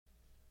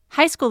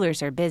High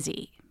schoolers are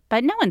busy,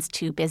 but no one's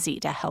too busy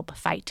to help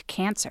fight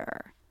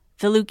cancer.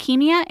 The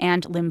Leukemia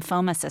and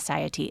Lymphoma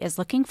Society is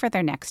looking for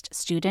their next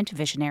Student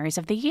Visionaries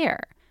of the Year.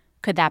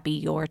 Could that be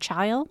your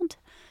child?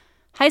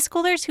 High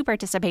schoolers who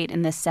participate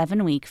in this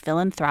 7-week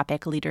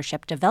philanthropic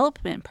leadership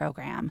development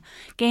program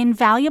gain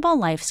valuable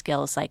life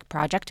skills like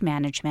project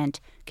management,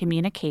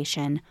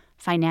 communication,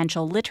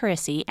 financial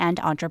literacy, and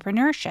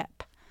entrepreneurship.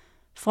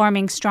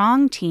 Forming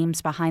strong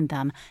teams behind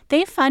them,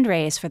 they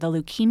fundraise for the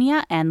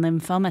Leukemia and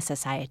Lymphoma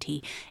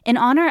Society in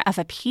honor of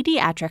a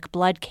pediatric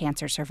blood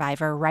cancer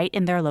survivor right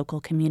in their local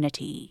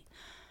community.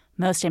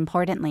 Most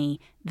importantly,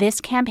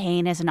 this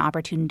campaign is an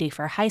opportunity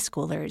for high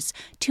schoolers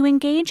to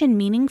engage in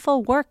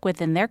meaningful work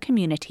within their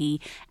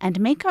community and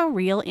make a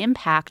real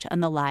impact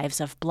on the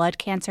lives of blood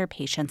cancer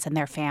patients and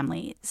their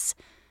families.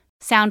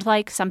 Sound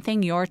like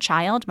something your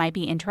child might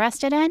be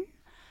interested in?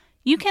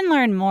 You can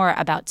learn more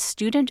about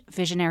Student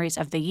Visionaries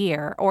of the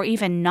Year or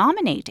even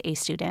nominate a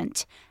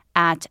student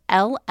at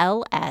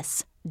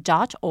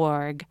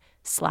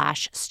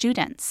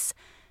lls.org/students.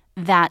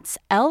 That's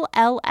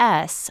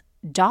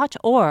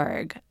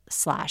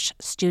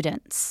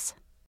lls.org/students.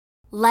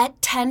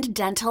 Let Tend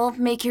Dental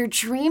make your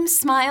dream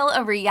smile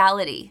a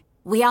reality.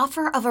 We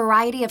offer a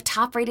variety of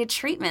top-rated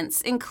treatments,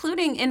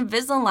 including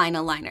Invisalign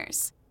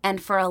aligners. And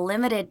for a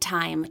limited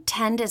time,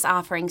 Tend is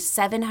offering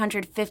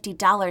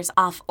 $750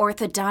 off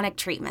orthodontic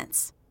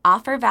treatments.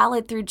 Offer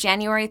valid through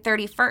January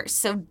 31st,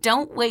 so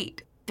don't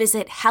wait.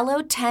 Visit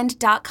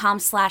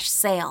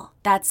hellotend.com/sale.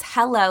 That's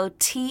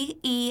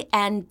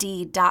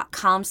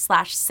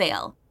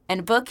hellotend.com/sale.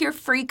 And book your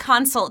free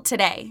consult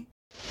today.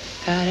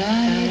 You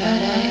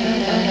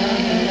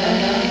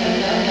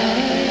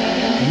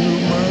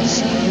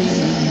must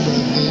remember,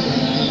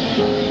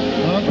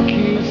 a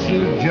kiss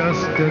is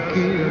just a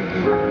kiss.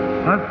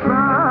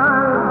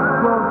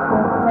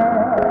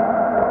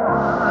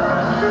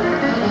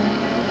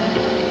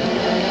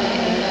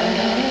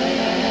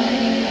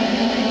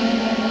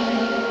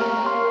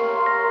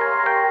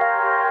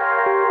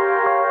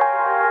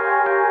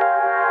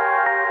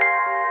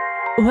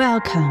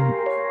 Welcome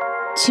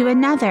to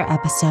another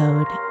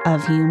episode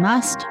of You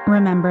Must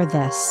Remember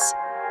This,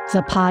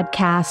 the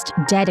podcast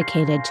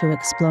dedicated to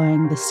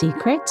exploring the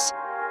secrets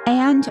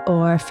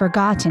and/or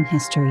forgotten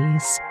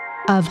histories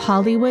of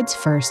Hollywood's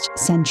first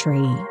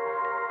century.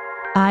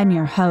 I'm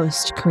your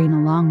host,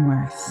 Karina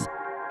Longworth,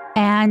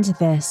 and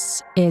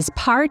this is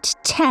part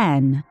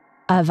 10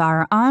 of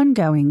our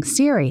ongoing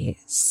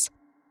series,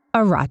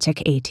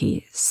 Erotic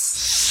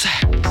 80s.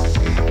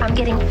 I'm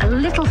getting a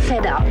little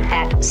fed up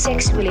at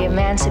sexually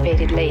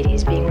emancipated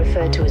ladies being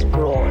referred to as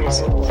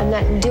broads. I'm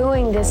not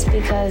doing this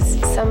because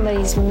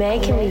somebody's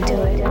making me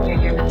do it.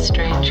 You're a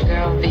strange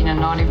girl being a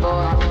naughty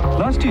boy.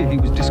 Last year he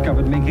was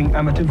discovered making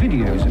amateur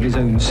videos of his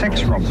own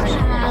sex romps. The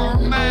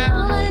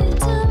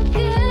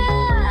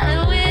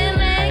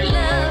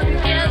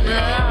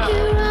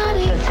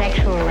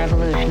sexual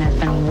revolution has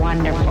been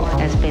wonderful.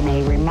 There's been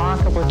a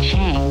remarkable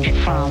change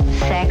from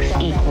sex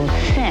equals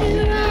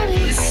sin.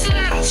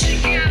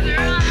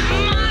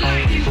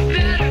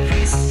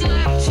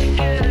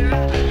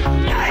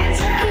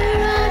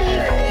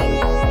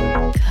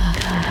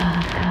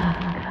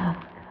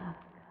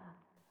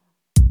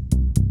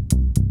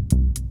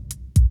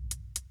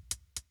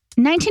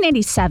 In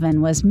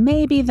 1987 was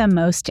maybe the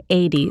most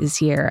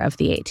 80s year of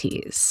the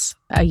 80s,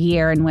 a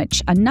year in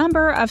which a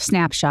number of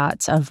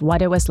snapshots of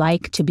what it was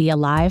like to be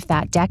alive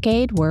that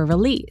decade were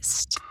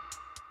released.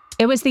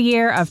 It was the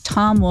year of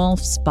Tom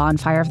Wolfe's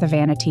Bonfire of the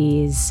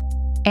Vanities,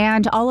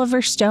 and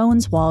Oliver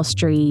Stone's Wall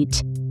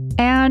Street,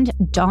 and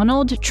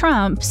Donald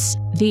Trump's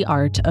The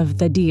Art of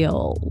the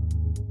Deal.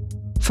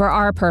 For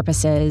our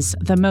purposes,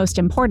 the most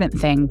important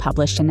thing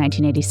published in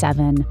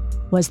 1987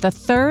 was the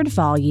third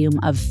volume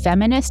of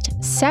feminist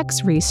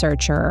sex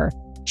researcher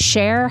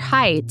Cher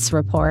Height's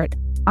report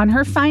on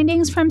her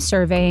findings from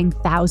surveying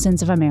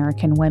thousands of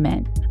American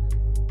women.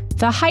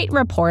 The Height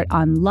report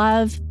on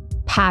love,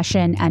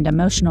 passion, and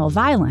emotional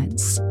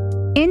violence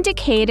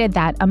indicated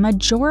that a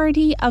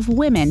majority of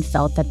women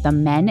felt that the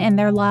men in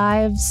their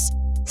lives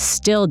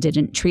still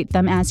didn't treat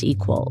them as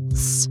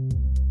equals.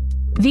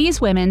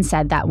 These women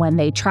said that when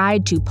they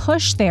tried to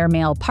push their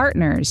male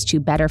partners to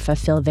better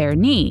fulfill their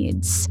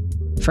needs,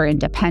 for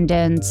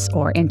independence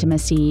or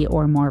intimacy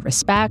or more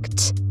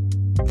respect,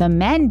 the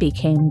men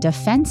became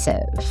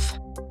defensive.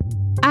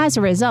 As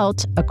a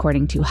result,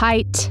 according to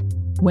Height,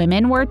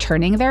 women were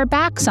turning their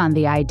backs on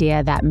the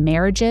idea that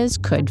marriages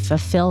could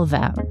fulfill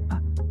them.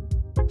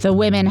 The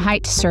women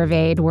Height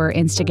surveyed were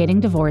instigating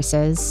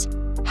divorces,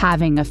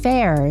 having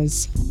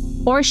affairs,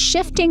 or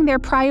shifting their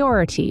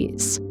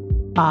priorities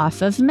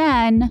off of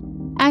men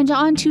and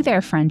onto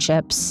their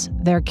friendships,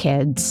 their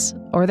kids,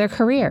 or their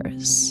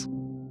careers.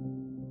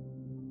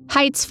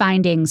 Height's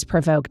findings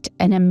provoked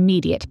an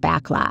immediate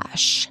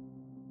backlash.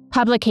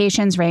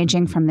 Publications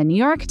ranging from the New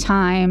York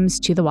Times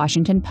to the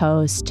Washington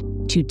Post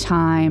to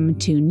Time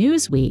to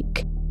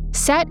Newsweek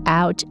set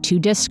out to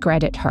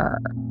discredit her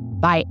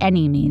by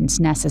any means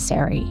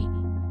necessary.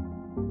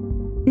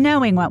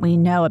 Knowing what we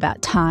know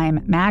about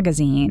Time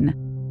magazine,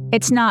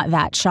 It's not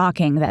that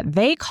shocking that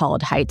they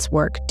called Haidt's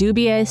work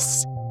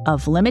dubious,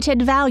 of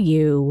limited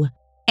value,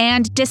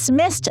 and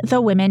dismissed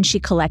the women she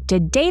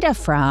collected data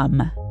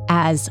from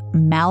as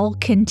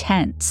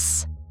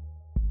malcontents.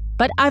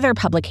 But other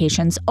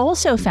publications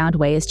also found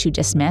ways to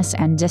dismiss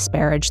and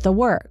disparage the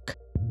work,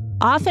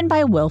 often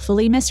by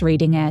willfully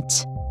misreading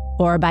it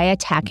or by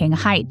attacking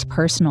Haidt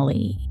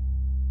personally.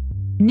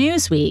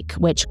 Newsweek,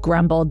 which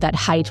grumbled that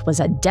Haidt was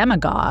a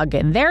demagogue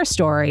in their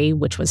story,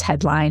 which was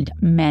headlined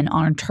 "Men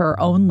Aren't Her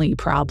Only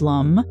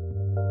Problem,"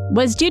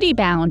 was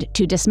duty-bound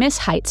to dismiss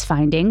Haidt's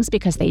findings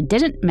because they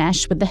didn't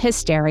mesh with the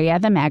hysteria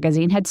the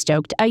magazine had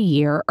stoked a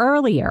year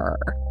earlier.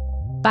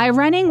 By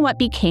running what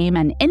became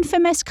an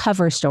infamous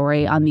cover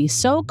story on the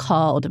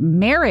so-called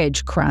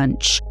Marriage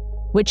Crunch,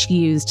 which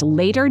used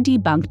later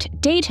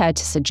debunked data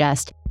to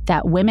suggest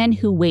that women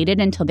who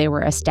waited until they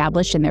were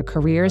established in their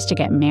careers to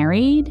get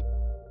married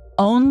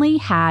only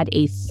had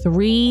a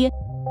 3%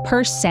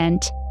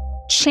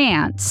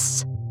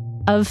 chance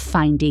of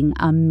finding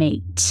a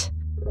mate.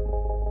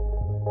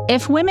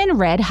 If women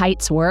read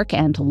Haidt's work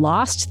and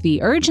lost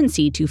the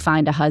urgency to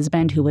find a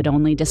husband who would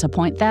only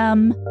disappoint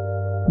them,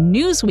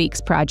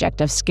 Newsweek's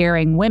project of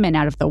scaring women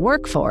out of the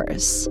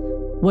workforce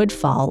would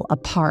fall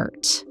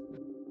apart.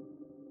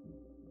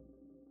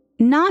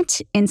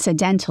 Not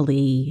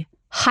incidentally,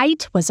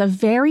 Haidt was a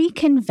very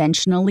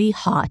conventionally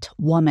hot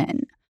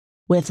woman,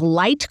 with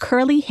light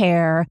curly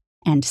hair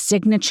and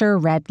signature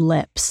red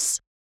lips.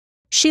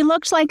 She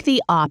looked like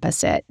the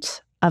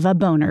opposite of a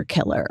boner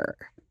killer,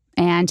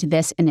 and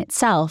this in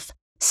itself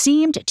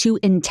seemed to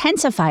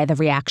intensify the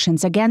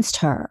reactions against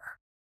her.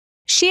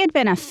 She had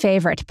been a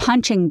favorite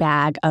punching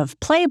bag of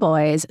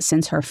Playboys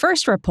since her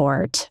first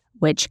report,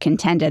 which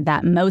contended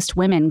that most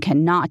women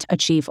cannot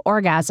achieve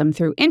orgasm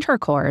through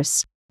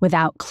intercourse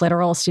without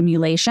clitoral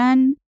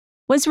stimulation,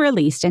 was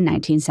released in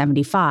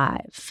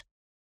 1975.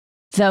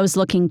 Those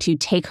looking to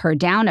take her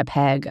down a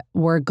peg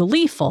were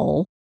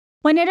gleeful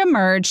when it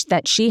emerged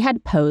that she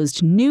had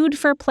posed nude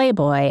for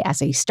Playboy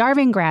as a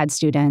starving grad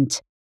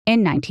student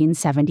in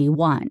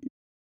 1971.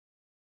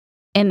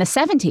 In the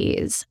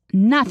 70s,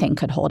 nothing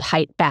could hold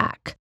Haidt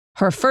back.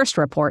 Her first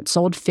report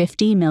sold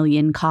 50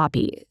 million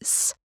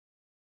copies.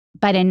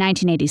 But in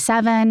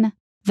 1987,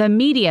 the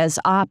media's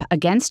op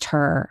against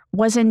her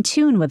was in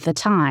tune with the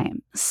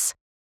times.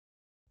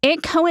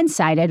 It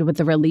coincided with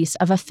the release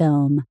of a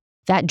film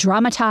that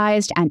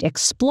dramatized and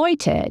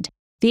exploited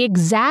the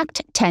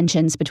exact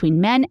tensions between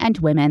men and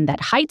women that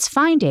Haidt's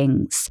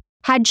findings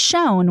had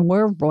shown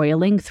were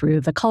roiling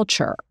through the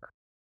culture.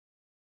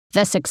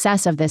 The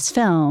success of this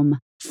film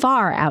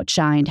far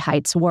outshined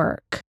Haidt's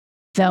work.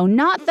 Though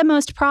not the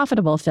most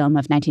profitable film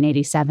of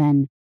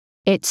 1987,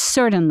 it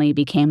certainly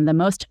became the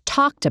most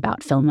talked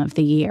about film of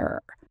the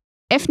year,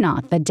 if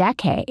not the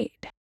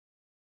decade.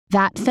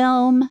 That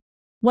film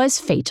was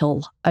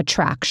Fatal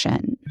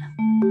Attraction.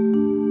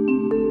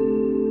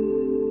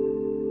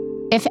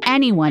 If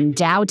anyone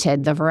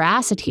doubted the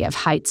veracity of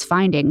Haidt's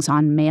findings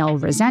on male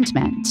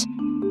resentment,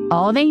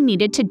 all they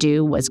needed to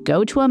do was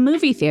go to a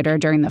movie theater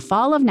during the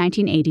fall of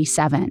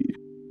 1987,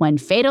 when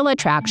Fatal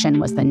Attraction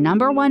was the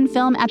 #1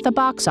 film at the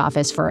box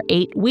office for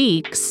 8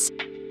 weeks,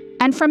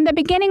 and from the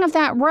beginning of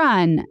that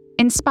run,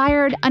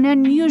 inspired an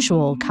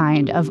unusual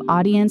kind of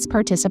audience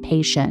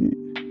participation.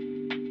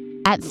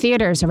 At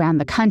theaters around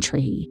the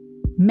country,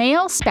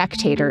 male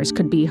spectators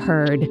could be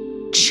heard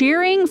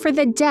cheering for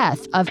the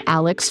death of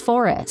Alex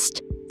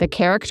Forrest, the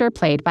character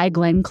played by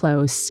Glenn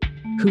Close,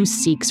 who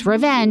seeks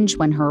revenge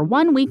when her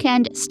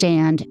one-weekend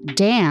stand,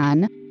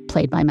 Dan,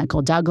 played by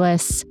Michael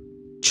Douglas,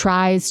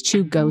 tries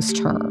to ghost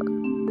her.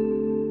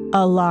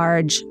 A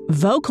large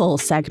vocal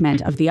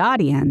segment of the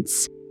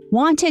audience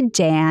wanted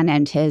Dan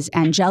and his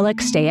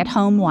angelic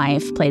stay-at-home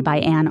wife, played by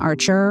Ann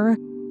Archer,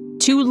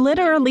 to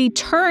literally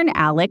turn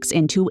Alex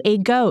into a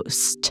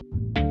ghost.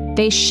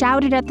 They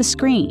shouted at the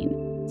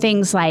screen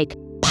things like,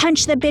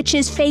 "Punch the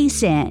bitch's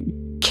face in,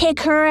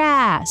 kick her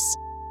ass,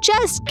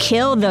 just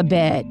kill the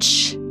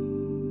bitch."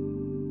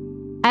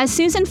 As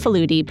Susan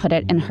Faludi put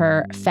it in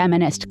her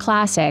feminist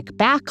classic,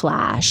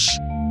 Backlash,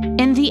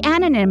 in the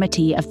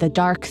anonymity of the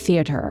dark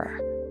theater,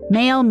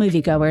 male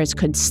moviegoers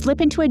could slip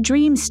into a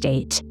dream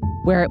state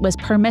where it was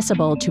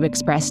permissible to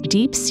express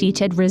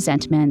deep-seated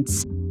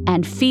resentments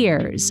and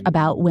fears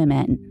about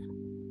women.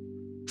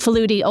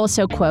 Faludi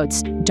also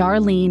quotes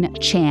Darlene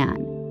Chan,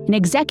 an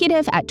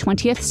executive at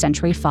 20th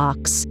Century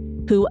Fox,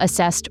 who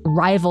assessed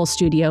rival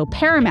studio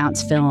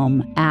Paramount's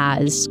film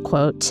as,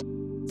 quote,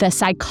 the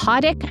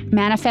psychotic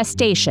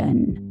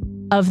manifestation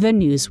of the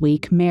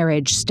Newsweek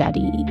marriage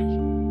study.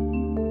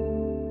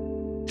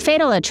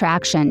 Fatal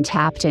Attraction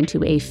tapped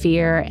into a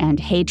fear and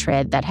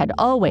hatred that had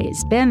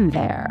always been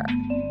there,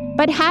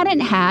 but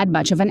hadn't had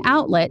much of an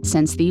outlet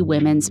since the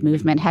women's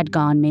movement had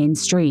gone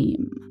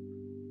mainstream.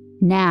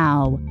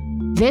 Now,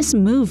 this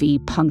movie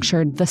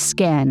punctured the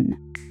skin,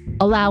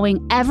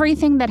 allowing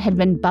everything that had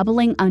been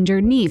bubbling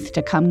underneath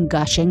to come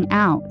gushing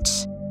out.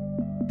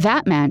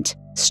 That meant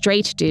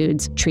straight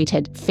dudes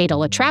treated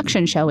Fatal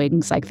Attraction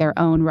showings like their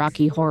own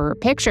Rocky Horror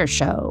Picture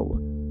Show.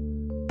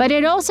 But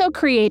it also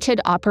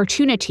created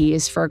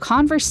opportunities for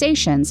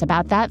conversations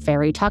about that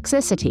very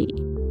toxicity.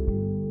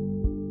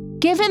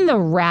 Given the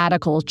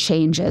radical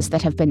changes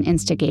that have been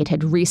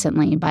instigated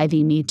recently by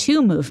the Me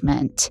Too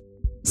movement,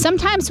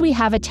 sometimes we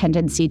have a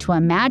tendency to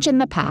imagine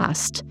the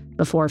past,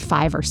 before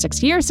 5 or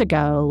 6 years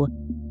ago,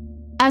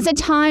 as a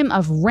time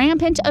of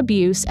rampant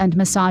abuse and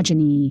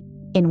misogyny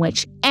in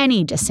which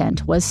any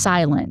dissent was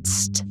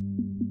silenced.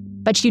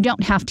 But you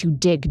don't have to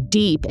dig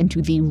deep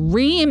into the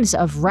reams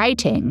of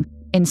writing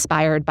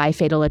inspired by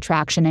Fatal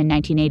Attraction in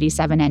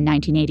 1987 and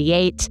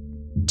 1988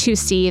 to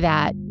see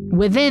that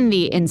within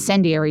the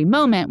incendiary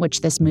moment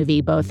which this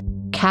movie both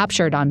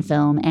captured on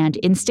film and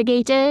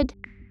instigated,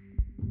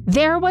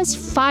 there was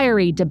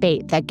fiery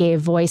debate that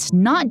gave voice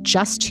not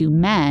just to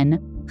men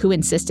who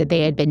insisted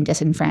they had been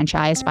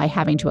disenfranchised by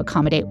having to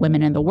accommodate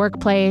women in the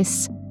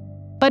workplace,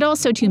 but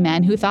also to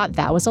men who thought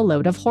that was a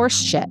load of horse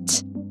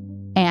shit,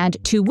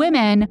 and to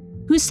women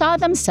who saw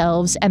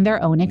themselves and their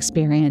own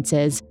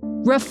experiences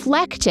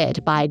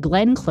reflected by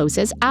Glenn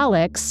Close's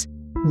Alex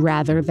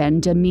rather than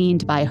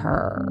demeaned by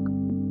her.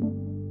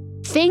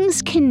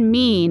 Things can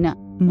mean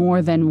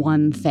more than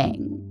one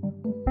thing.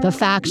 The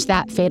fact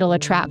that Fatal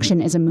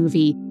Attraction is a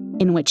movie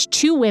in which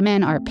two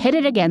women are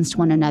pitted against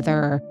one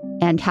another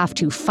and have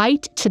to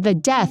fight to the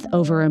death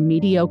over a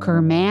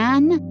mediocre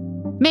man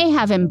may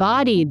have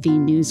embodied the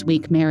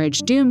Newsweek marriage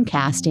doom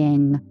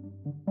casting,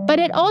 but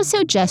it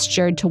also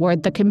gestured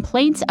toward the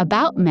complaints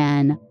about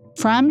men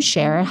from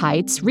Cher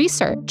Height's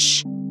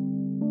research.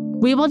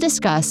 We will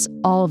discuss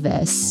all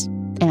this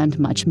and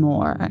much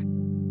more.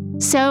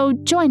 So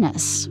join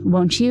us,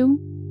 won't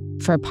you,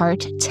 for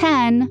part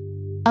 10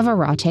 of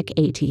Erotic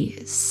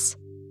 80s.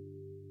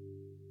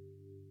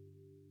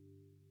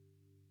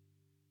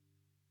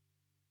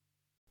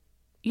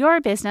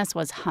 Your business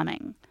was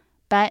humming,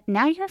 but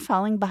now you're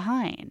falling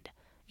behind.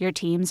 Your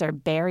teams are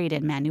buried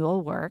in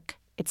manual work.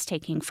 It's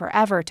taking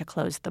forever to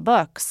close the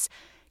books.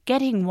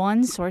 Getting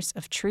one source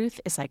of truth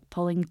is like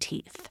pulling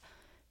teeth.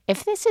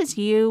 If this is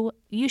you,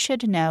 you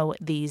should know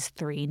these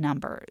 3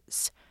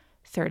 numbers: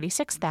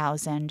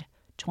 36,000,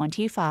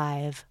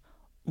 25,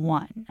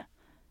 1.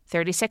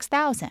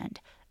 36,000.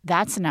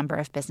 That's the number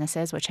of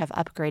businesses which have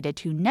upgraded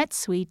to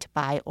NetSuite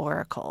by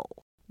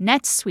Oracle.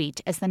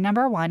 NetSuite is the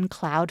 #1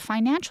 cloud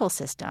financial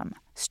system,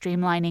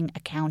 streamlining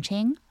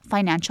accounting,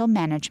 financial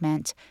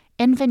management,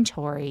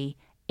 inventory,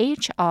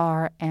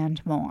 HR,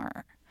 and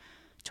more.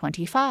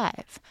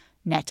 25.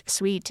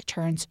 NetSuite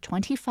turns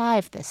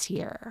 25 this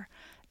year.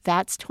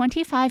 That's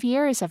 25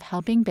 years of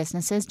helping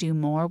businesses do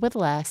more with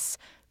less,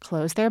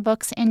 close their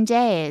books in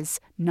days,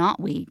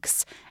 not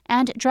weeks,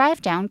 and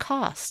drive down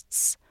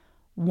costs.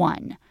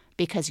 1.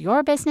 Because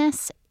your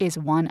business is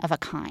one of a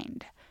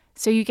kind.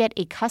 So you get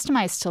a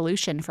customized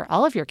solution for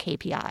all of your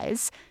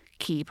KPIs,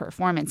 key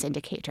performance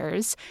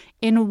indicators,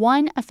 in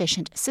one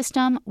efficient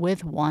system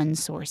with one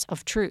source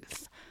of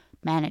truth.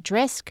 Manage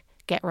risk,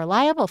 get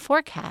reliable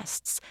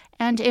forecasts,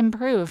 and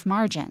improve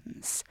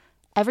margins.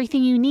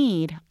 Everything you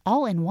need,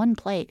 all in one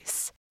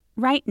place.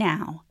 Right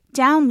now,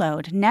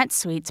 download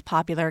NetSuite's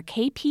popular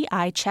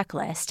KPI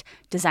checklist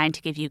designed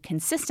to give you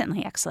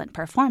consistently excellent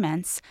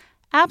performance,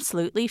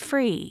 absolutely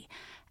free,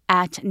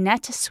 at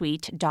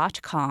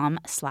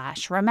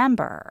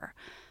netsuite.com/remember.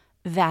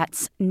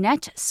 That's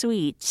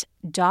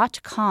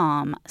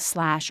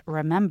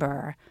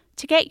netsuite.com/remember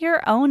to get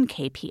your own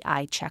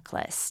KPI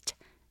checklist.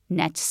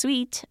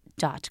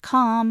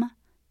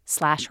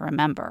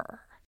 netsuite.com/remember.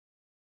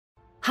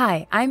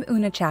 Hi, I'm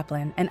Una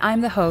Chaplin, and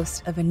I'm the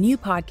host of a new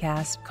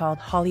podcast called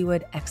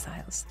Hollywood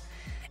Exiles.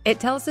 It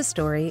tells the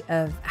story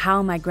of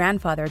how my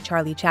grandfather,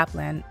 Charlie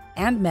Chaplin,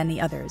 and many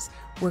others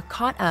were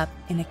caught up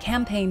in a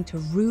campaign to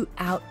root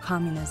out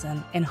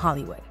communism in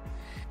Hollywood.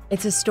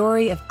 It's a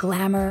story of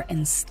glamour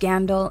and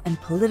scandal and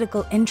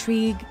political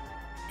intrigue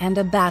and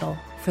a battle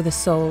for the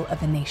soul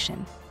of a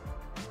nation.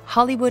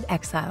 Hollywood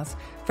Exiles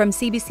from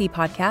CBC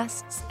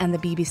Podcasts and the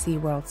BBC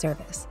World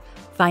Service.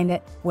 Find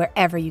it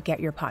wherever you get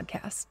your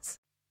podcasts.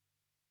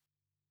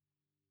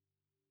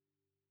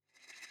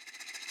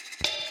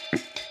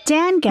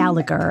 Dan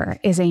Gallagher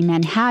is a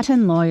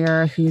Manhattan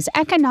lawyer whose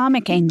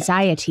economic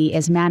anxiety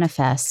is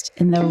manifest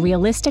in the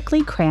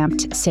realistically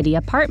cramped city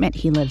apartment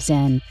he lives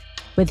in,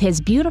 with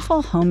his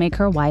beautiful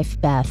homemaker wife,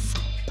 Beth,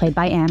 played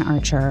by Ann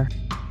Archer,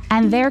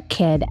 and their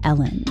kid,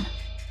 Ellen.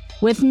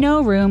 With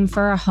no room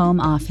for a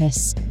home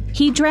office,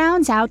 he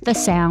drowns out the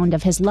sound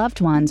of his loved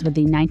ones with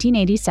the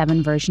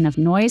 1987 version of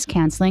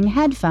noise-canceling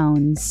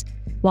headphones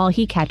while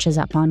he catches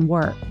up on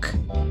work.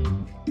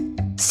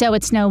 So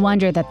it's no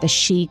wonder that the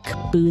chic,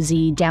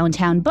 boozy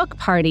downtown book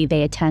party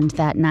they attend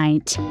that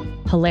night,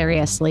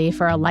 hilariously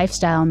for a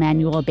lifestyle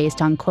manual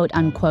based on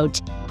quote-unquote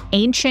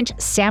ancient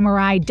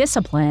samurai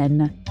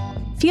discipline,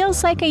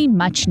 feels like a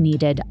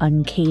much-needed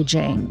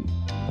uncaging.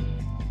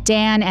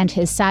 Dan and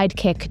his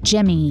sidekick,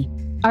 Jimmy,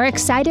 are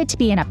excited to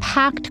be in a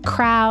packed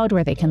crowd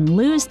where they can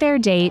lose their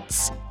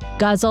dates,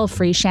 guzzle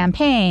free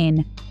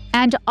champagne,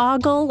 and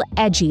ogle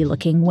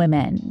edgy-looking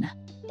women.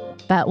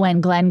 But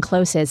when Glenn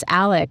Close's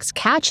Alex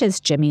catches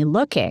Jimmy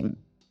looking,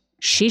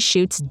 she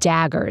shoots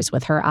daggers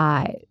with her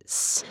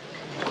eyes.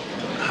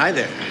 Hi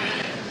there.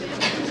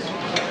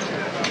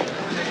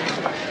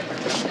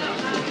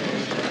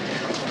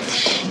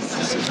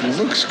 Jesus,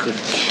 looks could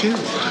kill.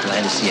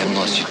 Glad to see you haven't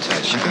lost your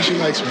touch. I think she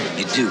likes me.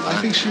 You do, huh?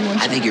 I think she wants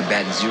me. I think you're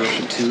batting 0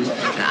 for 2,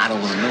 and I don't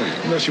want to know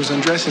you. No, she was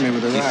undressing me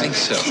with her eyes. You think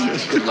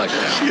so? Good luck,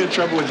 now. She had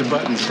trouble with the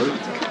buttons, so.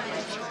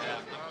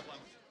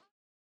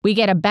 We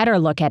get a better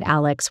look at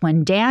Alex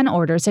when Dan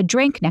orders a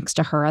drink next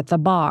to her at the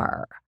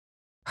bar.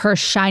 Her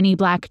shiny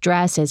black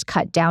dress is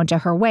cut down to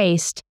her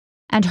waist,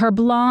 and her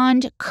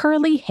blonde,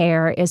 curly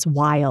hair is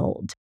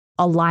wild,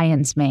 a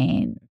lion's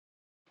mane.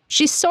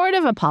 She sort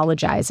of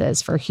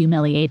apologizes for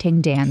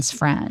humiliating Dan's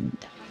friend.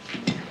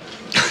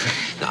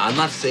 No, I'm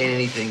not saying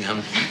anything.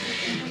 I'm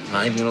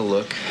not even going to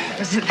look.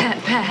 Was it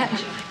that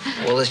bad?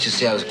 Well, let's just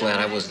say I was glad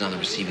I wasn't on the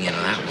receiving end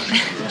of that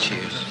one.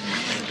 Cheers.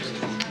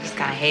 Just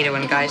kind of hate it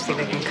when guys think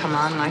they can come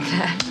on like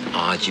that.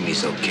 Aw,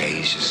 Jimmy's okay.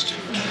 He's just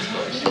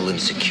a little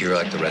insecure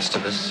like the rest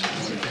of us.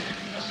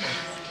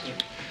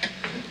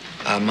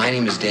 My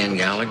name is Dan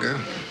Gallagher.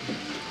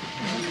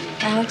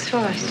 Alex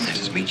Forrest.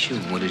 Nice to meet you.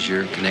 What is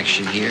your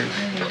connection here?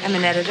 I'm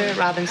an editor at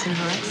Robinson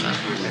Heights.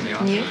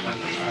 And you?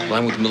 Well,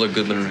 I'm with Miller,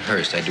 Goodman, and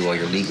Hearst. I do all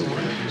your legal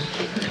work.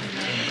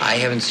 I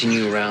haven't seen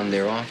you around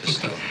their office,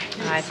 though.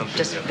 I've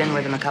just been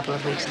with them a couple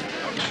of weeks.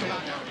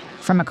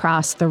 From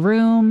across the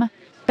room,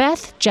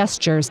 Beth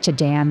gestures to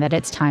Dan that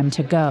it's time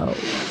to go.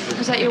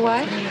 Was that your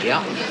wife?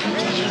 Yeah.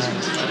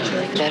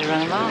 Better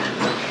run along.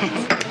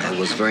 It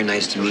was very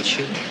nice to meet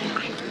you.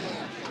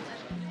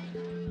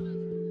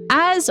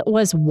 As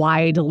was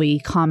widely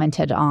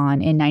commented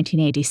on in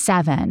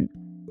 1987,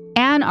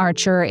 Anne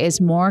Archer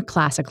is more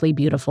classically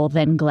beautiful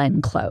than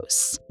Glenn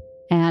Close.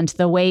 And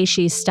the way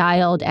she's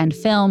styled and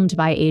filmed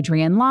by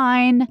Adrian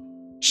Lyne,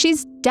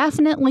 she's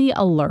definitely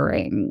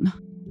alluring.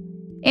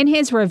 In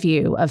his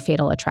review of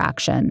Fatal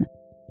Attraction,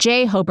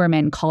 Jay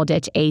Hoberman called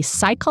it a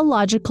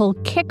psychological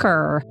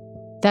kicker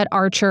that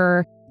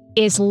Archer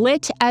is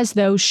lit as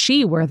though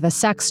she were the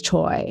sex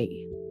toy.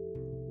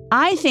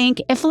 I think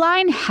if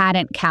Lyne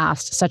hadn't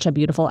cast such a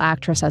beautiful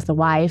actress as the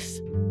wife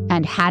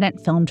and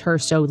hadn't filmed her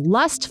so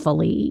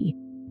lustfully,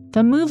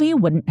 the movie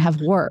wouldn't have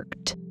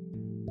worked.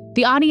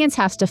 The audience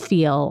has to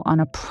feel on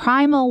a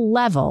primal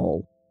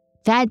level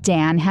that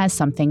Dan has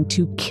something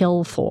to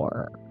kill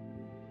for.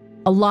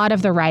 A lot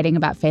of the writing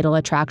about Fatal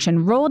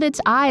Attraction rolled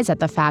its eyes at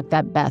the fact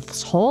that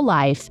Beth's whole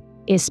life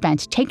is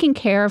spent taking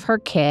care of her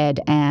kid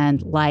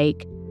and,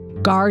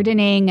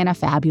 gardening in a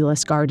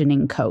fabulous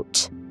gardening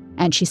coat.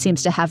 And she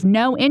seems to have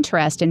no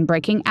interest in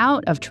breaking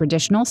out of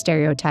traditional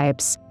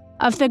stereotypes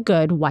of the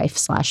good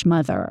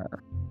wife/mother.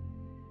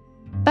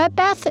 But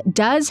Beth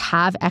does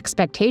have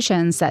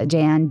expectations that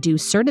Dan do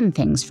certain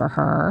things for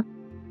her,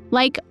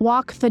 like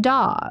walk the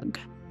dog.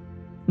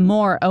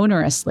 More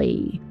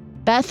onerously,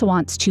 Beth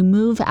wants to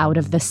move out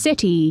of the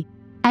city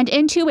and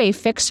into a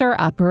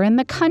fixer-upper in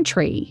the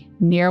country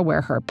near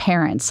where her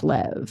parents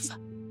live.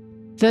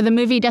 Though the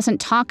movie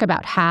doesn't talk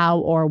about how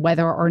or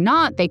whether or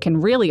not they can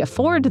really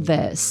afford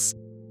this,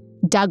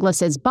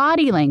 Douglas's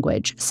body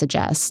language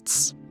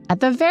suggests,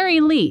 at the very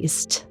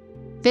least,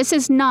 this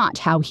is not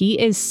how he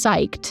is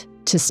psyched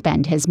to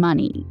spend his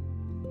money.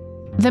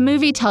 The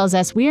movie tells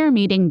us we are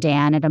meeting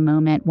Dan at a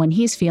moment when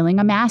he's feeling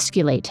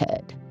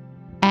emasculated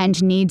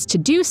and needs to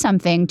do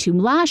something to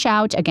lash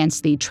out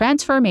against the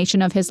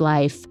transformation of his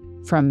life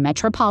from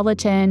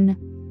metropolitan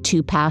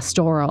to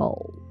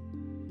pastoral.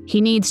 He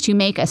needs to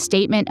make a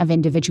statement of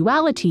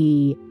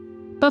individuality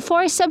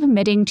before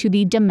submitting to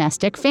the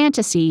domestic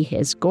fantasy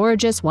his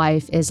gorgeous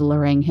wife is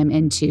luring him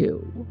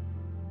into.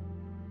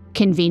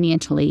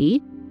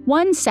 Conveniently,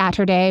 one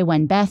Saturday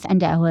when Beth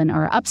and Ellen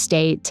are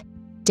upstate,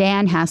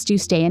 Dan has to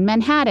stay in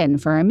Manhattan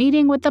for a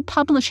meeting with the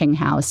publishing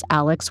house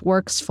Alex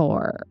works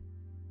for.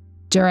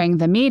 During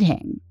the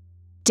meeting,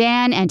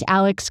 Dan and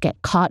Alex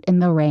get caught in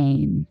the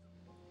rain.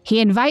 He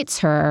invites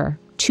her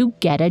to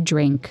get a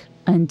drink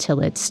until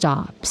it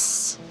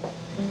stops.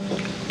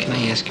 Can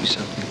I ask you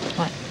something?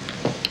 What?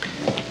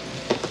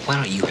 Why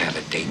don't you have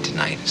a date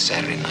tonight,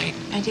 Saturday night?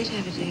 I did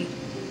have a date.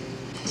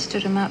 I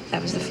stood him up.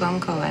 That was the phone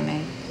call I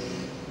made.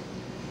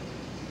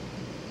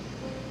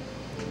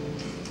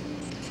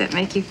 Does that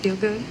make you feel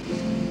good?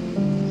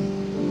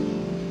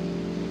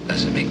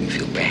 Does it make me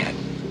feel bad?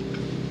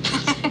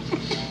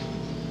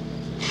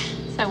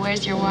 So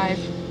where's your wife?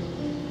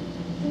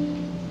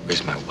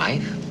 Where's my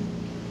wife?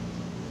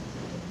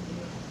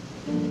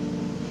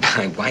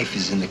 My wife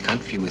is in the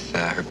country with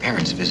her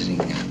parents visiting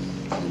on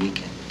the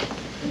weekend.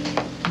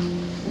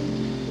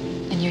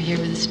 And you're here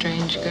with a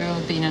strange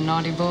girl being a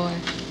naughty boy?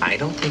 I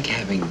don't think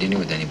having dinner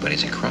with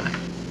anybody's a crime.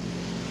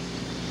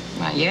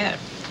 Not yet.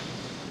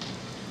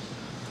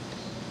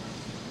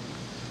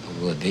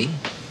 Will it be?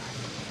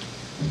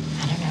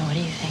 I don't know. What do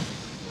you think?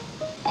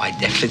 Oh, I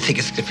definitely think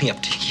it's going to be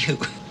up to you.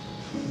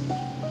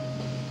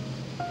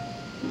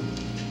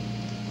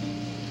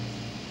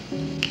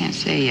 Can't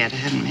say yet. I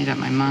haven't made up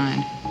my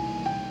mind.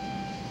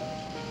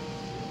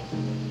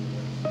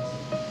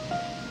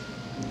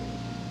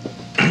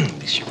 At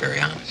least you're very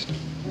honest.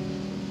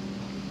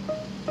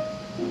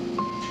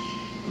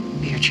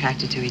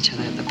 attracted to each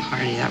other at the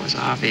party. That was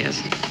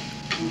obvious.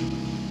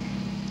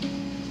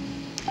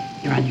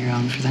 You're on your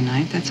own for the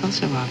night. That's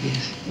also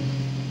obvious.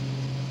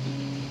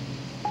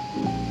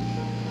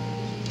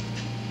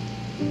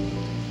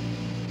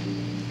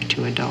 You're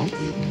two adults.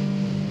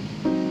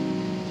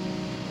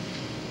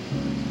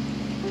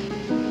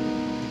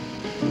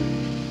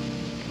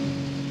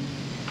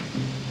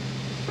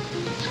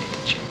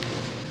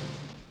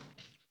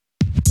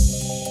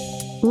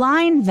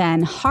 Line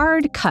then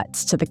hard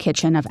cuts to the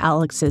kitchen of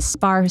Alex's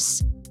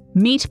sparse,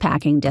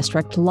 meatpacking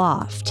district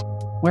loft,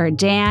 where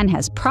Dan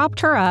has propped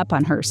her up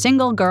on her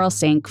single-girl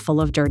sink full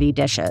of dirty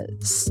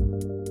dishes.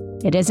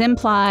 It is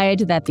implied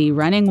that the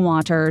running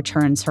water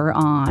turns her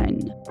on.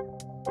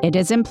 It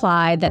is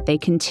implied that they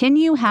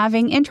continue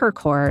having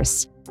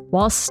intercourse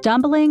while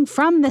stumbling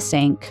from the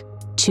sink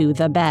to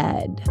the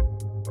bed.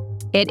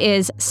 It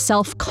is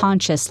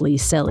self-consciously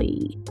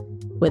silly.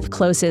 With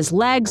Close's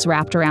legs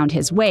wrapped around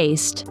his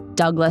waist,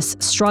 Douglas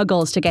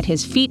struggles to get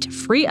his feet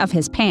free of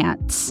his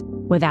pants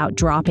without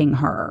dropping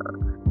her.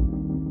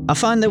 I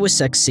find that with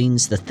sex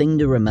scenes, the thing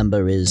to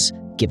remember is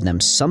give them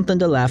something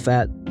to laugh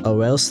at,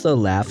 or else they'll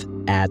laugh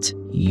at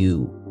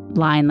you.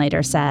 Line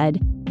later said,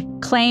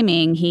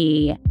 claiming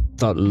he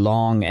thought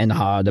long and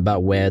hard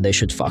about where they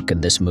should fuck in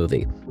this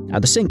movie.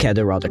 The sink had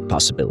erotic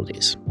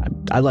possibilities.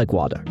 I like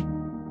water.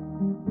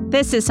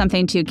 This is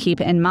something to keep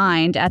in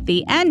mind at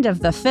the end of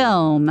the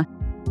film,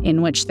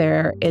 in which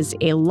there is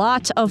a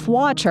lot of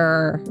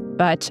water,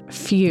 but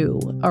few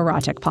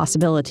erotic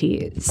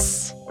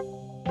possibilities.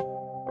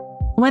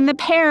 When the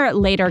pair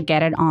later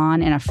get it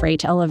on in a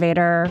freight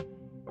elevator,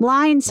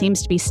 Line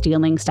seems to be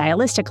stealing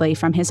stylistically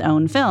from his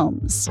own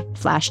films,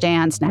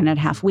 Flashdance,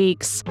 9.5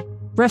 Weeks,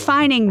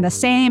 refining the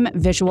same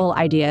visual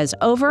ideas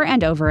over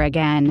and over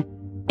again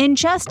in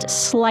just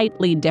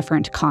slightly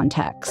different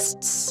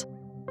contexts.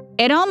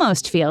 It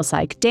almost feels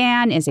like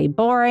Dan is a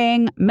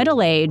boring,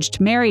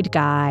 middle-aged, married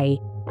guy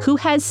who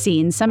has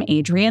seen some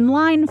Adrian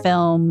Lyne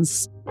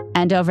films,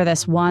 and over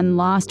this one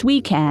lost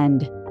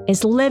weekend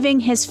is living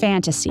his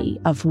fantasy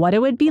of what it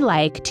would be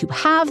like to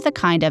have the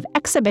kind of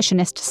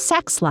exhibitionist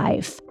sex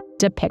life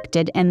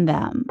depicted in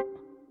them.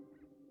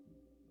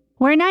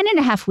 Where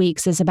 9.5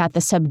 Weeks is about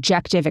the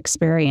subjective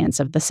experience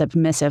of the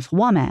submissive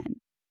woman,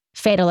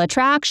 Fatal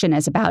Attraction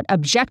is about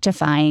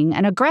objectifying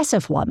an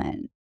aggressive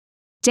woman.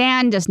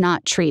 Dan does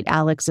not treat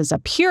Alex as a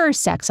pure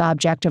sex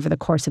object over the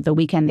course of the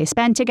weekend they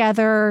spend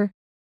together,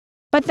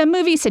 but the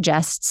movie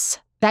suggests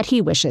that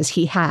he wishes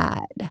he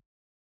had.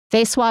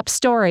 They swap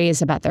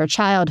stories about their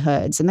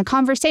childhoods, and the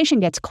conversation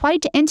gets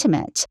quite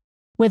intimate,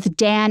 with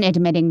Dan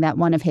admitting that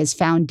one of his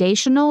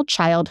foundational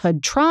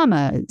childhood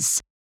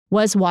traumas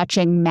was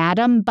watching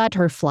Madame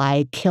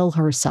Butterfly kill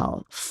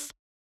herself.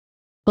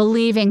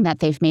 Believing that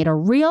they've made a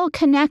real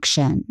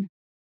connection,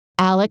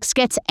 Alex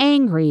gets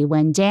angry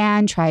when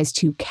Dan tries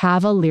to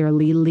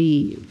cavalierly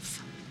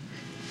leave.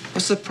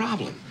 What's the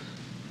problem?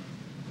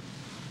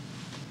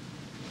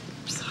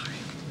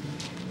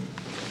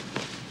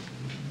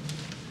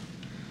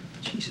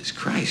 Jesus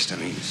Christ, I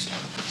mean,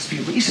 let's be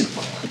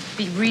reasonable.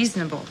 Be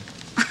reasonable.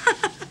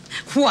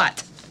 What?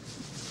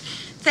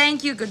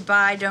 Thank you,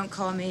 goodbye, don't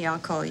call me, I'll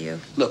call you.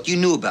 Look, you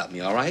knew about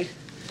me, all right?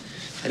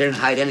 I didn't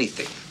hide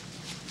anything.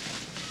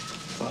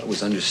 Thought it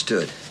was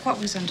understood. What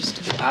was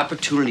understood? The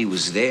opportunity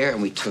was there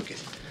and we took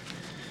it.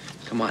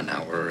 Come on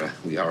now,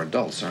 we are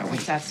adults, aren't we?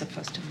 What's that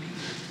supposed to mean?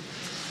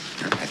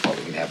 I thought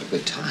we could have a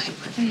good time.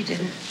 No, you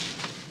didn't.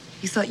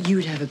 You thought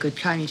you'd have a good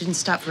time. You didn't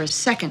stop for a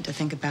second to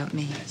think about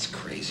me. That's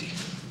crazy.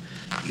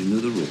 You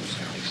knew the rules,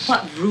 Alex.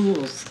 What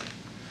rules?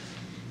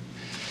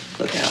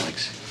 Look,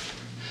 Alex,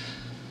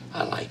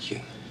 I like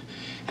you.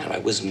 And if I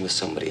wasn't with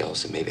somebody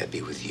else, then maybe I'd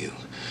be with you.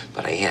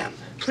 But I am.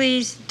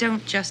 Please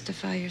don't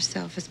justify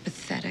yourself as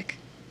pathetic.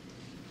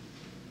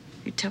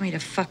 If you'd tell me to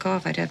fuck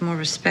off, I'd have more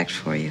respect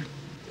for you.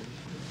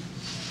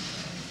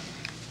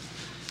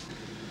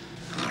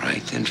 All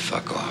right, then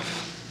fuck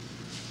off.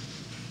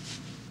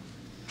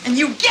 And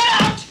you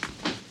get out!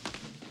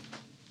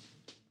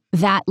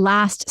 That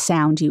last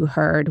sound you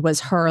heard was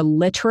her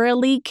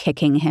literally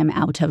kicking him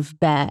out of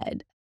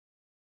bed.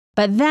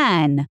 But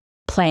then,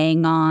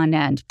 playing on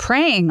and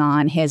preying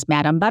on his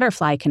Madame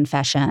Butterfly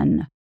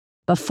confession,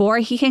 before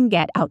he can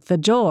get out the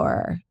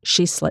door,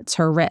 she slits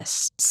her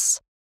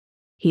wrists.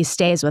 He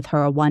stays with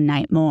her one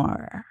night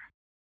more.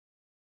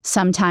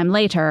 Sometime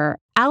later,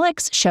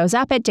 Alex shows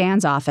up at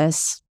Dan's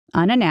office,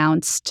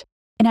 unannounced,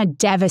 in a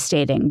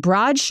devastating,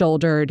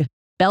 broad-shouldered,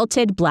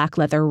 belted black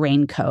leather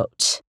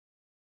raincoat.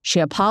 She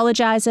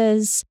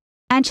apologizes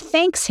and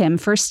thanks him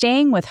for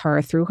staying with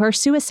her through her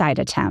suicide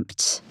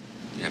attempt.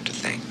 You have to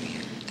thank me.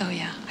 Oh,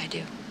 yeah, I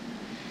do.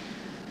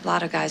 A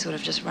lot of guys would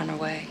have just run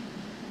away.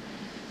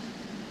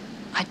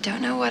 I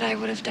don't know what I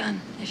would have done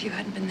if you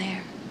hadn't been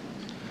there.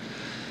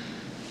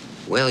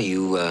 Well,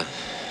 you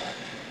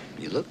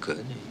look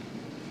good.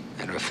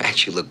 Matter of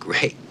fact, you look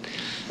great.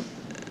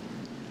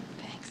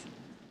 Thanks.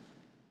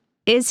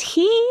 Is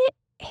he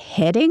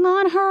hitting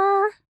on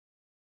her?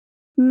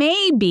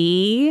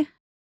 Maybe.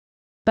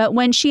 But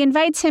when she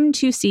invites him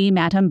to see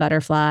Madame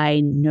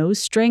Butterfly, no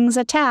strings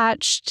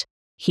attached,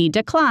 he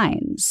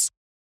declines.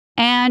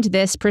 And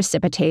this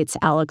precipitates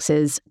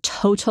Alex's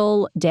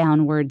total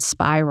downward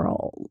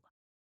spiral.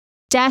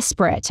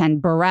 Desperate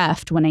and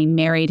bereft when a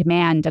married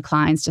man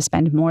declines to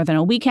spend more than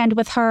a weekend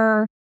with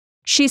her,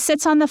 she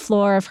sits on the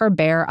floor of her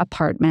bare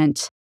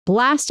apartment,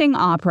 blasting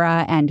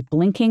opera and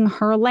blinking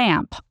her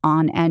lamp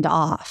on and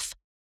off,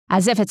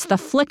 as if it's the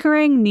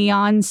flickering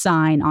neon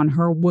sign on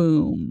her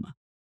womb.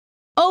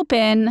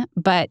 Open,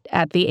 but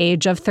at the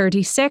age of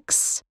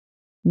 36,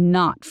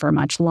 not for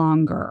much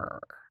longer.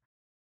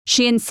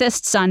 She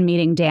insists on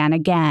meeting Dan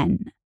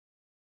again.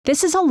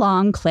 This is a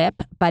long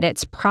clip, but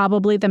it's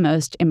probably the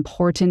most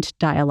important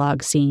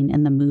dialogue scene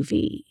in the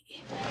movie.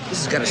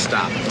 This has got to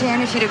stop.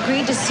 Dan, if you'd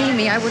agreed to see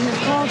me, I wouldn't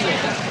have called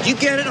you. You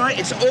get it? All right,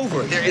 it's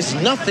over. There is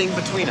nothing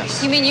between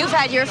us. You mean you've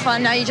had your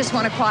fun, now you just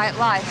want a quiet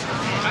life?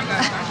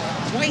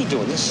 Why are you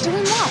doing this?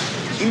 Doing what?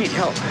 You need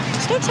help.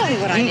 Don't tell me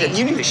what I need.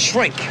 You need to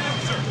shrink.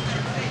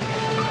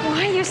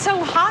 Why are you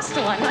so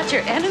hostile? I'm not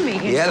your enemy.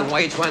 Yeah, then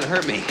why are you trying to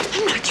hurt me?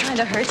 I'm not trying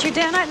to hurt you,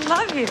 Dan. I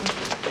love you.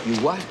 You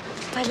what?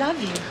 I love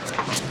you.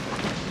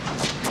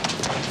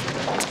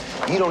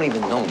 You don't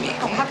even know me.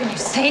 Oh, how can you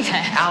say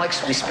that?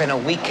 Alex, we spent a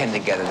weekend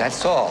together,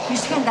 that's all. You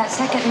spent that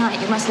second night.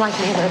 You must like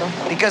me a little.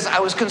 Because I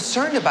was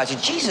concerned about you.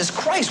 Jesus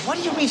Christ, why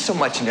do you read so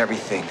much and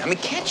everything? I mean,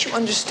 can't you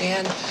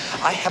understand?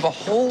 I have a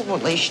whole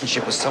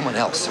relationship with someone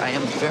else. I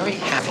am very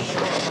happy.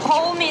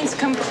 Whole means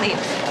complete.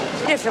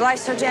 If your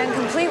life's so damn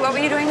complete, what were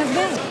you doing with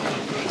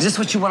me? Is this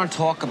what you want to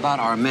talk about,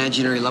 our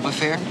imaginary love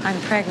affair? I'm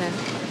pregnant.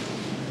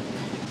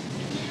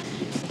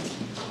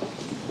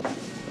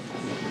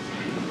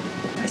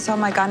 I saw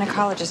my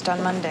gynecologist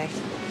on Monday.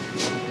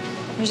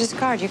 Here's his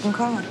card. You can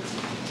call him.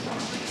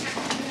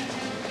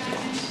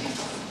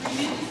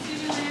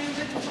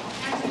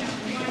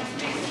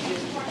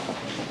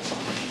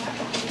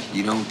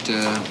 You don't,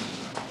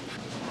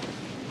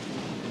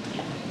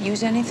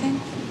 use anything?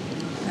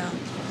 No.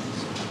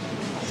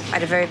 I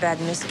had a very bad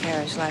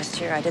miscarriage last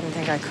year. I didn't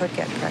think I could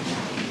get pregnant.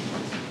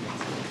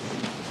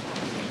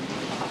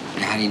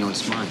 And how do you know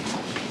it's mine?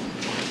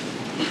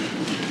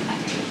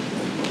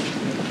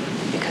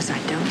 Because I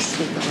don't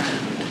sleep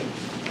around.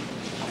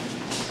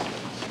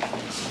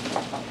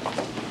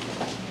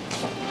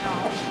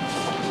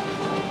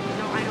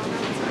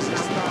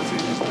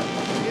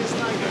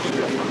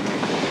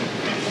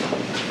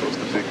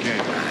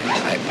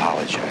 I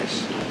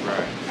apologize.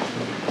 Right.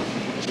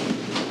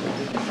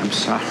 I'm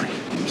sorry.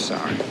 I'm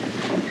sorry.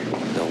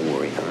 Don't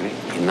worry, honey.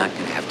 You're not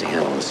going to have to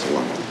handle this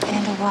alone.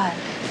 Handle what?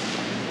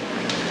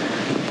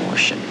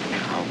 Abortion.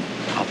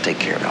 I'll take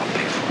care of it. I'll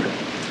pay for it.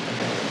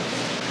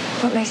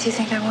 What makes you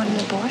think I want an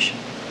abortion?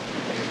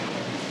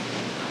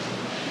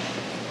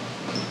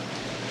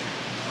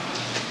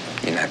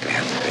 You're not going to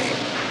have to pay.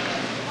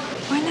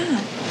 Why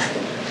not?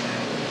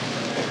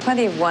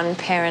 Plenty of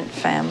one-parent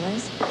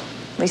families.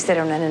 At least they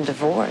don't end in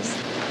divorce.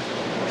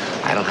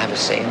 I don't have a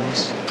say in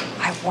this.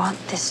 I want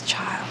this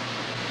child.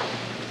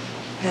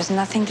 It has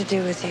nothing to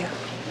do with you.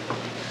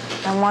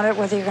 I want it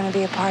whether you're going to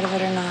be a part of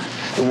it or not.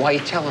 Then why are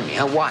you telling me?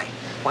 Huh? Why?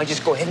 Why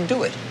just go ahead and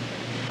do it?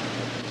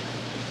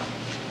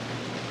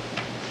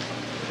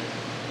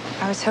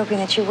 I was hoping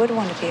that you would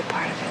want to be a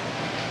part of it.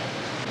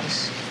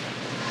 This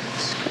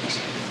is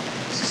crazy.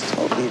 This is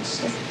totally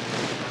insane.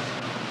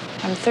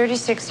 I'm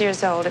 36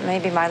 years old. It may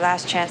be my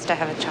last chance to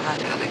have a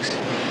child. Alex,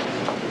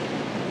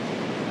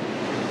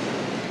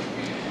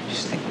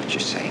 just think what you're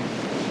saying.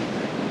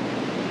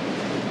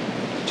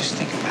 Just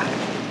think about it.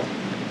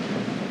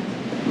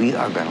 We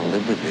are going to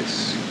live with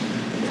this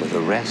for the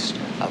rest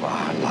of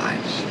our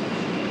lives.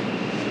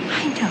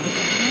 I know,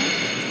 Dad.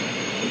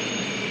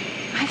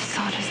 I've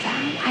thought of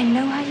that. I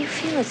know how you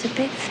feel. It's a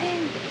big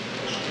thing.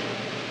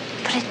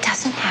 But it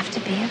doesn't have to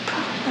be a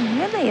problem.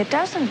 Really, it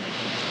doesn't.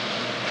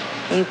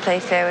 You play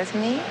fair with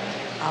me,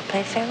 I'll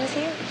play fair with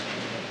you.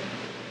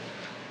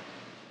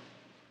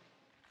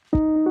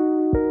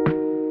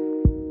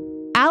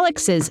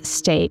 Alex's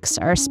stakes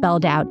are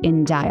spelled out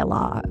in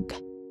dialogue.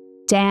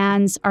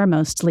 Dan's are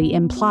mostly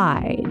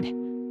implied.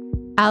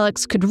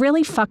 Alex could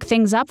really fuck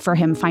things up for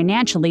him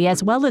financially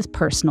as well as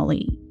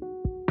personally.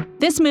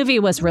 This movie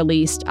was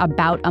released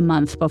about a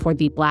month before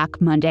the Black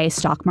Monday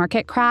stock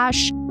market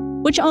crash,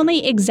 which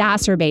only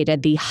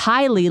exacerbated the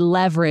highly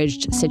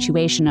leveraged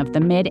situation of the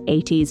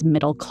mid-'80s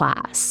middle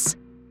class.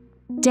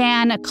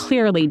 Dan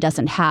clearly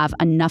doesn't have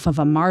enough of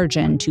a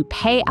margin to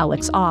pay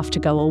Alex off to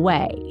go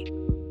away.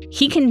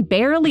 He can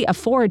barely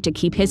afford to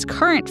keep his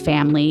current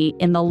family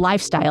in the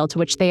lifestyle to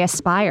which they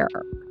aspire.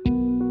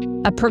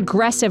 A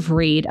progressive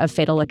read of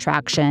Fatal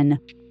Attraction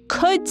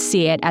could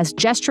see it as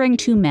gesturing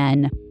to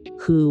men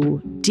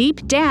who,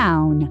 deep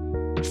down,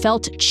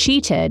 felt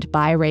cheated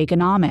by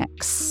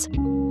Reaganomics.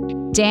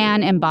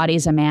 Dan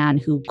embodies a man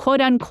who,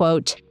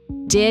 quote-unquote,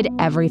 did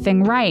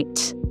everything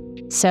right.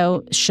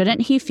 So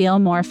shouldn't he feel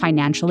more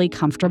financially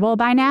comfortable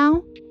by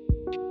now?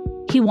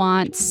 He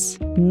wants,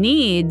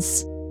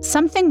 needs,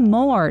 something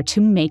more to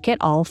make it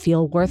all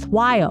feel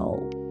worthwhile.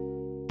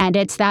 And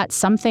it's that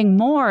something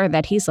more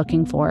that he's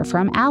looking for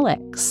from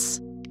Alex.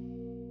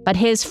 But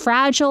his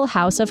fragile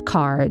house of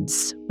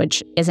cards,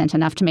 which isn't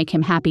enough to make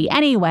him happy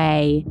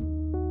anyway,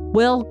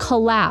 will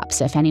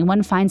collapse if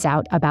anyone finds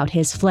out about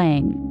his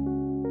fling.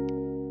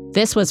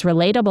 This was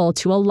relatable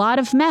to a lot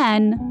of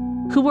men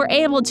who were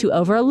able to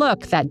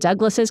overlook that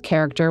Douglas's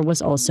character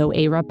was also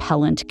a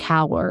repellent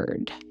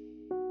coward.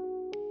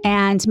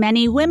 And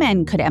many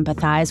women could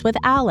empathize with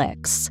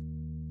Alex.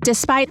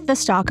 Despite the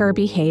stalker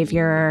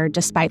behavior,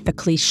 despite the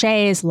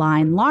cliches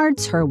Line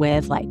lards her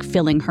with, like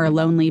filling her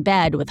lonely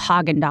bed with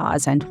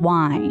Haagen-Dazs and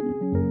wine.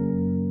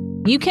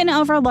 You can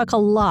overlook a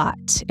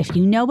lot if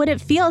you know what it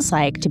feels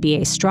like to be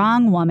a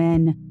strong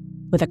woman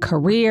with a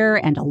career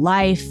and a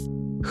life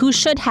who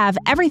should have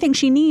everything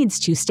she needs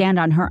to stand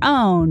on her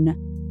own,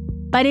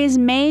 but is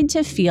made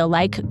to feel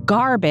like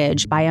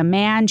garbage by a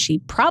man she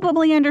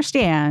probably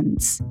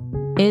understands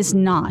is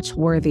not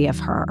worthy of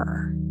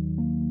her.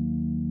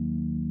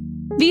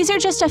 These are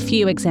just a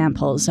few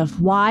examples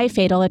of why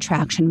Fatal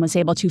Attraction was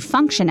able to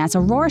function as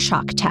a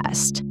Rorschach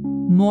test,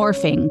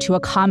 morphing to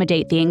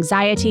accommodate the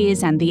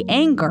anxieties and the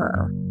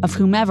anger of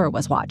whomever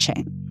was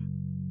watching.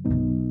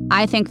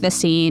 I think the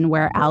scene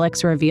where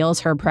Alex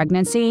reveals her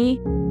pregnancy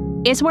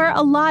is where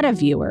a lot of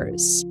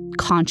viewers,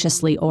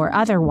 consciously or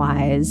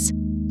otherwise,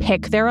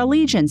 pick their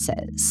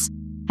allegiances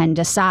and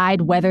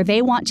decide whether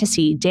they want to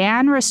see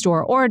Dan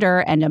restore order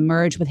and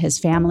emerge with his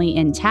family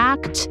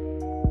intact,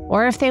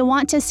 or if they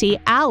want to see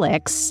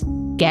Alex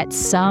get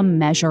some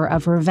measure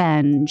of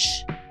revenge.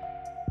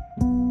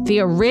 The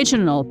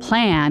original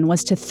plan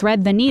was to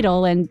thread the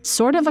needle and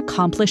sort of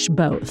accomplish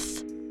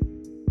both.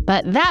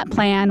 But that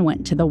plan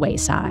went to the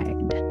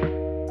wayside.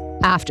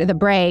 After the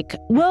break,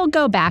 we'll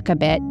go back a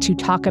bit to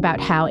talk about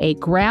how a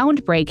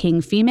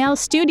groundbreaking female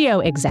studio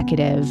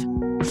executive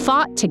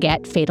fought to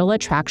get Fatal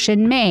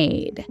Attraction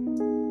made,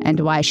 and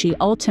why she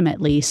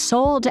ultimately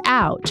sold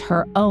out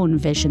her own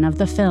vision of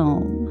the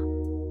film.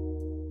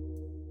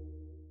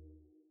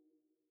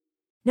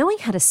 Knowing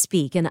how to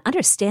speak and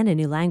understand a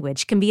new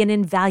language can be an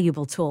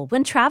invaluable tool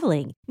when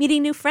traveling,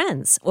 meeting new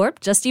friends, or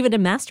just even to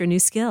master a new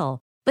skill.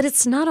 But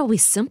it's not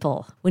always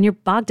simple when you're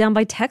bogged down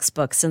by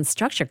textbooks and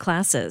structured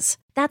classes.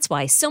 That's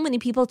why so many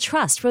people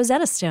trust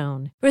Rosetta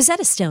Stone.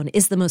 Rosetta Stone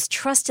is the most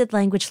trusted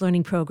language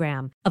learning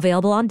program,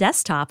 available on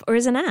desktop or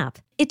as an app.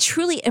 It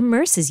truly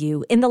immerses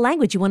you in the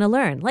language you want to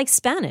learn, like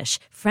Spanish,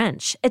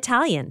 French,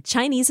 Italian,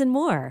 Chinese, and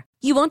more.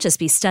 You won't just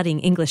be studying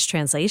English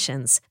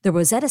translations. The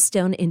Rosetta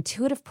Stone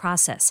intuitive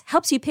process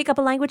helps you pick up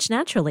a language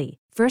naturally,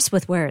 first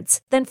with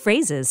words, then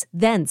phrases,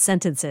 then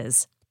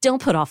sentences.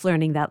 Don't put off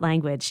learning that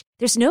language.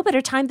 There's no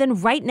better time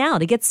than right now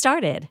to get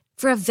started.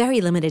 For a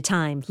very limited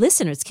time,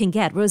 listeners can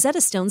get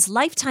Rosetta Stone's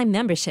lifetime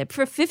membership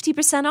for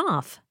 50%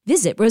 off.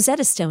 Visit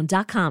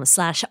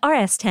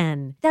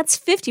rosettastone.com/rs10. That's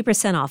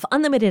 50% off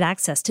unlimited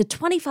access to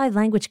 25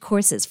 language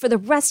courses for the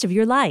rest of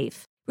your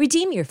life.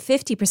 Redeem your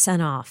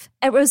 50% off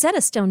at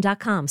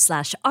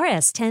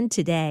rosettastone.com/rs10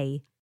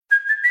 today.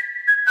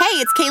 Hey,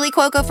 it's Kaylee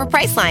Cuoco for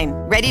Priceline.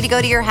 Ready to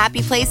go to your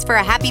happy place for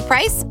a happy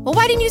price? Well,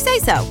 why didn't you say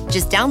so?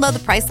 Just download the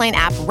Priceline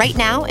app right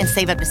now and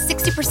save up to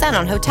 60%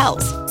 on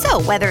hotels.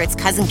 So whether it's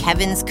Cousin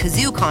Kevin's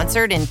Kazoo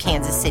Concert in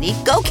Kansas City,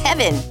 go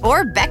Kevin,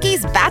 or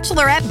Becky's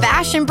Bachelorette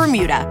Bash in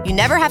Bermuda, you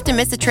never have to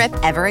miss a trip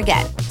ever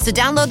again. So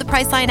download the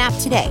Priceline app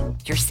today.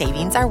 Your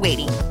savings are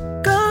waiting.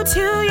 Go to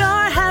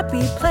your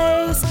happy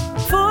place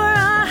for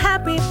a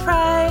happy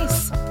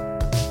price.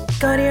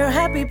 Go to your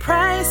happy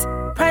price,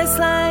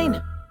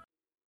 Priceline.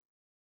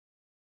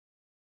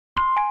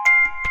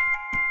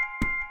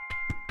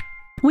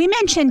 We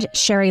mentioned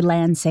Sherry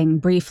Lansing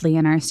briefly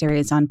in our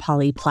series on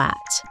Polly Platt.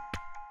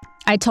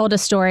 I told a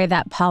story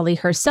that Polly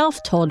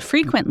herself told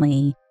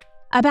frequently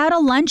about a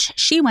lunch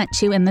she went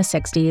to in the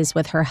 60s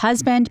with her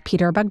husband,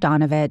 Peter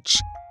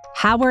Bogdanovich,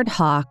 Howard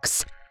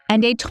Hawks,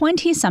 and a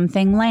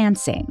 20-something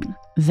Lansing,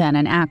 then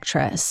an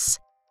actress.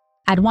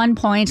 At one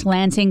point,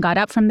 Lansing got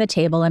up from the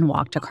table and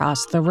walked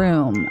across the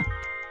room.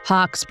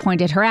 Hawks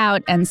pointed her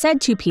out and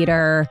said to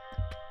Peter,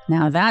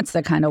 "Now that's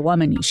the kind of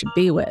woman you should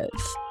be with."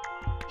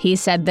 He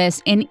said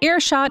this in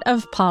earshot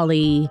of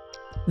Polly,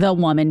 the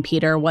woman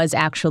Peter was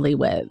actually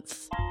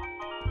with.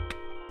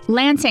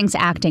 Lansing's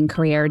acting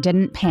career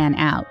didn't pan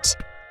out,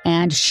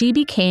 and she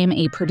became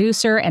a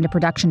producer and a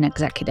production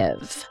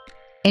executive.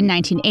 In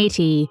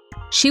 1980,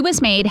 she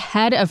was made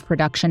head of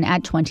production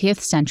at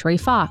 20th Century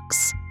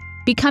Fox,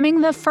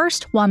 becoming the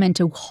first woman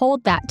to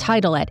hold that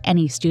title at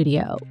any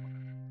studio.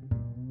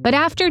 But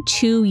after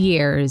 2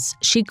 years,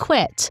 she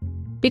quit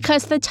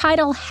because the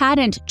title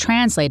hadn't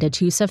translated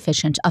to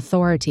sufficient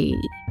authority.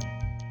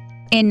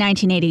 In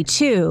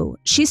 1982,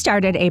 she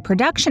started a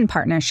production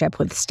partnership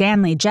with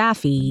Stanley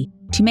Jaffe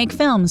to make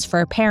films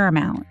for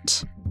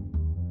Paramount.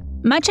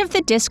 Much of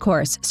the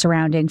discourse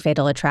surrounding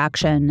Fatal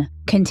Attraction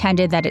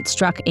contended that it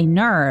struck a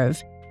nerve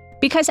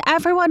because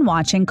everyone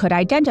watching could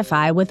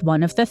identify with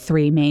one of the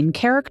three main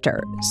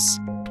characters.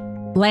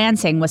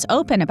 Lansing was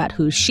open about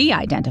who she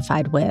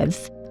identified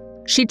with.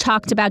 She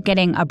talked about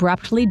getting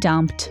abruptly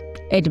dumped,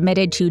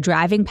 admitted to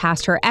driving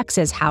past her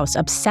ex's house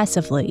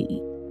obsessively.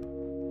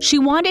 She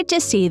wanted to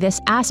see this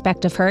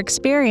aspect of her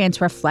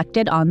experience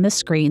reflected on the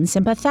screen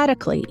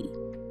sympathetically.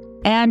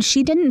 and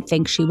she didn't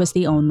think she was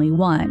the only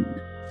one.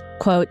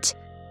 Quote,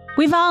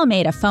 "We've all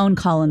made a phone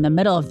call in the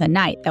middle of the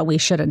night that we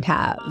shouldn't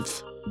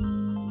have."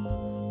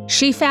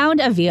 She found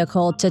a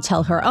vehicle to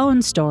tell her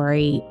own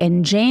story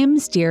in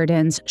James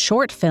Dearden's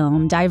short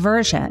film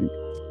Diversion,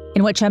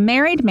 in which a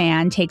married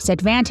man takes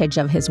advantage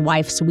of his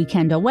wife's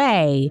weekend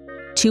away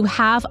to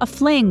have a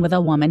fling with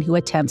a woman who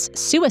attempts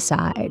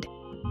suicide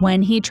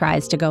when he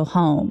tries to go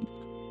home.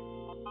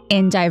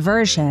 In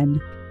Diversion,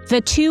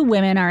 the two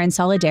women are in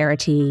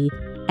solidarity,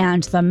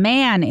 and the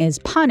man is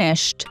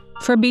punished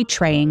for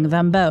betraying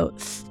them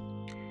both.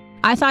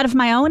 "I thought of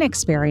my own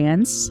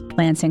experience,"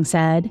 Lansing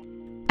said,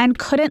 "and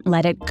couldn't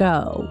let it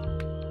go.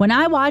 When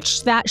I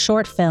watched that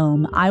short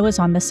film, I was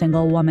on the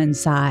single woman's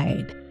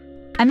side.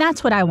 And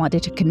that's what I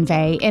wanted to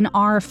convey in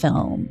our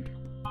film."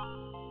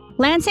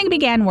 Lansing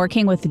began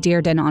working with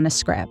Dearden on a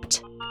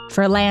script.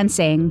 For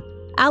Lansing,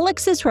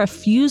 Alex's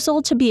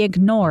refusal to be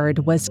ignored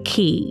was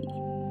key.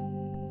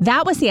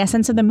 "That was the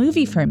essence of the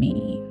movie for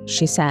me,"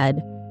 she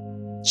said.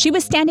 "She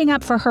was standing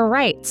up for her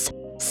rights,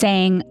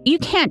 saying, 'You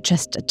can't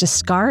just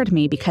discard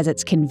me because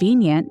it's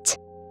convenient.'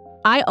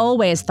 I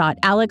always thought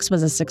Alex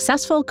was a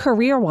successful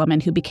career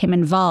woman who became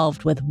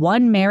involved with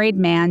one married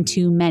man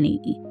too many.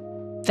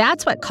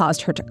 That's what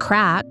caused her to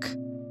crack.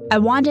 I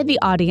wanted the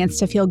audience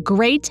to feel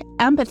great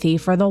empathy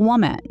for the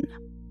woman."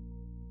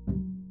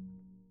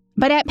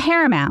 But at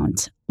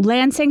Paramount,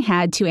 Lansing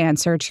had to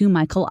answer to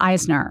Michael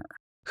Eisner,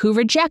 who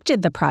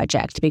rejected the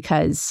project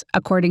because,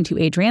 according to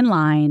Adrian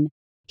Lyne,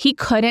 he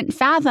couldn't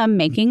fathom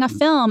making a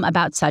film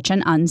about such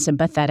an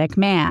unsympathetic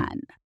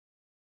man.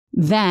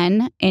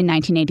 Then, in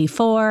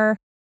 1984,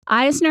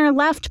 Eisner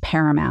left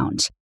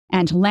Paramount,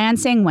 and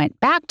Lansing went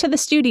back to the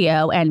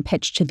studio and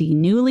pitched to the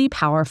newly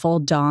powerful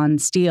Dawn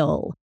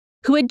Steele,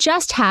 who had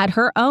just had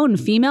her own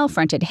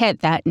female-fronted hit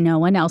that no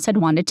one else had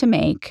wanted to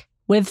make,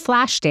 with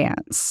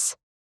Flashdance.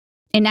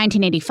 In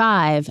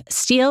 1985,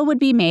 Steele would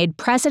be made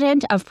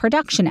president of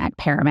production at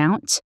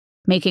Paramount,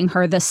 making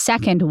her the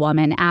second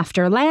woman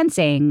after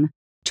Lansing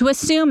to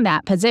assume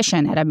that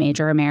position at a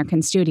major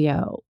American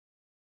studio.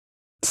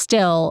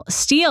 Still,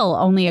 Steele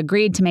only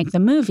agreed to make the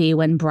movie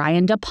when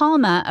Brian De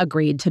Palma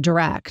agreed to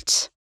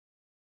direct.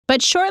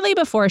 But shortly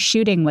before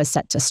shooting was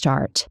set to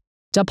start,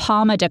 De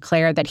Palma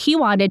declared that he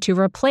wanted to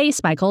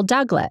replace Michael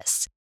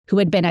Douglas, who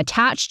had been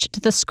attached to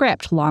the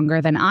script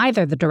longer than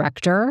either the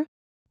director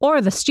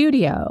or the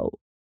studio.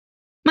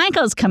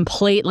 "Michael's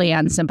completely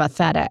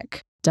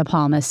unsympathetic," De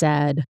Palma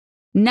said.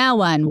 "No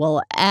one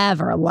will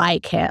ever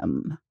like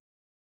him."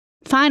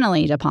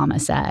 Finally, De Palma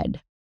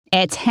said,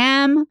 "It's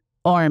him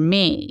or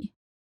me."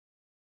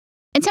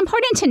 It's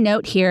important to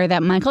note here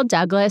that Michael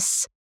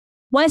Douglas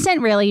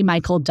wasn't really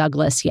Michael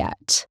Douglas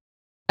yet.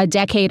 A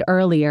decade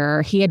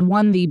earlier, he had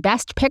won the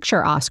Best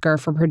Picture Oscar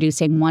for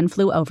producing One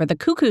Flew Over the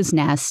Cuckoo's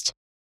Nest,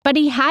 but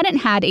he hadn't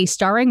had a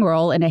starring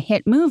role in a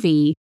hit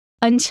movie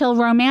until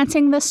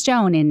Romancing the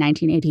Stone in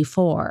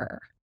 1984.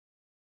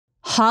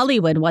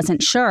 Hollywood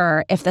wasn't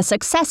sure if the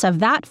success of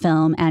that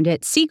film and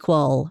its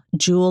sequel,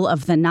 Jewel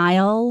of the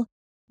Nile,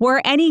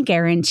 were any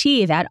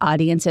guarantee that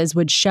audiences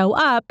would show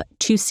up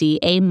to see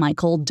a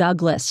Michael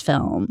Douglas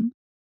film.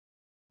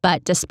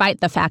 But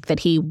despite the fact that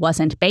he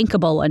wasn't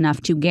bankable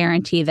enough to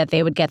guarantee that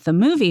they would get the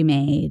movie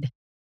made,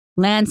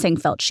 Lansing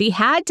felt she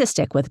had to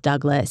stick with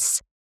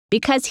Douglas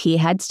because he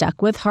had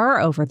stuck with her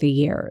over the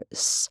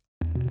years.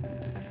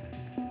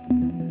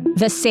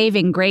 The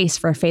saving grace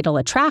for Fatal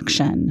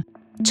Attraction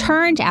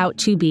turned out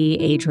to be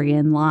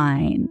Adrian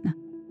Lyne.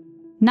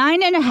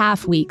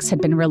 9.5 weeks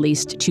had been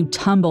released to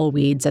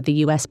tumbleweeds at the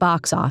U.S.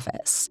 box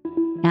office,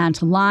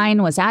 and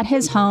Lyne was at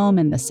his home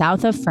in the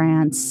south of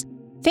France,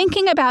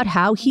 thinking about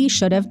how he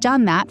should have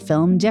done that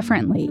film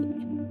differently.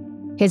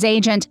 His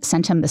agent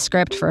sent him the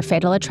script for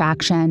Fatal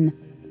Attraction,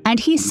 and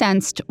he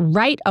sensed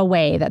right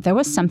away that there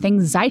was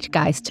something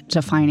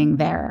zeitgeist-defining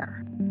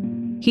there.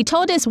 He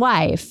told his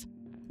wife,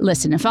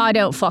 "Listen, if I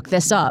don't fuck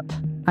this up,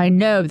 I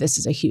know this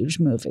is a huge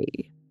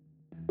movie."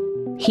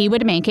 He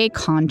would make a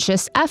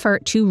conscious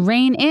effort to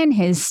rein in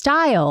his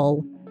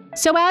style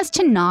so as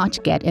to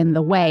not get in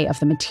the way of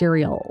the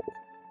material.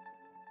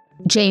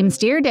 James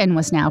Dearden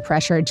was now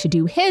pressured to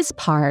do his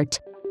part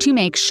to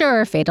make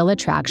sure Fatal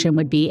Attraction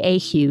would be a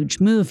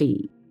huge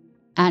movie.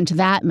 And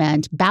that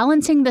meant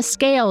balancing the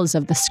scales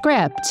of the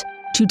script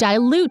to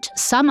dilute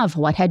some of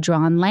what had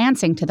drawn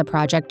Lansing to the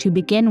project to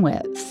begin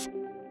with.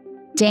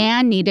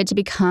 Dan needed to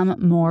become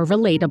more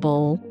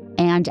relatable,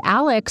 and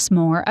Alex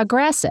more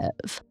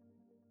aggressive.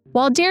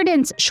 While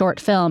Dearden's short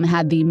film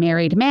had the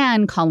married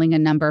man calling a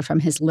number from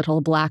his little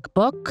black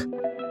book,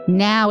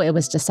 now it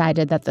was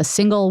decided that the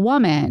single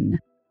woman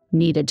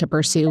needed to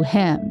pursue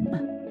him.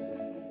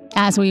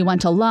 As we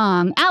went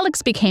along,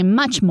 Alex became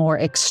much more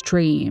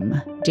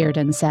extreme,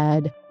 Dearden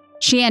said.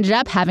 She ended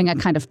up having a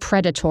kind of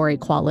predatory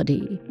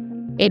quality.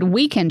 It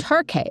weakened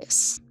her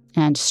case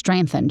and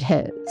strengthened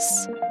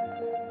his.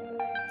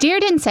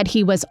 Dearden said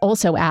he was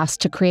also asked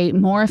to create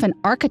more of an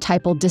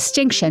archetypal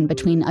distinction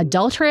between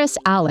adulterous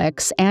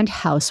Alex and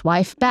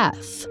housewife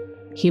Beth.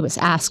 He was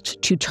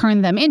asked to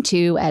turn them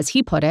into, as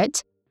he put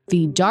it,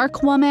 the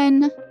dark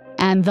woman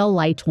and the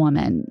Light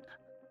Woman.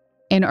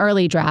 In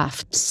early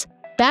drafts,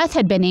 Beth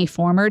had been a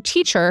former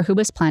teacher who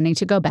was planning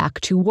to go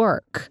back to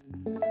work.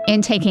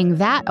 In taking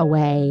that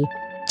away,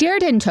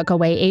 Dearden took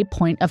away a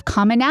point of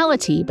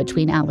commonality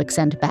between Alex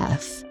and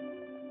Beth.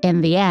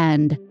 In the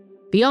end,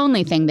 the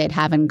only thing they'd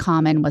have in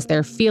common was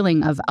their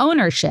feeling of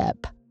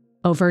ownership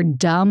over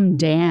dumb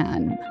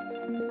Dan.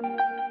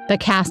 The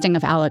casting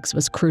of Alex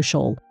was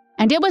crucial,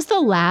 and it was the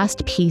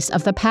last piece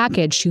of the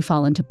package to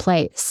fall into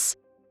place.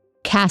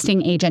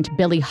 Casting agent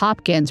Billy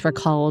Hopkins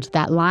recalled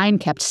that line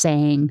kept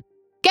saying,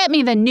 "Get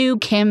me the new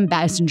Kim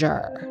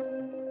Basinger."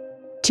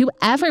 To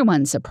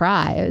everyone's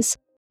surprise,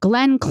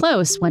 Glenn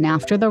Close went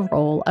after the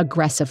role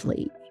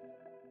aggressively.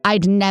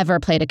 "I'd never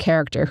played a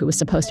character who was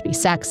supposed to be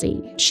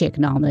sexy," she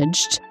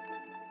acknowledged.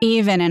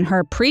 Even in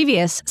her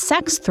previous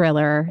sex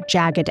thriller,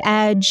 Jagged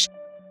Edge,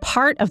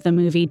 part of the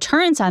movie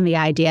turns on the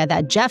idea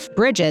that Jeff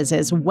Bridges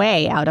is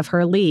way out of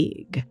her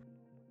league.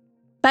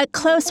 But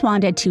Close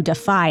wanted to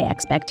defy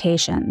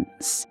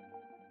expectations.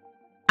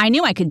 "I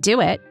knew I could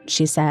do it,"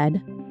 she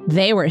said.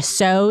 "They were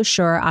so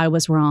sure I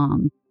was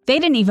wrong. They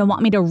didn't even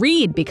want me to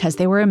read because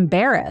they were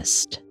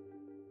embarrassed."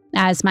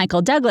 As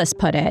Michael Douglas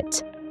put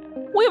it,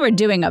 "We were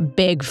doing a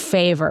big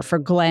favor for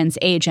Glenn's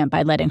agent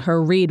by letting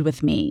her read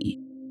with me.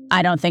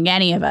 I don't think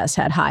any of us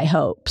had high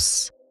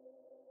hopes."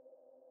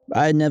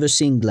 I'd never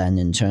seen Glenn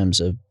in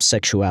terms of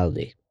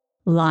sexuality,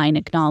 Line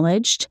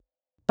acknowledged.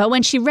 But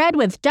when she read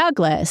with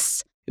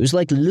Douglas, it was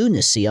like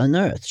lunacy on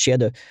Earth. She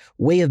had a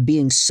way of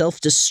being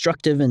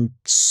self-destructive and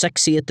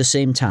sexy at the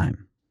same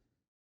time.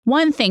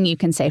 One thing you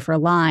can say for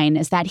Line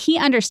is that he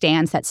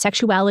understands that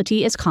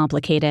sexuality is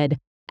complicated,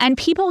 and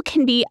people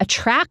can be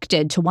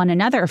attracted to one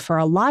another for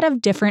a lot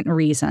of different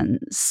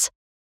reasons.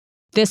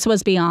 This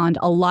was beyond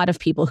a lot of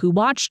people who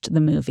watched the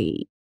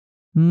movie.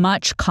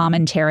 Much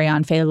commentary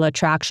on Fatal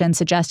Attraction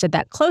suggested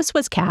that Close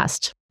was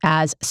cast,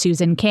 as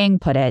Susan King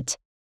put it,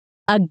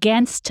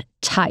 against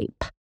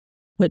type,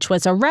 which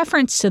was a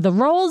reference to the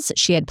roles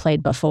she had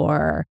played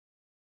before,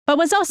 but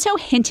was also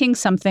hinting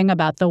something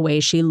about the way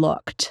she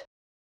looked.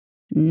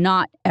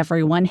 Not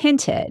everyone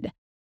hinted.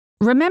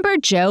 Remember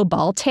Joe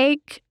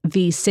Baltake,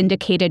 the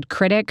syndicated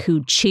critic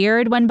who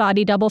cheered when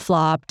Body Double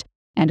flopped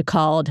and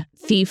called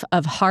Thief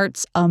of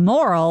Hearts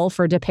immoral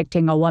for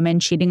depicting a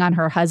woman cheating on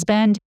her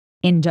husband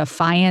in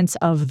defiance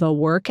of the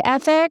work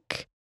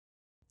ethic?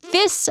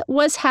 This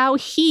was how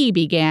he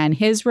began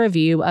his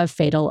review of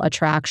Fatal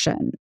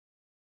Attraction.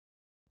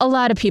 "A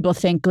lot of people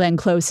think Glenn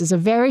Close is a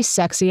very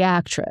sexy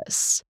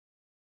actress.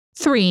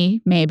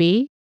 3,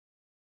 maybe.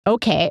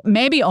 Okay,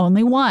 maybe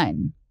only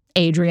 1.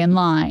 Adrian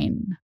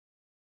Lyne."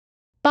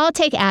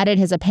 Baltake added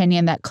his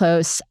opinion that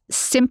Close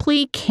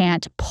simply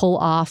can't pull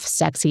off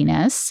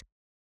sexiness,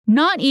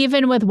 not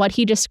even with what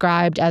he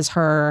described as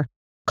her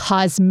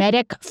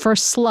cosmetic for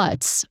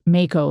sluts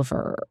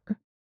makeover.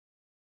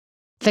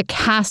 The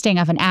casting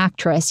of an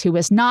actress who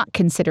was not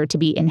considered to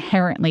be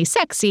inherently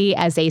sexy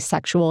as a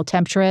sexual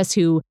temptress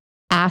who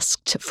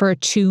asked for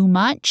too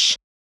much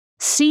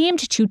seemed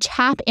to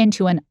tap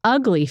into an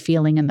ugly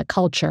feeling in the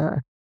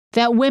culture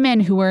that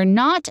women who were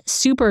not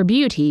super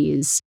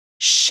beauties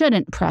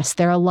shouldn't press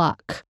their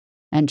luck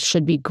and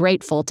should be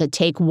grateful to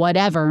take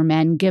whatever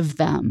men give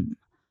them.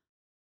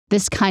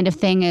 This kind of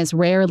thing is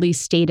rarely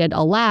stated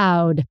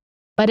aloud,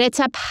 but it's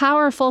a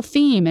powerful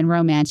theme in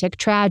romantic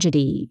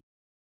tragedy.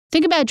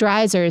 Think about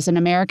Dreiser's An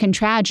American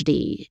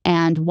Tragedy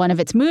and one of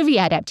its movie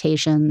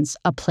adaptations,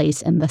 A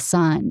Place in the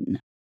Sun.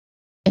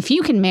 If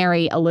you can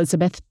marry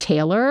Elizabeth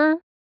Taylor,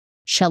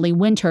 Shelley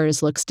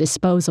Winters looks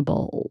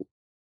disposable.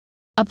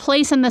 A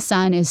Place in the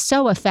Sun is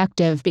so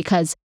effective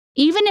because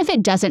even if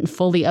it doesn't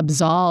fully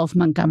absolve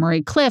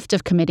Montgomery Clift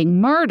of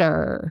committing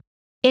murder,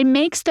 it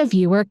makes the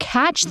viewer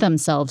catch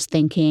themselves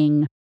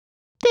thinking,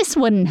 this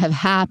wouldn't have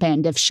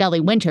happened if Shelley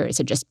Winters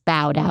had just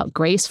bowed out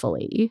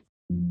gracefully.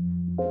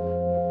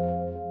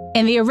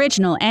 In the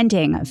original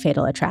ending of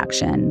Fatal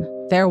Attraction,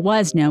 there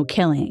was no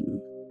killing.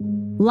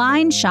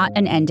 Lyne shot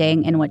an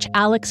ending in which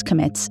Alex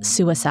commits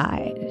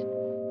suicide.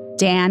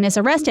 Dan is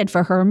arrested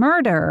for her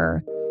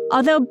murder,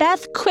 although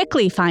Beth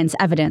quickly finds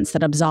evidence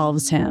that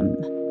absolves him.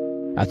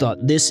 "I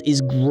thought, this is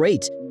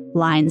great,"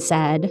 Lyne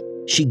said.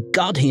 "She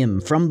got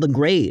him from the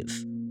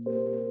grave."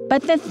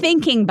 But the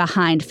thinking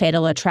behind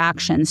Fatal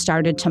Attraction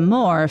started to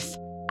morph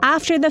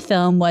after the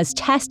film was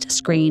test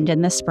screened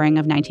in the spring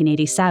of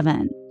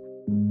 1987.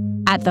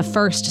 At the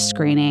first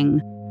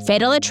screening,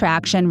 Fatal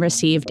Attraction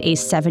received a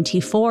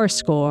 74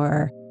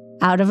 score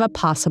out of a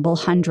possible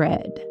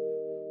 100.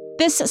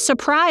 This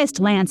surprised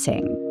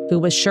Lansing, who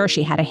was sure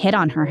she had a hit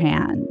on her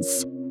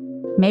hands.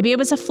 Maybe it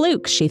was a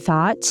fluke, she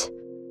thought.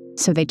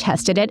 So they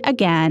tested it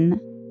again,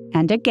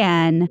 and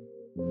again,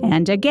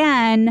 and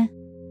again,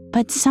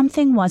 but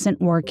something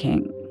wasn't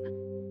working.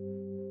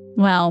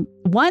 Well,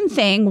 one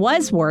thing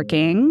was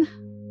working.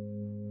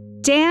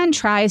 Dan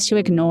tries to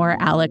ignore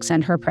Alex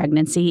and her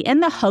pregnancy in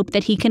the hope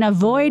that he can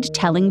avoid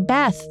telling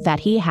Beth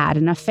that he had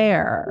an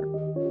affair.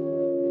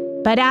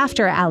 But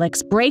after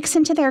Alex breaks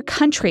into their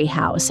country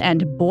house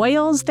and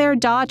boils their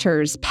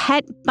daughter's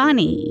pet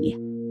bunny,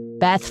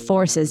 Beth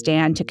forces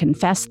Dan to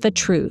confess the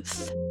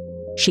truth.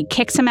 She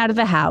kicks him out of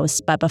the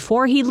house, but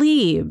before he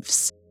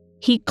leaves,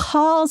 he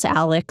calls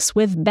Alex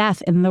with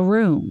Beth in the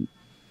room.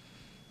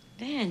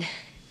 Ben,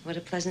 what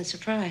a pleasant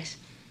surprise.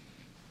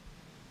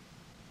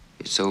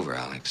 It's over,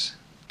 Alex.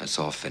 That's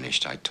all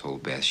finished. I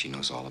told Beth. She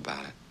knows all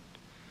about it.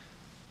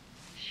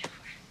 Sure.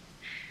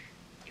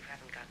 You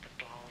haven't got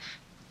the balls.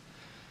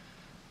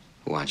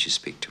 Why don't you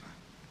speak to her?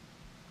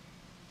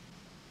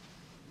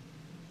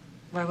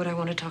 Why would I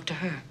want to talk to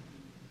her?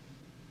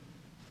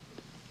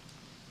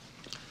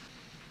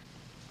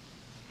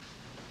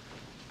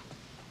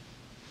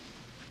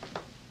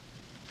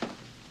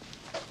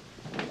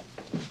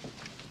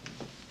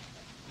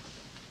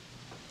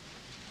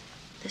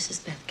 This is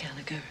Beth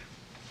Gallagher.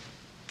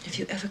 If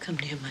you ever come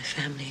near my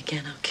family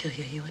again, I'll kill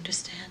you. You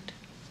understand?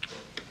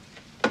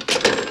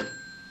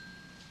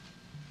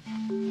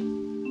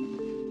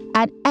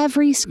 At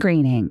every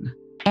screening,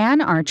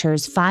 Anne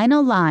Archer's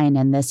final line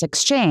in this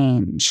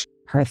exchange,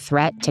 her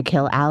threat to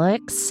kill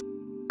Alex,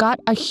 got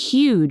a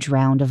huge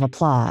round of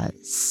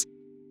applause.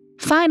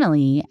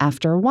 Finally,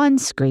 after one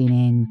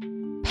screening,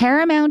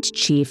 Paramount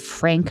Chief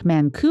Frank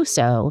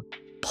Mancuso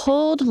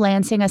pulled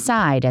Lansing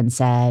aside and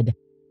said,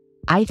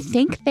 "I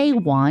think they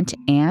want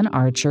Anne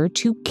Archer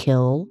to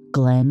kill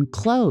Glenn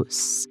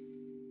Close."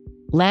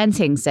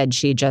 Lansing said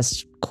she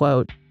just,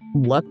 quote,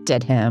 looked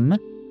at him,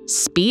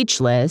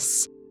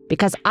 speechless,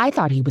 because I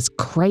thought he was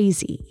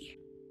crazy.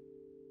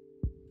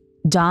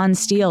 Don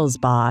Steele's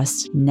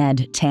boss,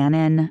 Ned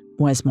Tannen,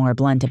 was more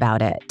blunt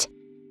about it.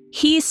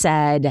 He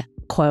said,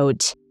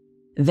 quote,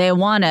 "They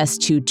want us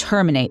to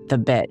terminate the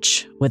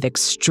bitch with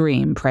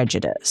extreme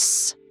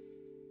prejudice."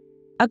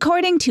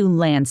 According to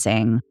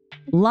Lansing,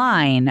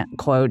 Line,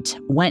 quote,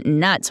 went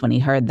nuts when he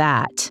heard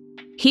that.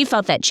 He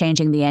felt that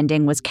changing the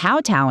ending was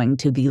kowtowing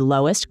to the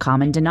lowest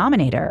common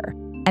denominator.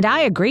 And I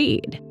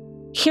agreed.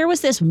 Here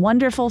was this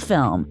wonderful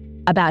film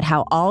about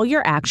how all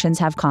your actions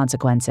have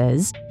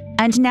consequences,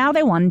 and now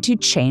they wanted to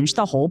change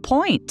the whole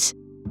point.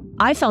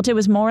 I felt it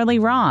was morally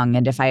wrong,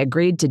 and if I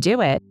agreed to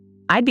do it,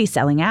 I'd be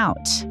selling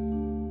out.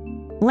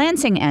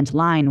 Lansing and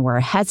Line were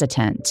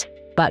hesitant,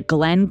 but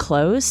Glenn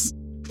Close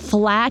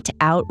flat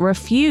out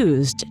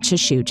refused to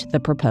shoot the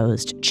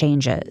proposed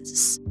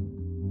changes.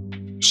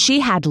 She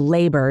had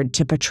labored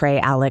to portray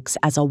Alex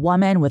as a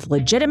woman with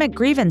legitimate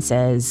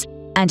grievances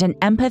and an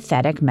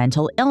empathetic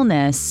mental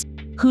illness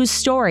whose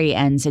story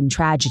ends in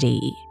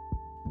tragedy.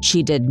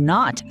 She did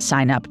not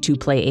sign up to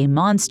play a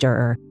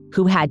monster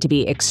who had to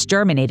be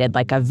exterminated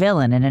like a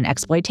villain in an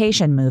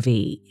exploitation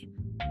movie.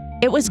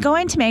 It was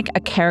going to make a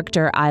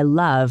character I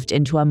loved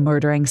into a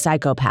murdering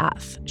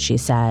psychopath, she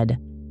said.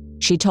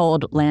 She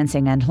told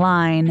Lansing and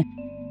Line,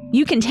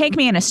 "You can take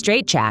me in a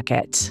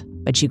straitjacket,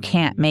 but you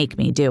can't make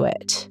me do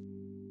it."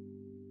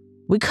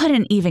 We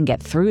couldn't even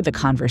get through the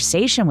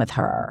conversation with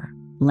her,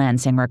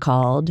 Lansing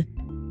recalled.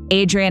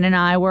 Adrian and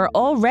I were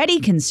already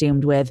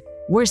consumed with,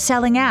 "We're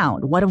selling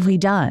out, what have we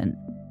done?"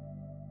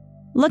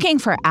 Looking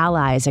for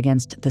allies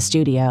against the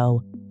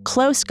studio,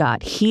 Close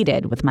got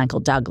heated with Michael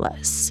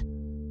Douglas.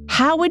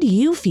 "How would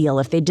you feel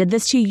if they did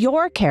this to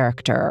your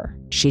character?"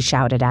 she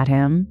shouted at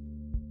him.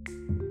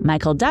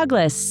 Michael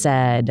Douglas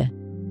said,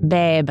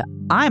 "Babe,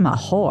 I'm a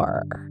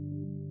whore."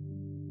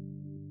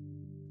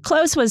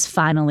 Close was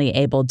finally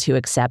able to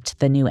accept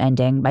the new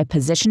ending by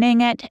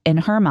positioning it in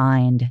her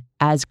mind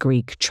as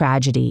Greek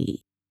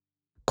tragedy.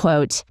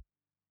 Quote,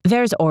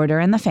 "There's order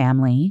in the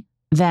family,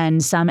 then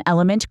some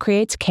element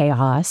creates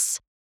chaos,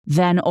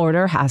 then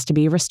order has to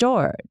be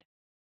restored.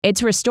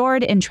 It's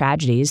restored in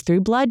tragedies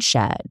through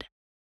bloodshed.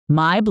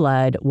 My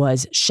blood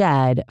was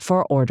shed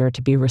for order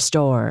to be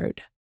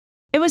restored."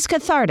 It was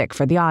cathartic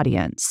for the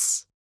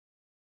audience.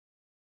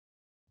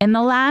 In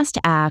the last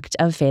act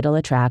of Fatal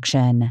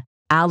Attraction,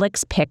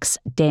 Alex picks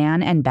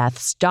Dan and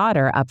Beth's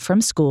daughter up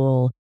from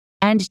school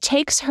and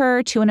takes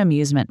her to an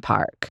amusement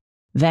park,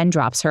 then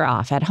drops her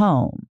off at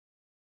home.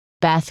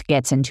 Beth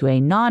gets into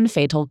a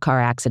non-fatal car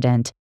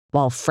accident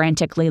while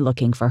frantically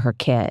looking for her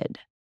kid.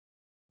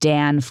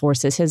 Dan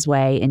forces his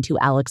way into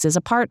Alex's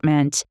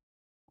apartment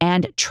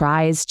and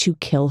tries to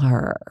kill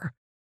her.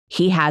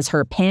 He has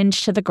her pinned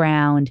to the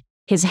ground,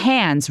 his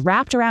hands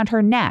wrapped around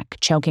her neck,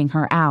 choking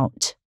her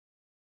out.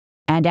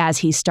 And as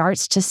he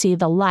starts to see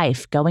the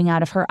life going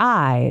out of her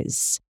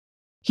eyes,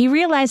 he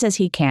realizes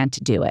he can't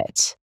do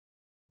it.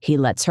 He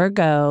lets her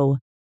go,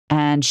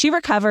 and she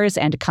recovers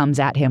and comes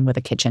at him with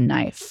a kitchen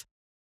knife.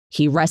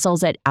 He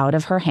wrestles it out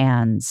of her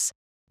hands,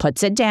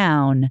 puts it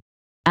down,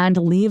 and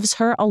leaves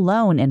her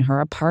alone in her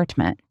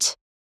apartment.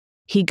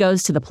 He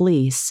goes to the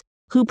police,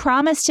 who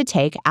promise to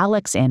take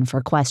Alex in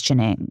for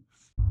questioning.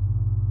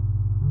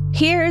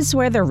 Here's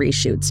where the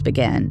reshoots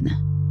begin.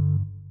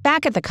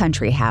 Back at the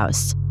country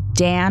house,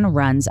 Dan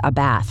runs a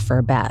bath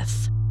for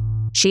Beth.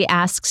 She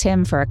asks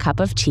him for a cup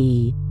of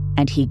tea,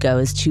 and he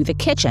goes to the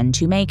kitchen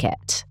to make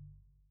it.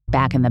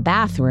 Back in the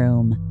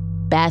bathroom,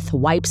 Beth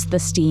wipes the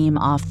steam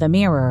off the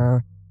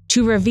mirror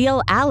to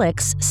reveal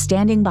Alex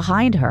standing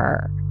behind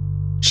her.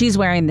 She's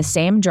wearing the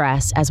same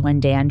dress as when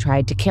Dan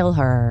tried to kill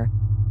her,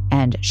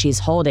 and she's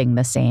holding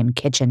the same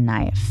kitchen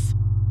knife.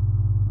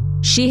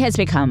 She has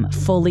become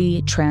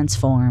fully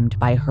transformed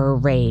by her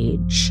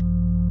rage.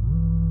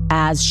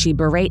 As she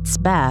berates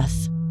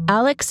Beth,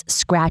 Alex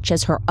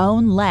scratches her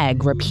own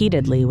leg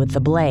repeatedly with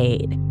the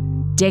blade,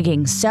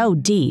 digging so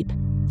deep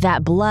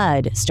that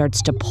blood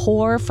starts to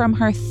pour from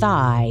her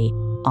thigh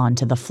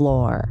onto the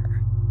floor.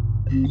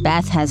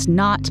 Beth has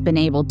not been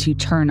able to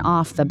turn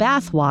off the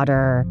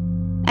bathwater,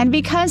 and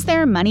because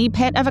their money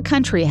pit of a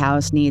country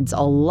house needs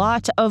a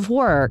lot of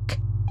work,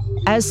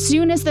 as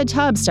soon as the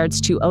tub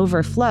starts to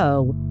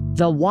overflow,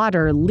 the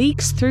water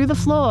leaks through the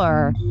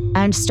floor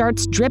and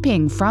starts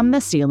dripping from the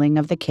ceiling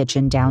of the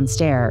kitchen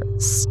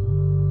downstairs.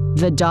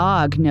 The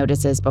dog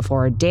notices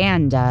before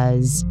Dan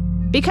does,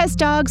 because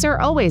dogs are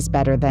always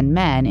better than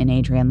men in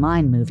Adrian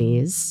Lyne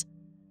movies.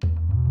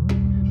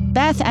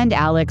 Beth and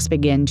Alex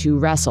begin to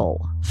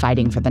wrestle,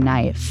 fighting for the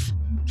knife.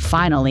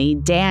 Finally,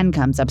 Dan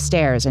comes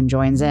upstairs and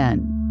joins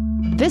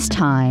in. This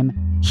time,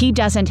 he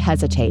doesn't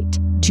hesitate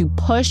to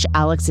push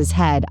Alex's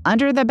head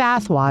under the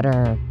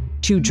bathwater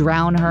to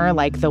drown her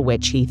like the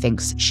witch he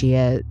thinks she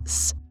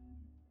is.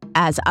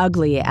 As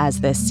ugly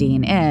as this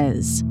scene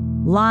is,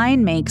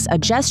 Lyne makes a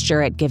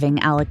gesture at giving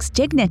Alex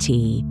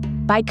dignity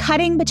by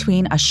cutting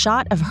between a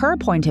shot of her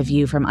point of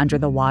view from under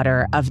the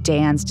water of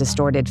Dan's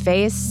distorted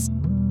face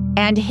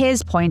and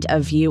his point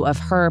of view of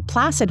her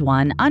placid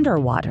one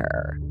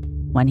underwater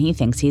when he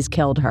thinks he's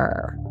killed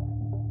her.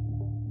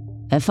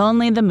 If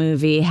only the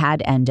movie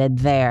had ended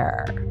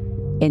there.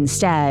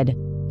 Instead,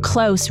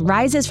 Close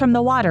rises from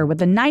the water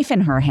with a knife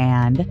in her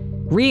hand,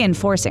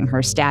 reinforcing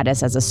her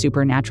status as a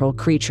supernatural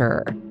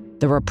creature,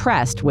 the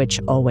repressed which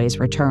always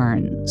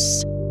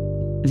returns.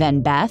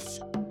 Then Beth,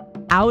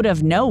 out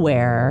of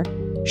nowhere,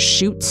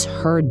 shoots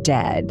her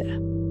dead.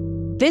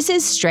 This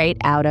is straight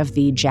out of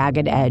the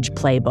Jagged Edge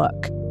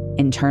playbook,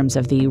 in terms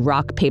of the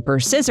rock, paper,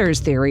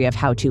 scissors theory of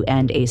how to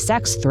end a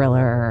sex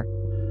thriller,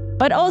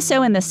 but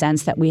also in the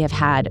sense that we have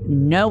had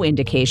no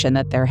indication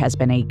that there has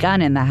been a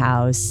gun in the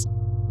house,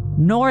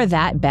 nor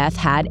that Beth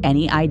had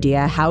any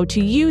idea how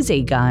to use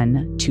a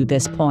gun to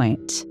this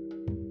point.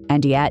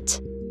 And yet,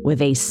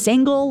 with a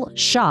single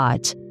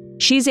shot,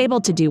 she's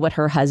able to do what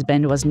her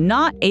husband was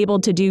not able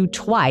to do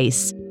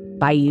twice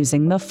by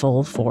using the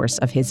full force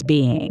of his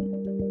being.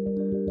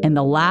 In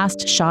the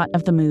last shot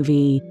of the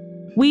movie,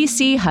 we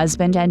see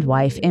husband and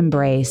wife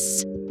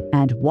embrace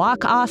and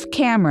walk off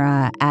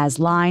camera as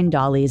Lyne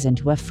dollies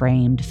into a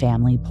framed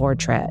family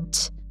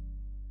portrait.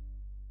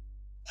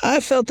 I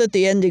felt that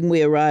the ending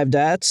we arrived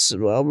at,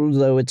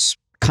 although it's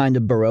kind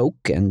of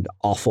Baroque and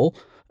awful,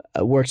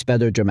 works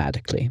better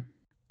dramatically.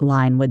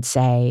 Lyne would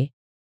say.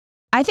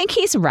 I think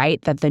he's right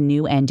that the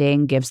new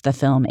ending gives the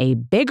film a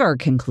bigger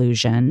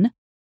conclusion.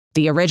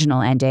 The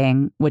original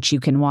ending, which you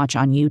can watch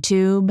on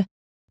YouTube,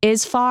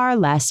 is far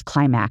less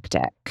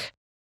climactic.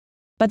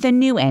 But the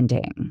new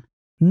ending,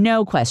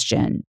 no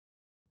question,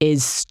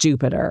 is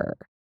stupider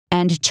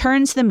and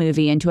turns the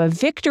movie into a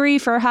victory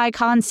for high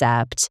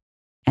concept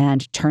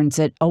and turns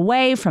it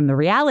away from the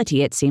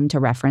reality it seemed to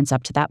reference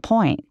up to that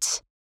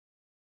point.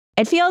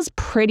 It feels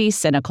pretty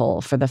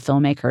cynical for the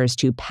filmmakers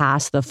to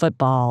pass the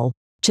football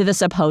to the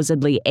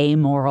supposedly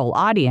amoral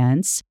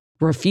audience,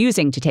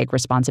 refusing to take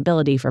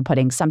responsibility for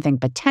putting something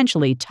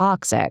potentially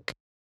toxic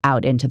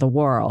out into the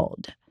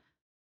world.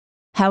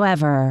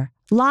 However,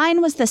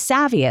 Lyne was the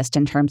savviest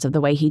in terms of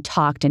the way he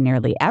talked in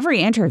nearly every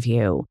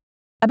interview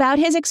about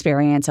his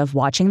experience of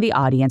watching the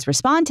audience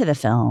respond to the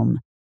film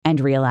and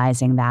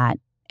realizing that,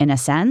 in a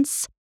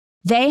sense,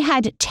 they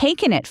had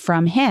taken it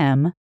from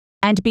him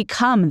and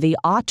become the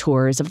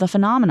auteurs of the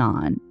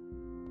phenomenon.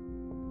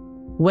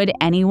 Would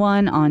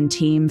anyone on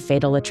Team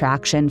Fatal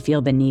Attraction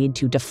feel the need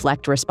to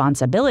deflect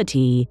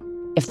responsibility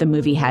if the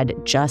movie had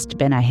just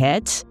been a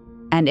hit,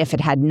 and if it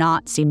had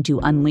not seemed to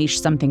unleash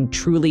something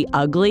truly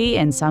ugly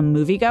in some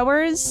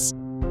moviegoers?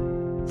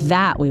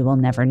 That we will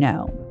never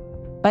know.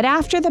 But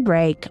after the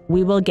break,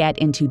 we will get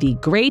into the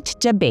great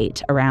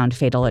debate around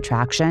Fatal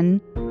Attraction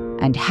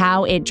and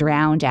how it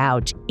drowned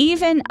out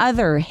even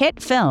other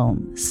hit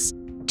films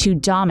to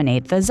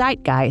dominate the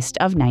zeitgeist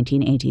of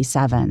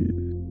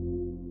 1987.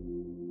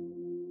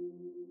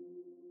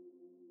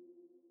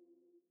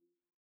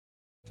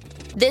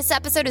 This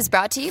episode is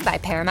brought to you by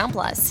Paramount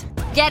Plus.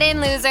 Get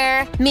in,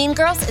 loser! Mean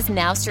Girls is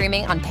now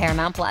streaming on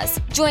Paramount Plus.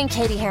 Join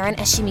Katie Heron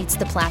as she meets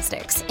the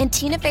plastics in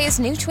Tina Fey's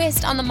new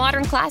twist on the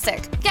modern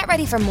classic. Get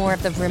ready for more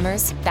of the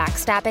rumors,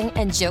 backstabbing,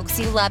 and jokes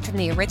you loved from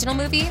the original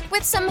movie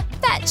with some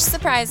fetch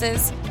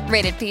surprises.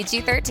 Rated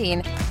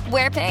PG-13.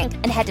 Wear pink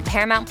and head to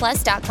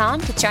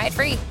ParamountPlus.com to try it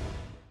free.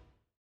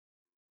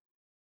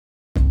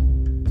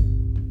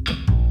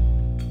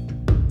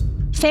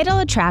 Fatal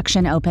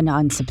Attraction opened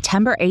on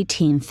September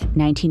 18th,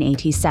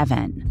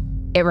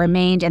 1987. It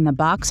remained in the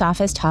box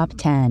office top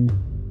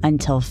 10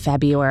 until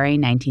February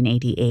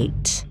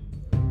 1988.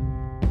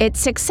 Its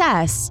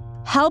success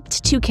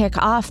helped to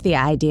kick off the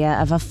idea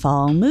of a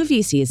fall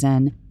movie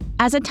season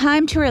as a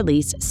time to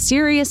release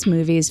serious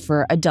movies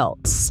for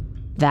adults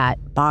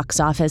that, box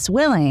office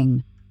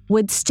willing,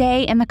 would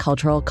stay in the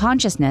cultural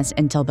consciousness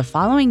until the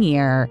following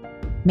year,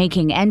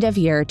 making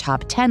end-of-year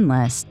top 10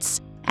 lists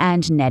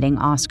and netting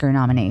Oscar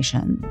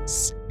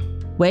nominations,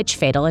 which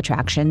Fatal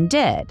Attraction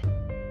did.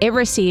 It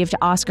received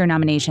Oscar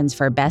nominations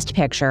for Best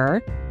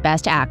Picture,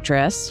 Best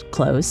Actress,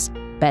 Close,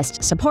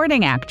 Best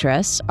Supporting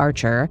Actress,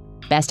 Archer,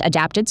 Best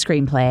Adapted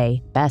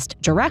Screenplay, Best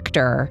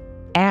Director,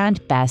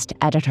 and Best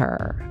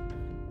Editor.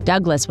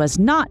 Douglas was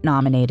not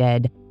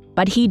nominated,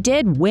 but he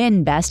did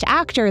win Best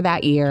Actor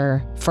that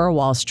year for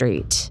Wall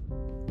Street.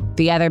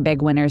 The other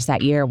big winners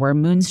that year were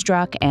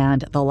Moonstruck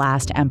and The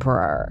Last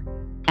Emperor,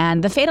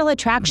 and the Fatal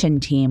Attraction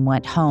team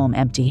went home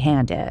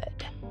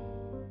empty-handed.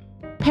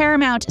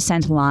 Paramount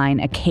sent Line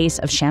a case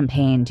of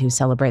champagne to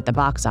celebrate the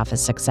box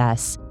office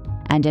success,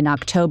 and in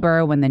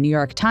October, when the New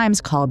York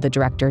Times called the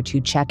director to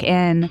check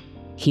in,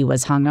 he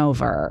was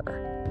hungover.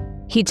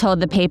 He told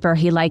the paper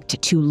he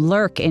liked to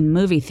lurk in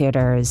movie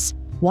theaters,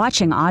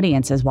 watching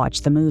audiences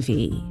watch the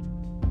movie.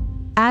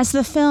 As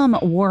the film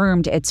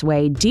wormed its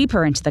way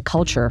deeper into the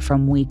culture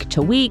from week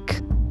to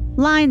week,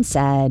 Line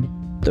said,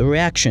 "The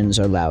reactions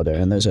are louder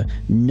and there's a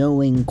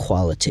knowing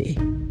quality."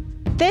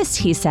 This,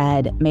 he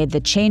said, made the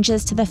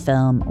changes to the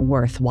film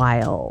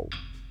worthwhile.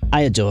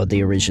 "I adored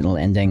the original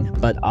ending,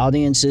 but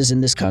audiences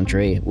in this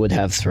country would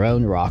have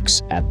thrown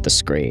rocks at the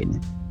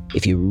screen.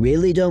 If you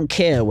really don't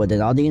care what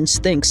an audience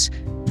thinks,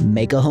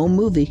 make a home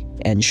movie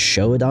and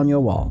show it on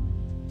your wall."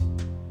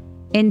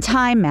 In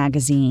Time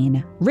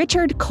magazine,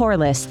 Richard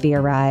Corliss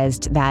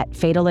theorized that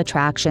Fatal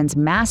Attraction's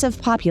massive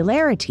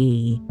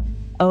popularity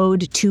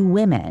owed to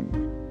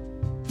women.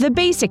 "The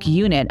basic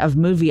unit of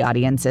movie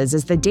audiences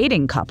is the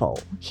dating couple,"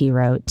 he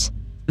wrote.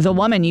 "The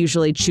woman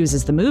usually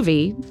chooses the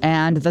movie,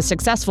 and the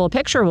successful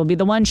picture will be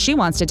the one she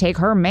wants to take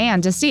her man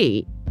to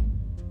see."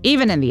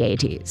 Even in the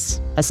 80s,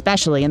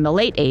 especially in the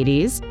late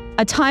 80s,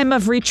 a time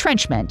of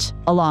retrenchment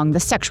along the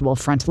sexual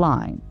front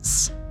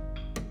lines.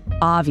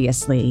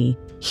 Obviously,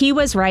 he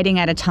was writing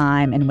at a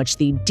time in which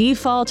the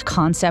default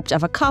concept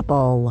of a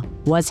couple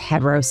was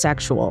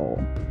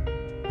heterosexual.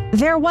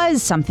 There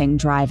was something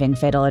driving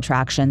Fatal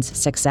Attraction's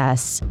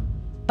success,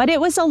 but it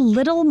was a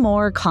little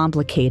more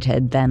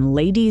complicated than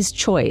Ladies'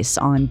 Choice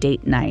on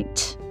date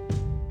night.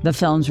 The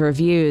film's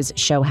reviews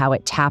show how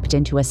it tapped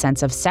into a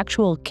sense of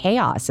sexual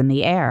chaos in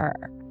the air.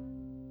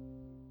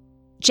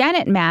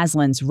 Janet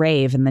Maslin's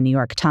rave in the New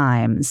York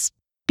Times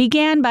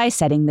began by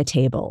setting the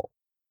table.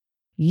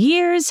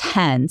 "Years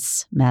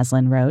hence,"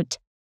 Maslin wrote,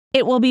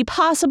 "it will be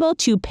possible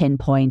to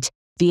pinpoint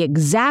the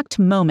exact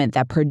moment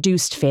that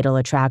produced Fatal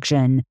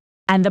Attraction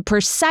and the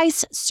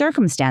precise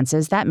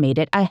circumstances that made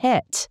it a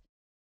hit.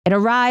 It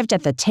arrived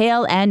at the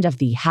tail end of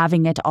the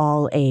having it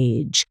all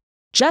age,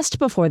 just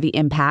before the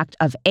impact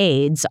of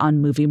AIDS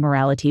on movie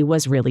morality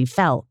was really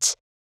felt.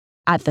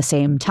 At the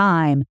same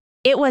time,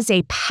 it was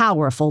a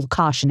powerful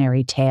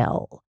cautionary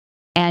tale,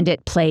 and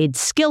it played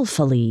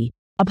skillfully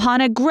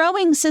upon a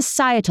growing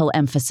societal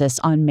emphasis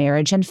on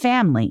marriage and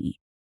family,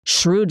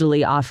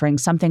 shrewdly offering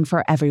something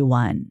for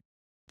everyone: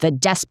 the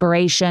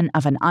desperation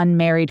of an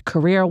unmarried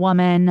career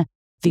woman,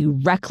 the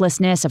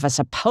recklessness of a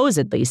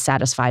supposedly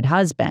satisfied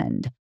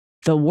husband,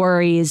 the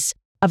worries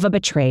of a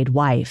betrayed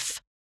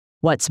wife.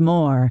 What's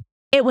more,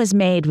 it was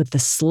made with the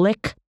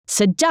slick,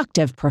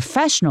 seductive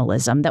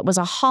professionalism that was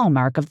a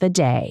hallmark of the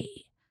day."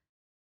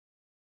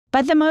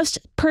 But the most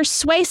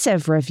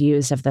persuasive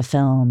reviews of the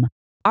film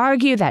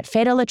argue that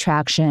Fatal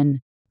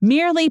Attraction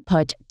merely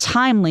put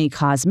timely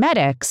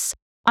cosmetics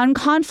on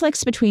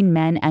conflicts between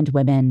men and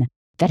women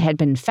that had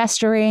been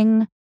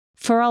festering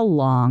for a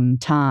long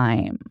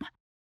time.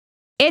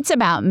 It's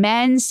about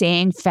men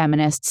seeing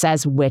feminists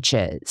as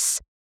witches,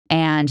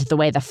 and the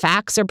way the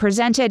facts are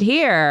presented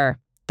here,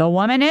 the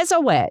woman is a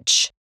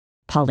witch,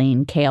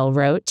 Pauline Kael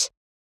wrote,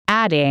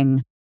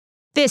 adding,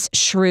 "This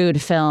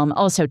shrewd film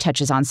also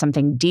touches on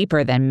something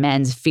deeper than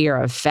men's fear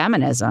of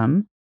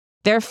feminism,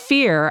 their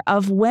fear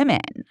of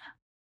women."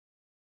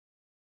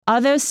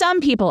 Although some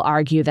people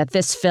argue that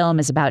this film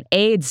is about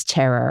AIDS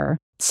terror,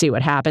 see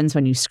what happens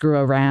when you screw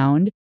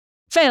around,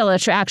 Fatal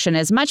Attraction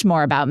is much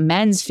more about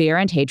men's fear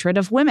and hatred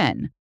of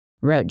women,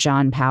 wrote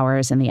John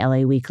Powers in the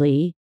LA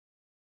Weekly.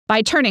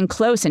 By turning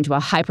Close into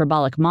a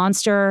hyperbolic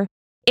monster,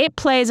 it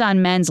plays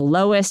on men's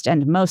lowest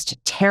and most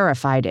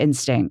terrified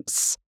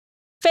instincts.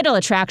 Fatal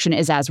Attraction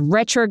is as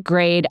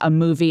retrograde a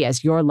movie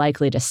as you're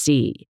likely to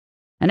see.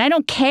 And I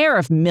don't care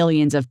if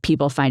millions of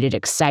people find it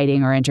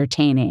exciting or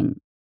entertaining.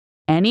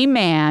 Any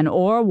man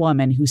or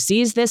woman who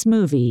sees this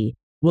movie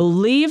will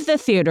leave the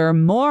theater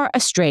more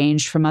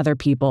estranged from other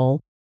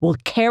people, will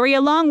carry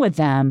along with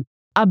them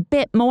a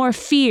bit more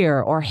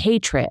fear or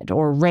hatred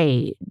or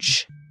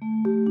rage.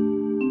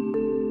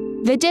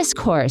 The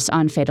discourse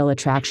on Fatal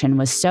Attraction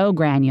was so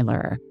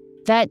granular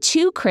that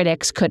two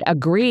critics could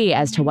agree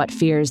as to what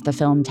fears the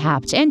film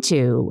tapped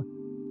into,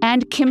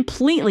 and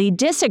completely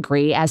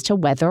disagree as to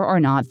whether or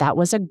not that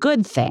was a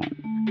good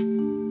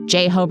thing.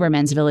 Jay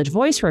Hoberman's Village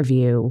Voice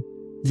review,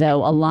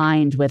 though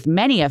aligned with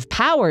many of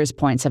Powers'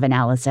 points of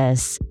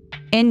analysis,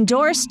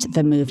 endorsed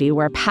the movie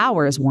where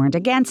Powers warned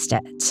against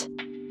it.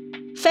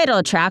 Fatal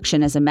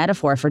Attraction is a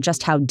metaphor for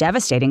just how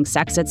devastating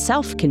sex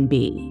itself can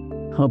be,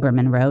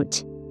 Hoberman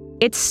wrote.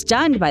 It's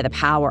stunned by the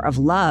power of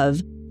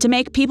love to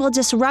make people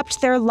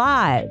disrupt their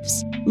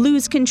lives,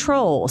 lose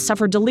control,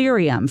 suffer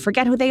delirium,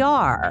 forget who they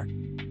are,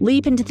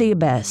 leap into the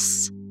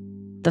abyss.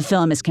 The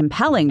film is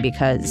compelling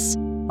because,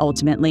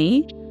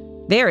 ultimately,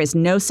 there is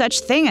no such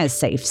thing as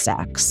safe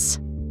sex.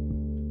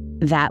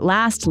 That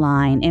last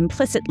line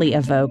implicitly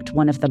evoked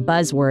one of the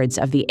buzzwords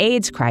of the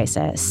AIDS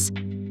crisis,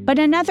 but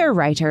another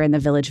writer in The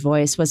Village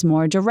Voice was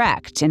more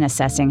direct in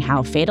assessing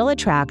how Fatal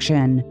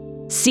Attraction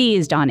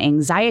seized on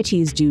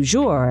anxieties du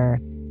jour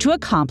to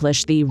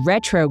accomplish the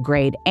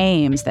retrograde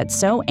aims that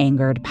so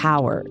angered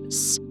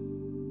powers.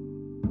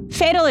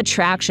 Fatal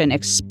Attraction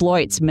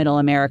exploits Middle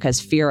America's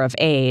fear of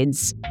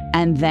AIDS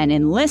and then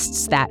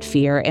enlists that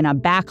fear in a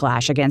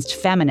backlash against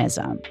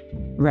feminism,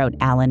 wrote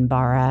Alan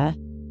Barra.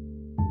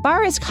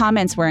 Barra's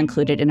comments were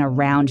included in a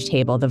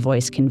roundtable The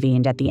Voice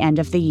convened at the end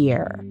of the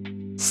year,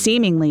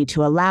 seemingly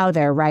to allow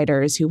their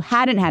writers who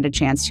hadn't had a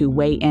chance to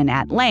weigh in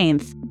at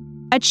length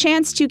a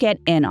chance to get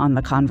in on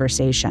the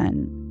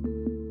conversation.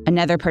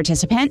 Another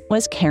participant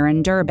was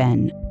Karen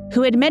Durbin,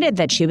 who admitted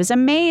that she was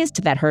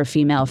amazed that her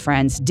female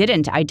friends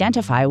didn't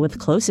identify with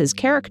Close's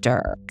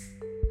character.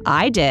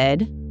 "I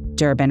did,"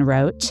 Durbin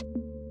wrote.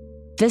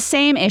 The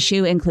same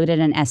issue included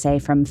an essay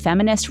from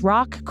feminist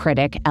rock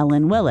critic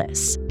Ellen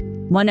Willis,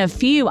 one of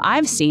few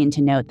I've seen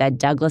to note that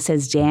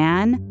Douglas's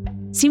Dan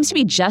seems to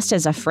be just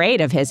as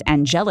afraid of his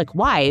angelic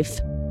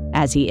wife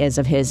as he is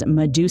of his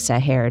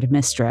Medusa-haired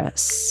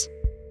mistress.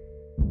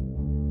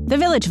 The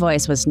Village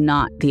Voice was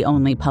not the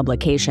only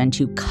publication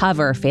to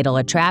cover Fatal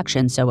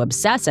Attraction so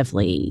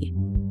obsessively,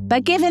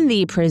 but given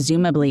the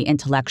presumably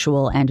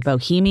intellectual and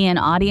bohemian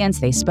audience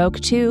they spoke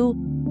to,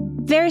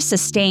 their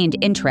sustained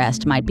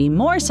interest might be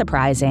more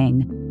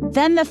surprising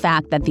than the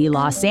fact that the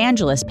Los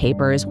Angeles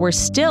papers were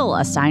still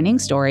assigning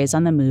stories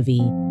on the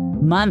movie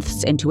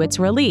months into its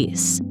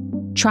release,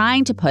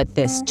 trying to put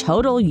this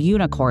total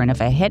unicorn of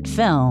a hit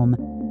film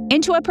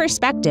into a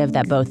perspective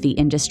that both the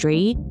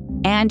industry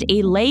and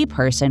a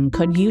layperson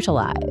could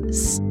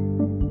utilize.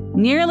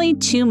 Nearly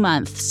 2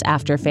 months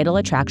after Fatal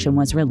Attraction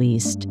was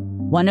released,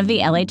 one of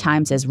the LA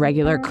Times'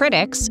 regular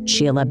critics,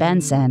 Sheila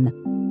Benson,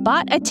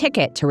 bought a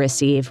ticket to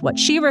receive what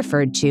she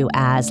referred to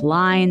as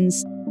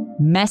Line's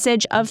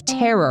message of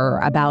terror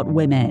about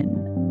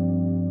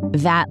women.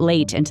 That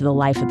late into the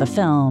life of the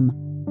film,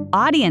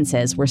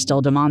 audiences were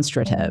still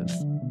demonstrative.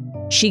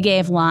 She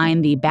gave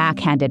Line the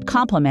backhanded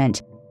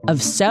compliment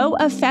of so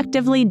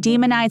effectively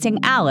demonizing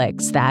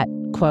Alex that,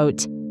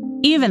 quote,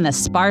 even the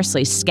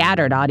sparsely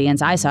scattered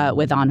audience I saw it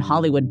with on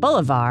Hollywood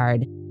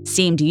Boulevard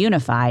seemed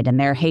unified in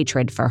their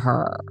hatred for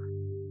her.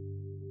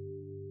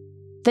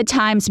 The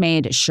Times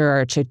made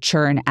sure to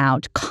churn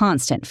out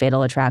constant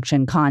Fatal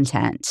Attraction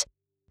content,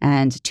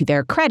 and to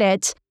their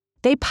credit,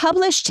 they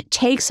published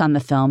takes on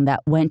the film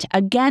that went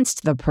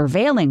against the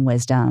prevailing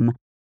wisdom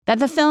that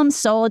the film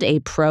sold a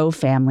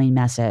pro-family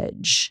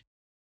message.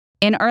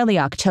 In early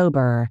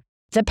October,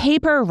 the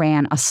paper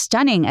ran a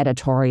stunning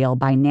editorial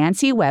by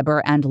Nancy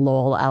Weber and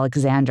Lowell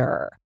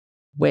Alexander,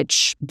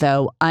 which,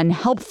 though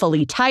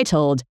unhelpfully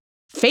titled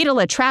Fatal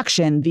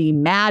Attraction, the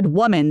Mad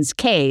Woman's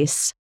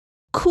Case,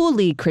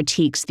 coolly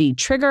critiques the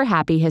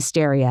trigger-happy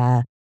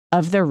hysteria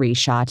of the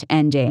reshot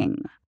ending.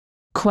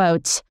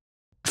 Quote,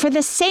 for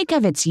the sake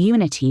of its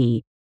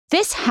unity,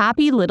 this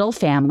happy little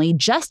family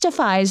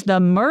justifies the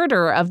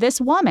murder of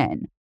this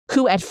woman,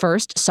 who at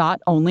first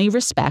sought only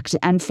respect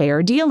and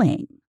fair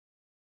dealing.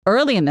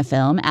 Early in the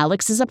film,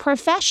 Alex is a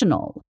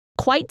professional,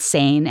 quite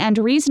sane and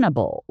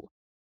reasonable.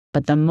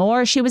 But the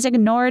more she was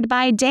ignored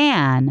by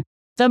Dan,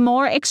 the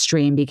more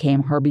extreme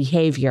became her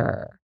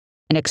behavior,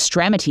 an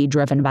extremity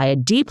driven by a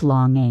deep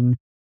longing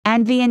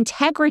and the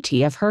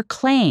integrity of her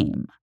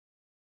claim.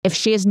 If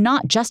she is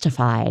not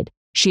justified,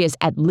 she is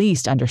at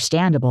least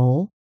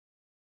understandable.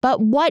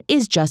 But what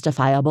is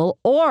justifiable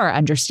or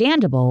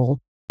understandable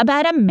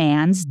about a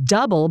man's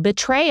double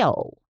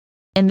betrayal?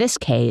 In this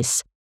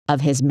case,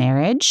 of his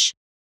marriage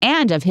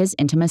and of his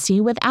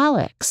intimacy with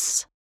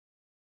Alex.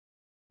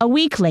 A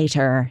week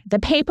later, the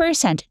paper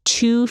sent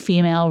 2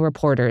 female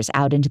reporters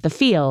out into the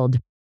field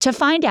to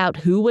find out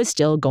who was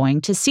still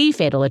going to see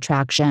Fatal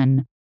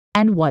Attraction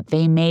and what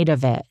they made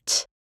of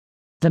it.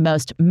 The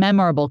most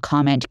memorable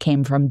comment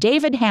came from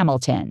David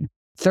Hamilton,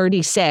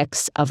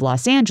 36, of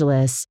Los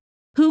Angeles,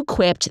 who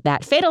quipped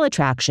that Fatal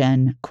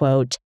Attraction,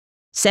 quote,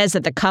 says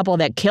that the couple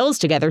that kills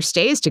together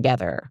stays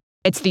together.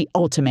 It's the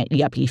ultimate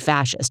yuppie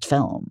fascist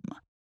film.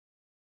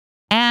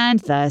 And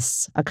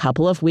thus, a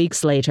couple of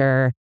weeks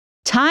later,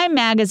 Time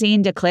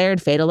magazine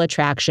declared Fatal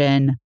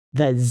Attraction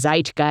the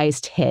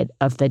zeitgeist hit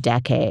of the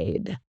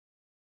decade.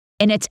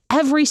 In its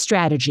every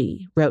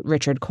strategy, wrote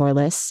Richard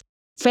Corliss,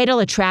 Fatal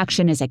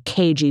Attraction is a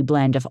cagey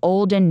blend of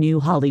old and new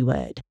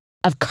Hollywood,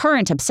 of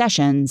current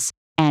obsessions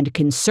and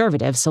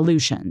conservative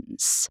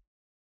solutions.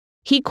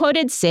 He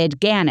quoted Sid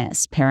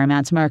Ganis,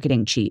 Paramount's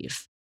marketing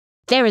chief.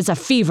 There is a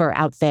fever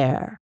out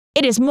there.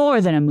 It is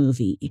more than a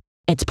movie.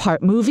 It's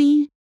part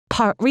movie,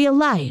 part real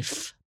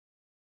life.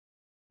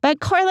 But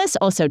Corliss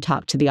also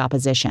talked to the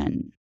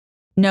opposition.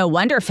 No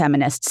wonder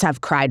feminists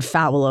have cried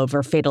foul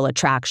over Fatal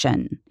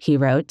Attraction, he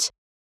wrote.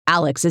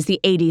 Alex is the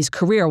 80s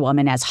career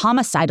woman as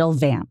homicidal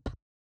vamp.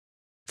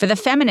 For the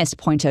feminist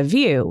point of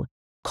view,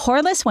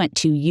 Corliss went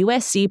to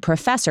USC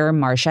professor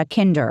Marcia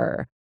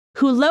Kinder,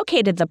 who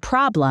located the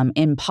problem,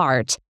 in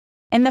part,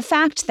 in the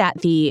fact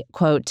that the,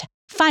 quote,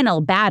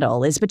 final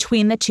battle is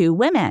between the two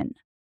women.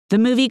 The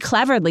movie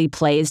cleverly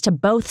plays to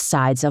both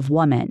sides of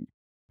woman,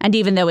 and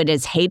even though it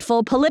is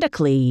hateful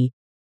politically,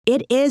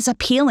 it is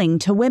appealing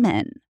to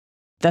women.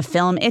 The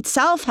film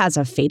itself has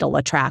a fatal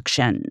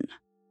attraction.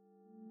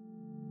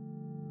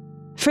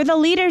 For the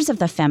leaders of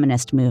the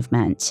feminist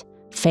movement,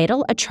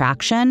 Fatal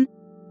Attraction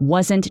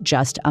wasn't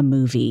just a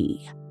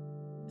movie.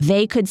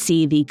 They could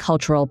see the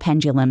cultural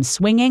pendulum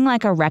swinging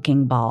like a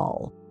wrecking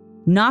ball,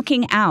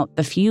 knocking out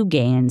the few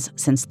gains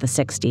since the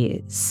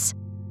 60s.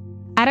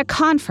 At a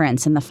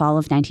conference in the fall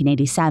of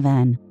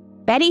 1987,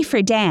 Betty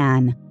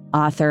Friedan,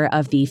 author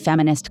of the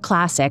feminist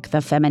classic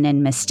The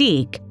Feminine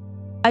Mystique,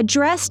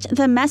 addressed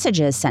the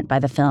messages sent by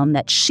the film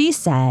that she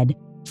said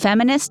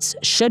feminists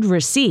should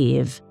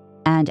receive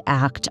and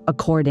act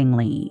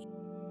accordingly.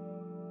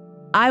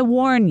 I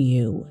warn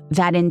you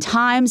that in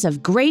times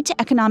of great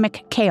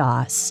economic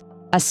chaos,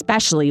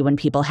 especially when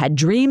people had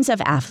dreams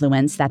of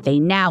affluence that they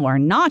now are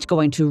not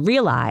going to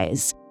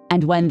realize,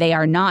 and when they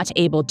are not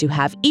able to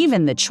have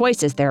even the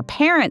choices their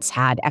parents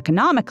had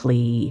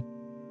economically,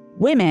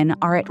 women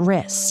are at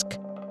risk.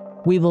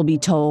 We will be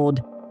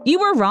told, "You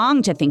were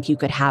wrong to think you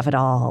could have it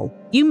all.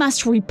 You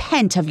must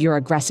repent of your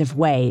aggressive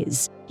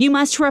ways. You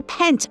must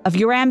repent of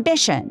your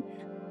ambition."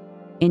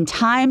 In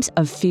times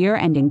of fear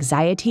and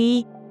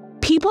anxiety,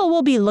 people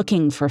will be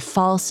looking for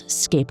false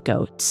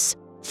scapegoats,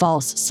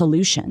 false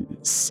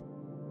solutions.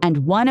 And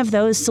one of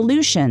those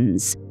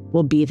solutions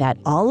will be that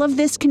all of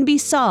this can be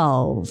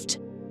solved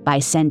by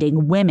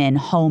sending women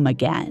home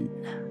again.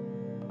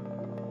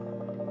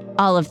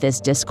 All of this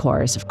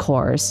discourse, of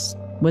course,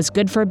 was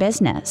good for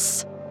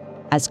business.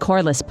 As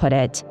Corliss put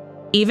it,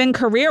 even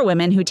career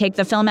women who take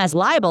the film as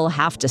libel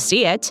have to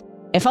see it,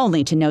 if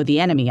only to know the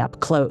enemy up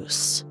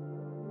close.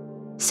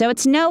 So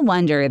it's no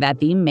wonder that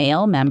the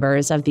male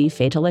members of the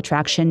Fatal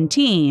Attraction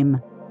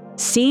team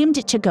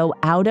seemed to go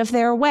out of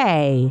their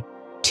way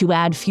to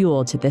add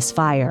fuel to this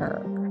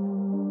fire.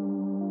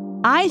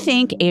 I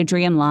think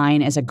Adrian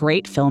Lyne is a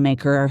great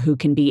filmmaker who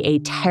can be a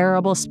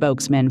terrible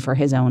spokesman for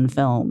his own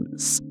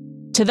films,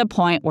 to the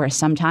point where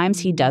sometimes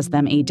he does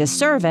them a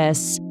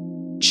disservice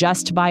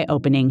just by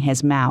opening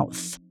his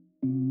mouth.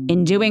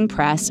 In doing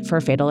press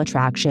for Fatal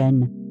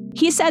Attraction,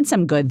 he said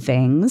some good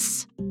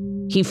things.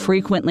 He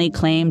frequently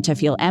claimed to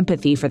feel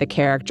empathy for the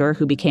character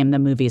who became the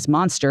movie's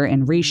monster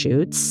in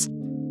reshoots.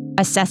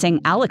 Assessing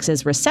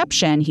Alex's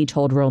reception, he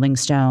told Rolling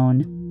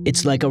Stone,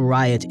 "It's like a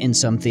riot in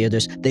some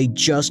theaters. They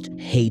just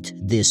hate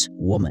this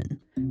woman.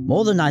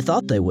 More than I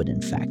thought they would,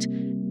 in fact.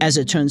 As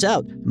it turns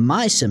out,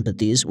 my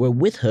sympathies were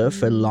with her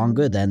for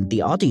longer than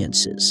the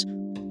audience's.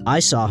 I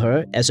saw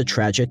her as a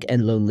tragic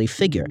and lonely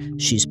figure.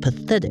 She's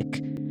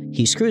pathetic.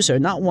 He screws her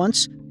not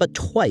once, but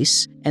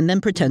twice, and then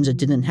pretends it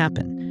didn't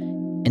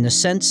happen. In a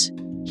sense,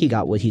 he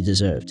got what he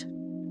deserved."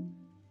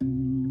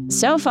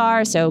 So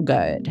far, so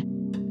good.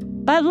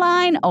 But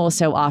Lyne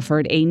also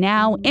offered a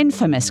now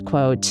infamous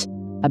quote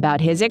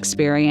about his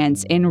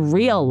experience in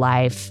real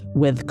life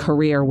with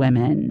career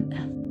women.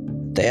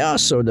 "They are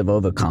sort of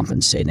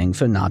overcompensating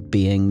for not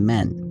being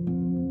men.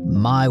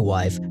 My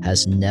wife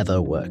has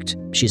never worked.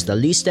 She's the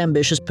least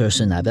ambitious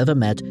person I've ever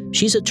met.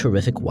 She's a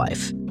terrific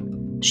wife.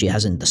 She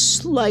hasn't the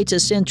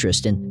slightest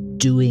interest in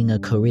doing a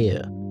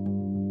career."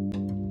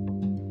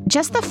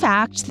 Just the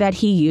fact that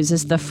he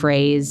uses the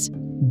phrase,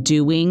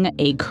 doing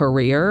a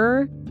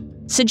career,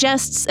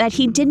 suggests that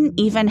he didn't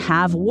even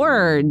have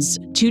words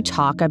to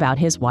talk about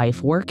his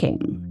wife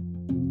working.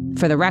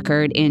 For the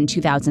record, in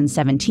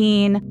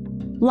 2017,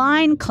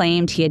 Lyne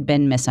claimed he had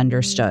been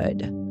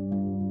misunderstood.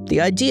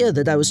 "The idea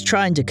that I was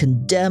trying to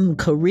condemn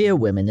career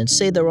women and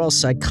say they're all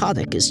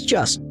psychotic is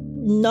just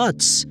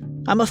nuts.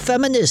 I'm a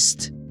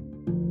feminist."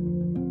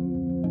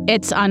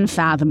 It's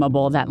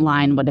unfathomable that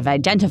Lyne would have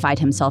identified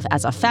himself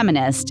as a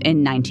feminist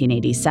in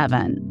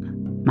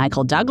 1987.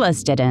 Michael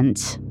Douglas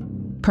didn't.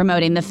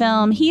 Promoting the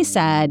film, he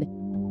said,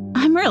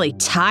 "I'm really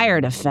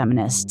tired of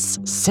feminists,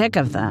 sick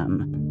of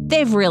them.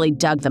 They've really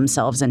dug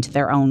themselves into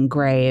their own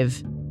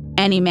grave.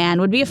 Any man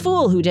would be a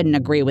fool who didn't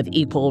agree with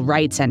equal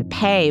rights and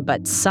pay,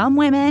 but some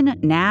women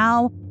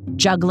now,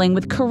 juggling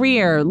with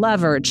career,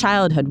 lover,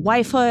 childhood,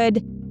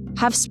 wifehood,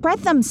 have spread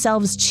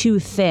themselves too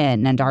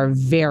thin and are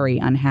very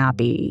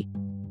unhappy.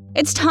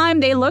 It's time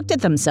they looked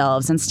at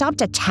themselves and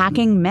stopped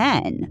attacking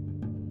men.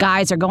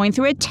 Guys are going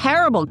through a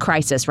terrible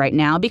crisis right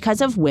now because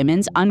of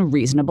women's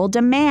unreasonable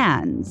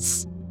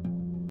demands."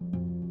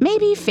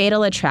 Maybe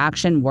Fatal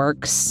Attraction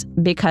works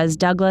because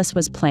Douglas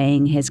was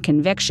playing his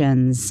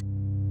convictions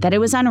that it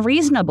was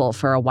unreasonable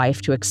for a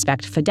wife to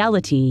expect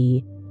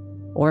fidelity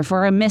or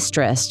for a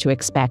mistress to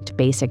expect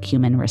basic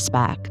human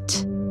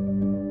respect.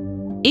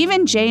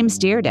 Even James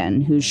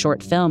Dearden, whose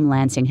short film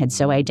Lansing had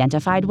so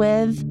identified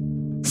with,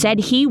 said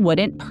he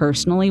wouldn't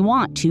personally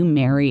want to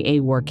marry a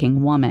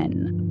working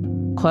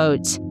woman.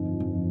 Quote,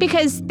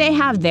 Because they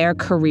have their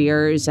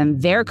careers,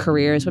 and their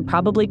careers would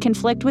probably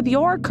conflict with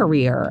your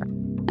career.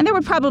 And there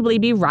would probably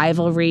be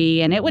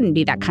rivalry, and it wouldn't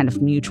be that kind of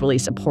mutually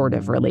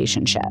supportive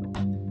relationship.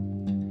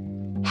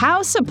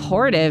 How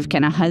supportive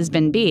can a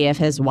husband be if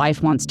his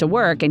wife wants to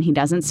work and he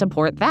doesn't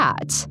support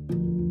that?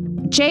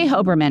 Jay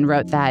Hoberman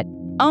wrote that,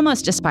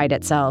 almost despite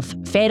itself,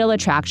 Fatal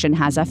Attraction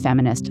has a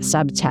feminist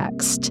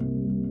subtext.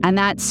 And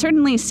that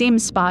certainly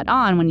seems spot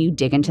on when you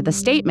dig into the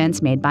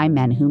statements made by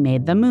men who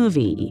made the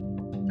movie,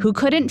 who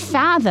couldn't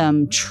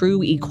fathom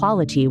true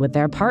equality with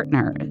their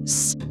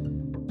partners.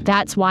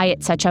 That's why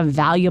it's such a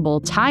valuable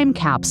time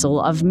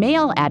capsule of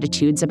male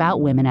attitudes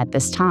about women at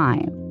this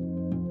time.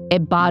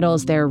 It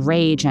bottles their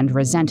rage and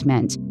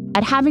resentment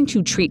at having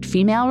to treat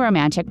female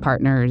romantic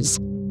partners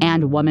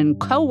and woman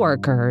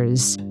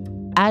co-workers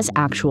as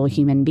actual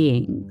human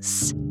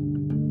beings.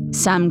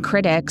 Some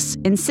critics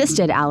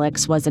insisted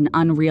Alex was an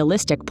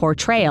unrealistic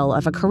portrayal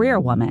of a career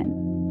woman.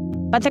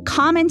 But the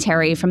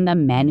commentary from the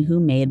men who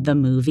made the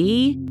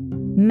movie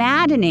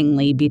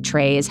maddeningly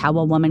betrays how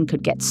a woman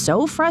could get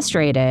so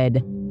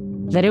frustrated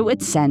that it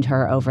would send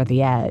her over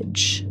the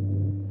edge.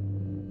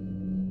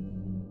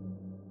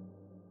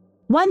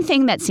 One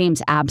thing that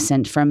seems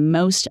absent from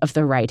most of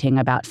the writing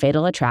about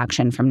Fatal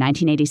Attraction from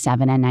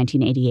 1987 and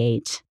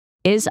 1988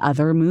 is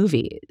other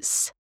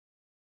movies.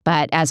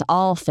 But as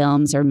all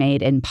films are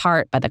made in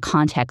part by the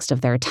context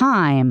of their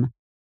time,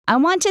 I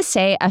want to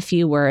say a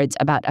few words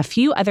about a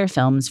few other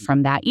films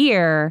from that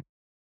year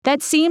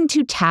that seem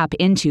to tap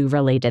into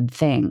related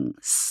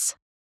things.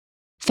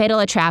 Fatal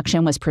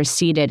Attraction was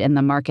preceded in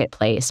the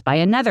marketplace by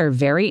another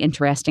very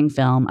interesting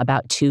film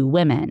about two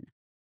women,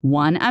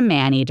 one a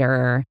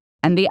man-eater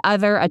and the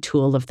other a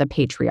tool of the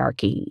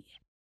patriarchy.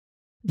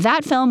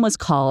 That film was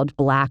called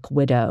Black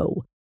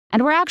Widow,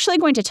 and we're actually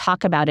going to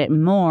talk about it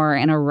more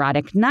in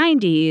Erotic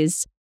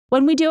 90s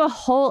when we do a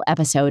whole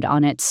episode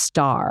on its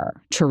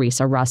star,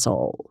 Teresa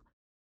Russell.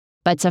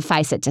 But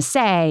suffice it to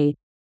say,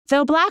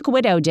 though Black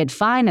Widow did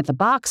fine at the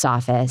box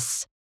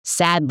office,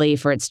 sadly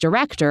for its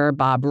director,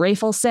 Bob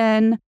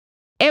Rafelson,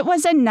 it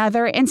was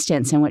another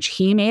instance in which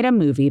he made a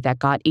movie that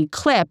got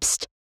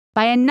eclipsed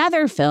by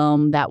another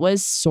film that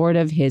was sort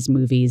of his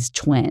movie's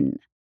twin.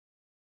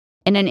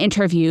 In an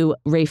interview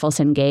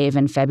Rafelson gave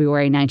in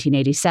February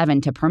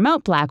 1987 to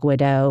promote Black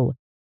Widow,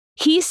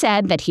 he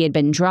said that he had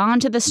been drawn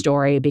to the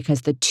story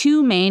because the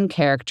two main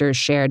characters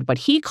shared what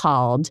he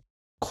called,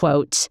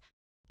 quote,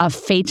 a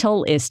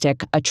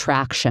fatalistic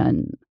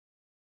attraction.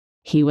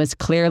 He was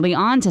clearly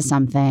onto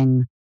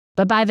something,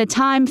 but by the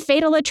time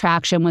Fatal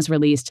Attraction was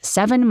released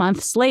 7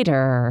 months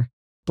later,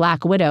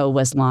 Black Widow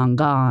was long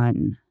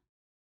gone.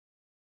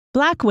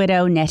 Black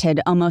Widow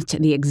netted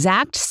almost the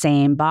exact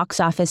same box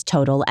office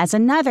total as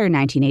another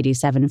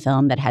 1987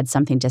 film that had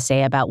something to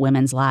say about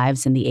women's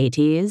lives in the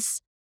 80s,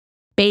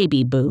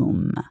 Baby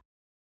Boom.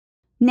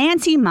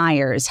 Nancy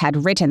Meyers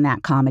had written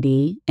that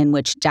comedy, in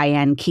which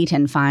Diane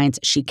Keaton finds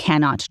she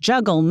cannot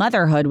juggle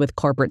motherhood with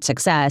corporate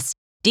success,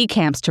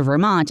 decamps to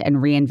Vermont and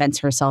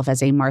reinvents herself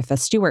as a Martha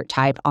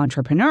Stewart-type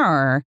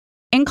entrepreneur,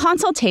 in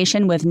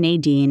consultation with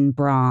Nadine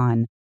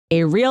Braun,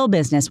 a real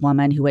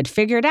businesswoman who had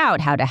figured out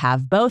how to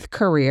have both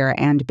career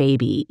and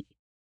baby.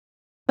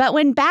 But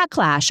when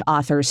Backlash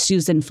author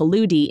Susan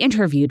Faludi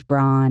interviewed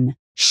Braun,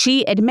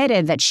 she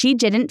admitted that she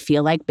didn't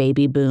feel like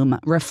Baby Boom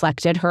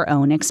reflected her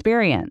own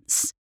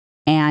experience.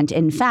 And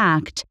in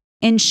fact,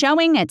 in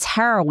showing its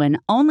heroine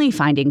only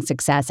finding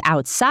success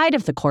outside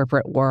of the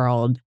corporate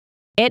world,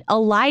 it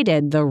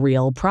elided the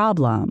real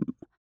problem.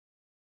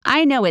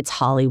 I know it's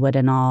Hollywood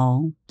and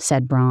all,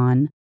 said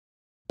Braun.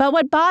 But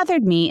what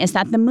bothered me is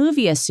that the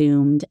movie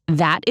assumed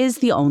that is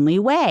the only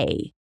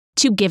way,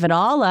 to give it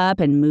all up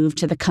and move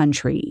to the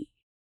country.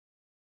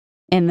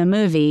 In the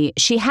movie,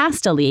 she has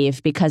to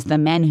leave because the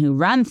men who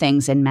run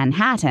things in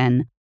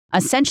Manhattan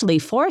essentially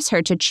force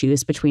her to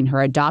choose between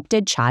her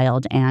adopted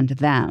child and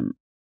them.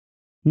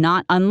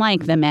 Not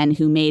unlike the men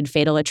who made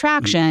Fatal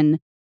Attraction,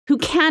 who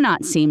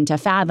cannot seem to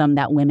fathom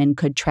that women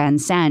could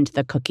transcend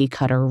the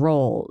cookie-cutter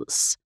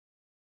roles.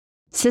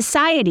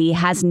 Society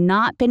has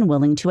not been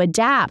willing to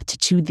adapt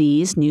to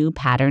these new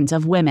patterns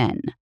of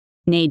women,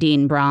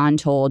 Nadine Braun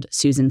told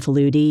Susan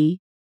Faludi.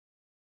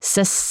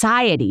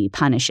 Society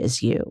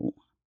punishes you.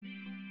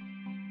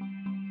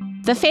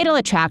 The Fatal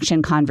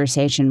Attraction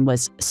conversation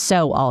was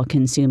so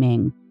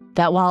all-consuming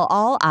that while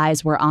all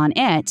eyes were on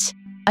it,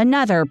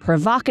 another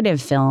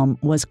provocative film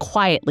was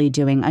quietly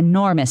doing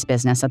enormous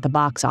business at the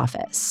box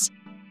office,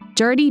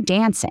 Dirty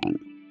Dancing.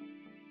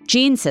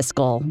 Gene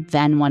Siskel,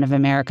 then one of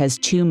America's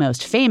two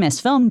most famous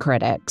film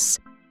critics,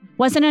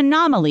 was an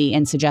anomaly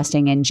in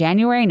suggesting in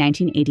January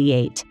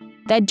 1988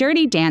 that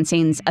Dirty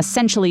Dancing's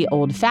essentially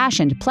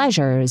old-fashioned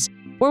pleasures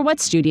were what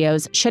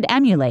studios should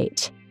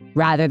emulate,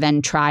 rather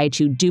than try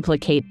to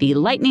duplicate the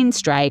lightning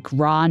strike,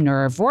 raw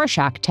nerve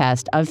Rorschach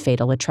test of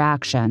Fatal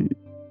Attraction.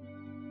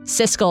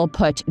 Siskel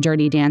put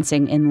Dirty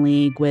Dancing in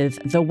league with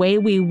The Way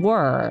We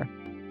Were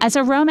as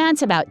a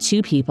romance about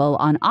two people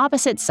on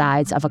opposite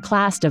sides of a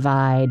class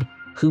divide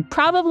who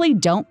probably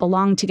don't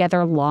belong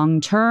together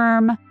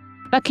long-term,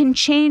 but can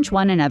change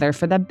one another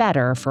for the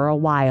better for a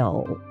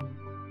while.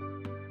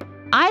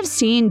 I've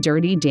seen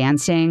Dirty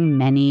Dancing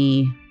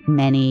many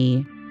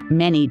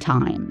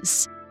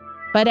times.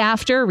 But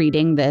after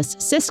reading this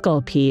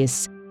Siskel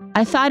piece,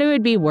 I thought it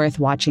would be worth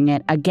watching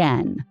it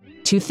again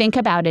to think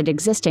about it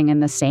existing in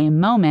the same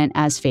moment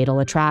as Fatal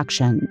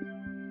Attraction.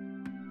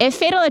 If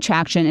Fatal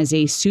Attraction is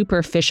a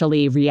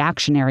superficially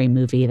reactionary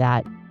movie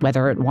that,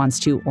 whether it wants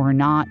to or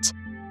not,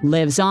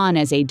 lives on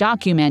as a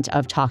document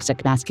of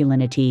toxic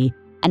masculinity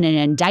and an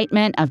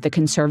indictment of the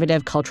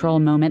conservative cultural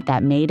moment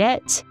that made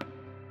it,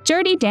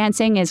 Dirty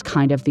Dancing is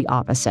kind of the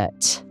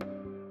opposite.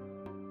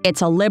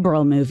 It's a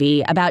liberal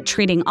movie about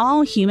treating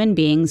all human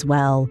beings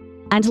well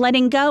and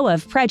letting go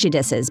of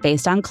prejudices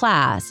based on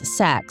class,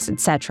 sex,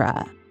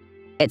 etc.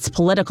 Its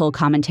political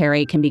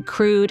commentary can be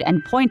crude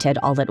and pointed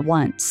all at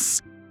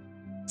once.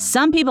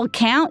 Some people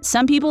count,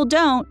 some people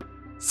don't,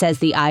 says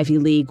the Ivy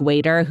League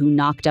waiter who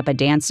knocked up a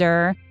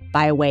dancer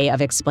by way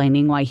of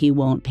explaining why he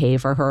won't pay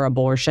for her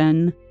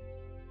abortion.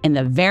 In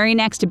the very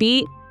next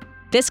beat,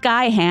 this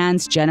guy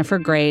hands Jennifer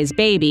Grey's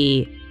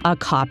baby a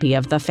copy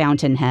of The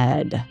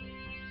Fountainhead.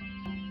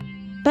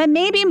 But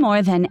maybe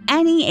more than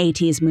any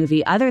 80s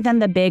movie other than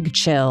The Big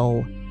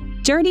Chill,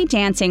 Dirty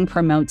Dancing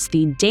promotes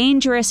the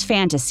dangerous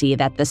fantasy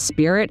that the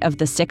spirit of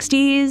the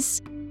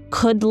 60s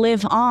could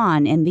live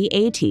on in the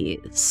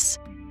 80s.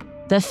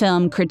 The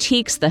film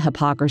critiques the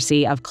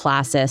hypocrisy of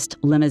classist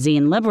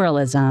limousine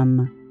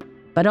liberalism,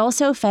 but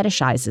also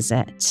fetishizes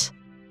it.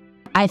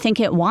 I think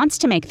it wants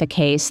to make the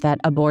case that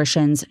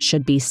abortions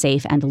should be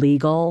safe and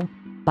legal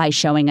by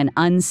showing an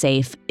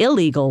unsafe,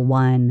 illegal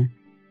one.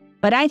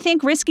 But I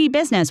think Risky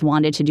Business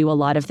wanted to do a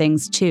lot of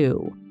things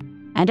too.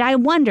 And I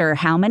wonder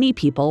how many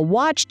people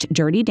watched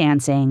Dirty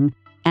Dancing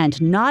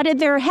and nodded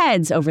their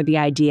heads over the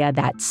idea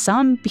that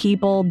some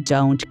people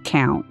don't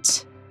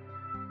count.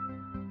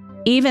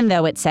 Even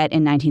though it's set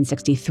in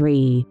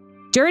 1963,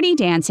 Dirty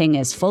Dancing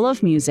is full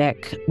of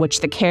music, which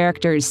the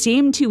characters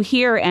seem to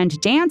hear and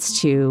dance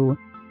to,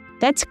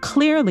 that's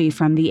clearly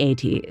from the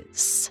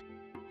 80s.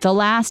 The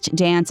last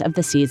dance of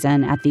the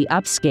season at the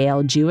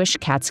upscale Jewish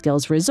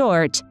Catskills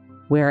resort,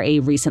 where a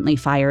recently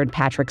fired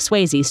Patrick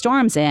Swayze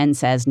storms in,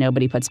 says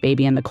nobody puts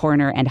baby in the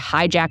corner, and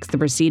hijacks the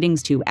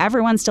proceedings to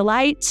everyone's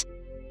delight,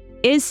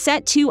 is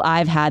set to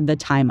I've Had the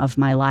Time of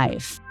My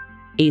Life,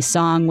 a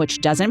song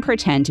which doesn't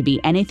pretend to be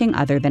anything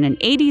other than an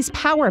 80s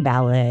power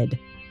ballad,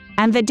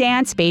 and the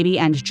dance Baby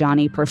and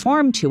Johnny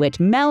perform to it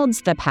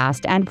melds the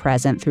past and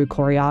present through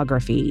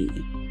choreography.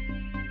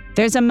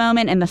 There's a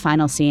moment in the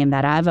final scene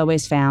that I've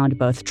always found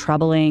both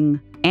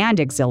troubling and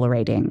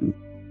exhilarating,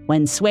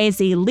 when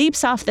Swayze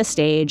leaps off the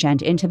stage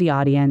and into the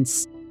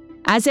audience,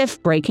 as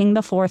if breaking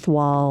the fourth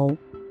wall,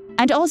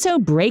 and also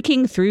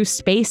breaking through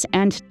space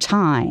and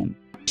time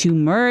to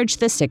merge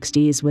the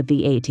 60s with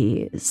the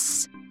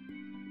 80s.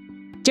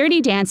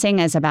 Dirty Dancing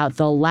is about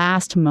the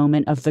last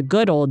moment of the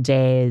good old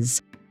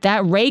days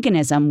that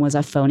Reaganism was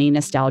a phony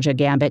nostalgia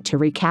gambit to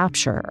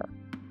recapture.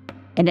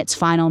 In its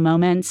final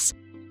moments,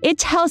 it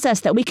tells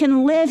us that we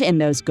can live in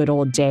those good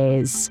old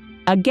days,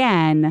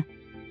 again,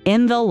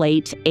 in the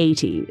late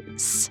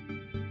 80s.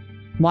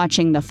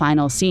 Watching the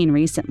final scene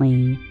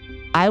recently,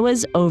 I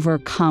was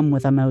overcome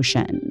with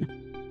emotion.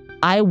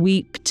 I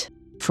wept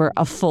for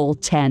a full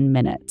 10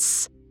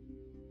 minutes.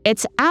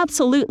 It's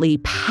absolutely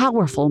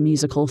powerful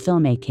musical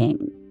filmmaking.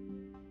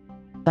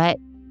 But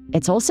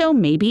it's also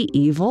maybe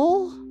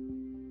evil?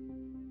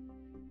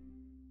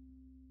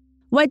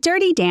 What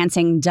Dirty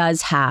Dancing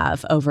does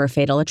have over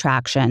Fatal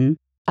Attraction,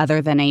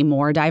 other than a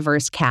more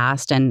diverse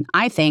cast and,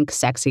 I think,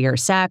 sexier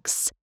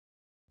sex,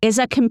 is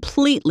a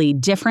completely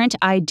different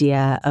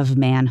idea of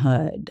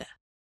manhood.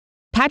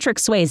 Patrick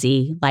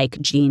Swayze, like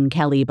Gene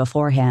Kelly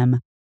before him,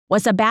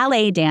 was a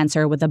ballet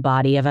dancer with the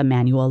body of a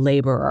manual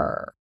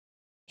laborer.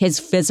 His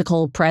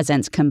physical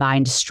presence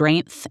combined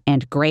strength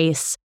and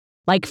grace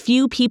like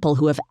few people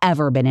who have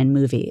ever been in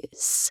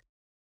movies.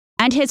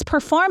 And his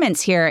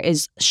performance here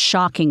is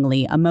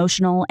shockingly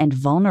emotional and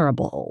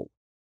vulnerable.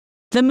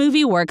 The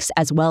movie works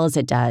as well as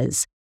it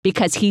does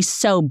because he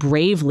so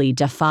bravely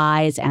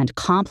defies and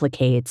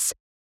complicates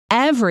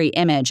every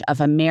image of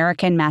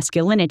American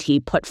masculinity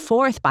put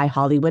forth by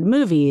Hollywood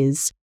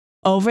movies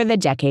over the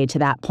decade to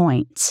that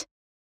point.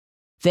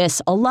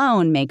 This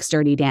alone makes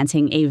Dirty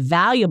Dancing a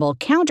valuable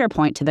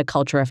counterpoint to the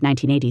culture of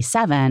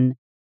 1987,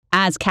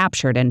 as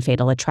captured in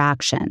Fatal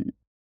Attraction.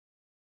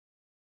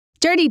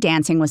 Dirty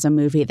Dancing was a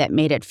movie that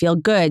made it feel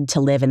good to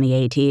live in the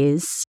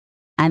 80s,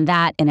 and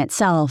that in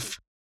itself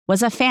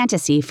was a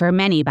fantasy for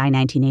many by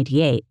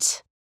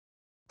 1988.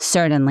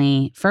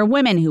 Certainly, for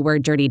women who were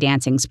Dirty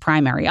Dancing's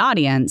primary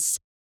audience,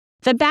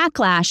 the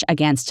backlash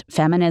against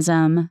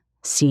feminism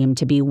seemed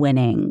to be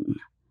winning.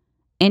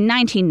 In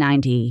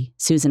 1990,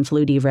 Susan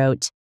Flutie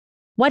wrote,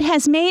 "What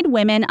has made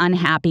women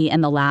unhappy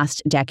in the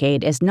last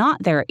decade is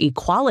not their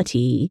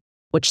equality,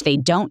 which they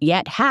don't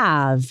yet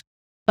have,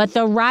 but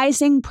the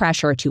rising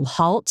pressure to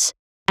halt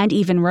and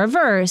even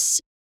reverse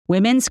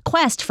women's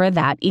quest for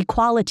that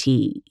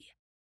equality."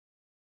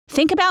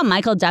 Think about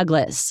Michael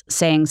Douglas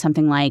saying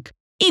something like,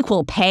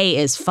 Equal pay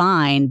is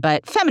fine,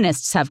 but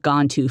feminists have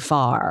gone too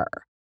far.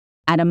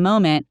 At a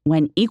moment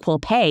when equal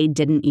pay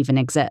didn't even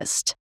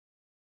exist.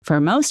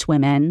 For most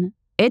women,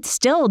 it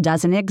still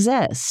doesn't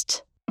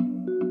exist.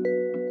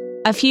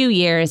 A few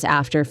years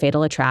after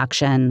Fatal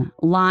Attraction,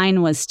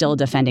 Lyne was still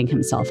defending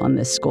himself on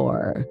this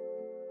score.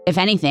 If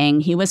anything,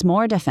 he was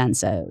more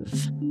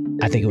defensive.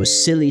 I think it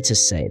was silly to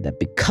say that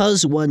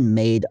because one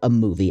made a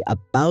movie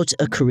about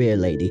a career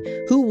lady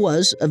who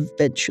was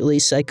eventually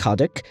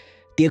psychotic,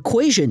 the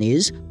equation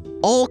is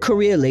all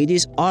career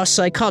ladies are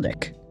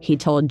psychotic, he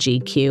told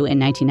GQ in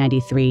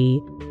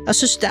 1993. That's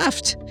just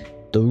daft.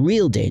 The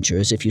real danger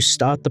is if you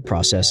start the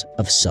process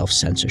of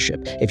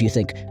self-censorship. If you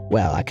think,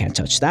 well, I can't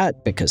touch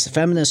that because the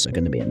feminists are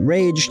going to be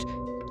enraged,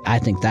 I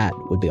think that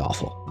would be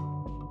awful.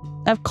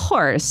 Of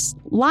course,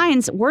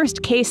 Lyne's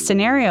worst-case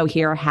scenario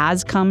here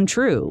has come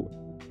true,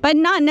 but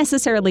not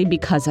necessarily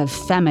because of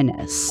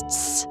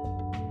feminists.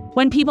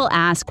 When people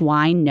ask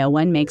why no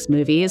one makes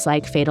movies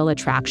like Fatal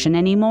Attraction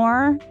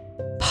anymore,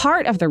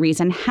 part of the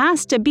reason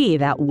has to be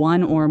that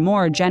one or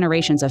more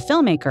generations of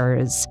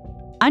filmmakers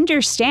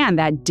understand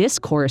that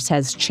discourse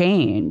has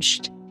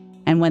changed,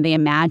 and when they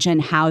imagine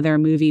how their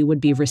movie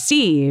would be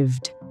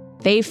received,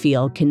 they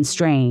feel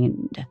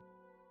constrained.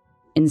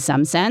 In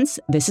some sense,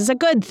 this is a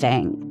good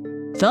thing.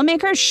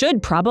 Filmmakers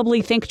should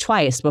probably think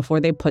twice before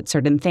they put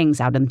certain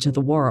things out into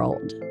the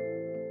world.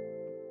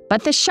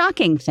 But the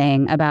shocking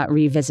thing about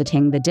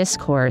revisiting the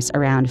discourse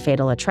around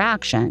Fatal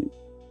Attraction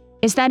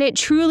is that it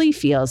truly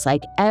feels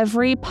like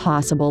every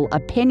possible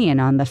opinion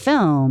on the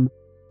film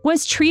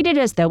was treated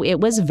as though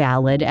it was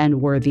valid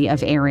and worthy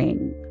of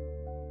airing.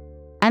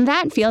 And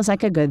that feels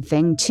like a good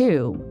thing,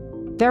 too.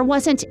 There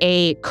wasn't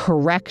a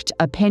correct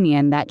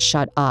opinion that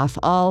shut off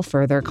all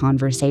further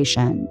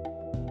conversation.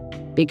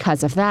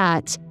 Because of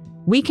that,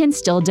 we can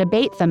still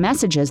debate the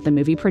messages the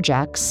movie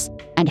projects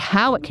and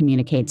how it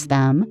communicates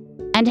them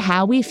and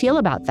how we feel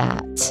about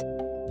that.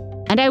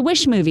 And I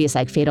wish movies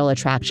like Fatal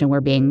Attraction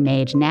were being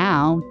made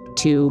now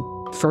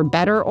to, for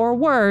better or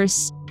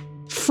worse,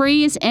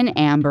 freeze in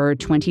amber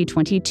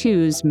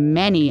 2022's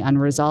many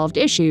unresolved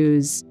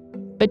issues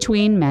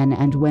between men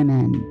and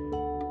women.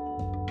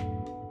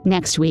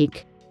 Next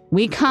week,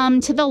 we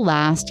come to the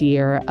last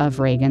year of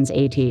Reagan's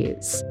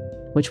 80s,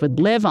 which would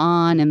live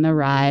on in the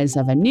rise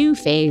of a new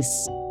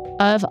face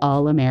of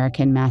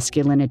all-American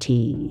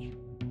masculinity.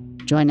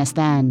 Join us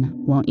then,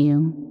 won't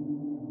you?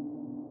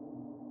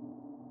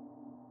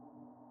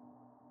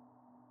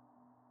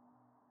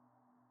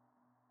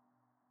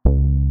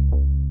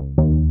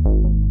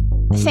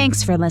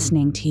 Thanks for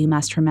listening to You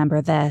Must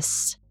Remember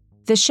This.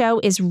 The show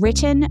is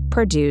written,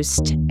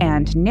 produced,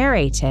 and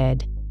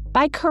narrated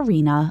by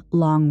Karina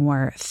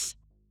Longworth.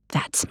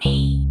 That's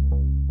me.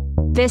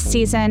 This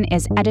season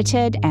is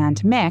edited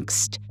and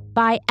mixed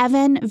by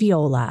Evan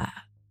Viola.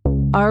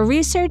 Our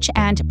research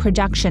and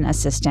production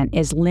assistant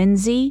is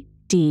Lindsay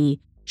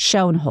D.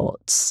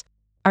 Schoenholtz.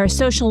 Our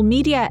social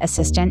media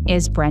assistant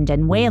is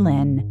Brendan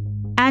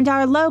Whalen. And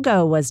our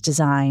logo was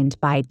designed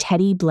by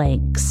Teddy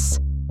Blanks.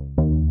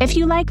 If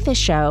you like the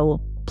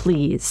show,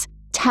 please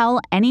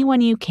tell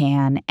anyone you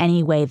can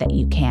any way that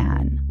you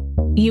can.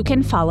 You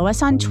can follow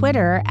us on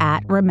Twitter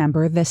at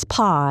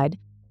RememberThisPod,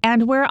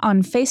 and we're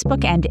on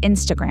Facebook and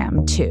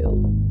Instagram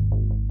too.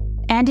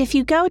 And if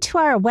you go to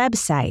our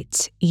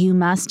website,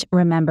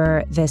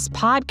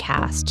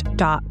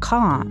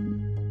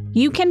 youmustrememberthispodcast.com,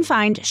 you can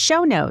find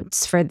show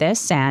notes for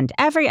this and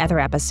every other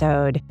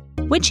episode,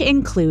 which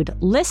include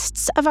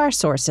lists of our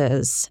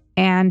sources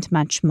and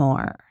much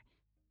more.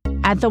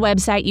 At the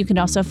website, you can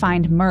also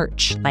find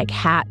merch like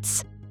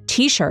hats,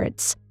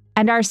 t-shirts,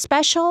 and our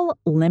special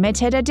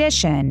limited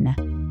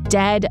edition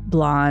Dead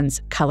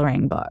Blondes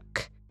coloring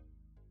book.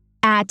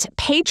 At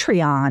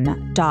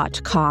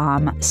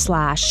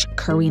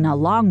patreon.com/Karina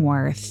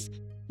Longworth,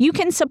 you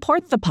can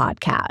support the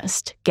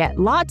podcast, get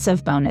lots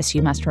of bonus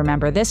You Must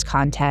Remember This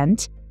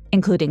content,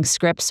 including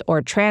scripts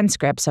or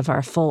transcripts of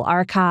our full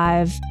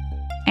archive,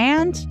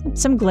 and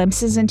some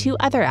glimpses into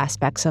other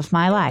aspects of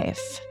my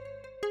life.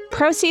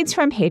 Proceeds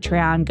from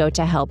Patreon go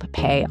to help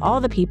pay all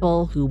the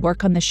people who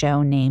work on the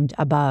show named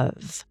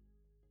above.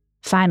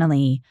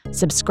 Finally,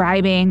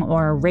 subscribing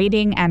or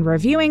rating and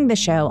reviewing the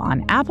show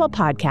on Apple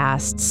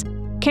Podcasts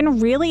can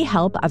really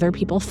help other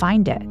people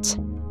find it.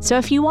 So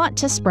if you want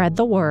to spread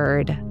the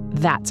word,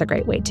 that's a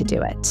great way to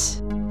do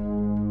it.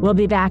 We'll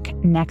be back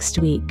next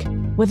week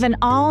with an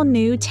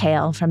all-new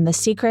tale from the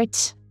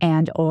secret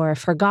and/or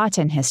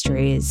forgotten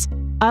histories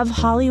of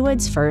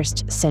Hollywood's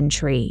first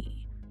century.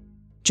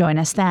 Join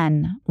us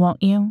then,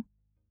 won't you?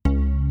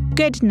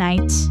 Good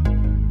night.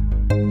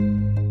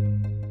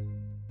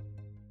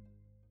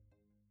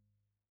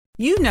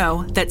 You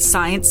know that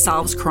science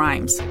solves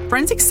crimes.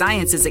 Forensic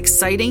science is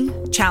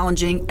exciting,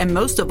 challenging, and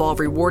most of all,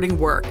 rewarding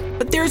work.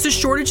 But there's a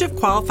shortage of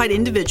qualified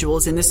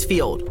individuals in this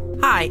field.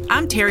 Hi,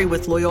 I'm Terry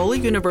with Loyola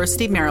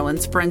University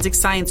Maryland's Forensic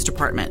Science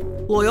Department.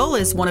 Loyola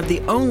is one of the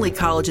only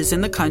colleges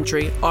in the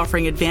country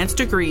offering advanced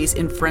degrees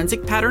in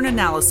forensic pattern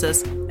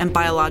analysis and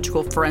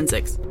biological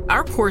forensics.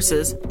 Our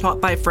courses,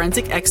 taught by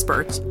forensic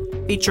experts,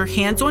 feature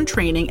hands-on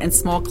training and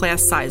small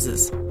class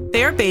sizes.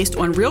 They are based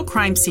on real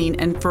crime scene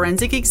and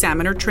forensic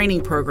examiner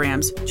training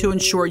programs to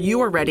ensure you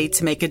are ready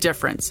to make a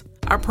difference.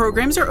 Our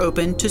programs are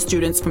open to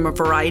students from a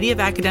variety of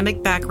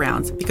academic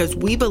backgrounds because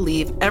we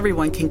believe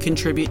everyone can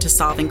contribute to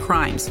solving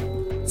crimes.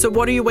 So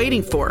what are you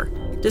waiting for?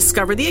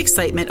 Discover the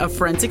excitement of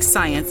forensic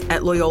science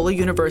at Loyola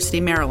University,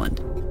 Maryland.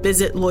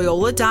 Visit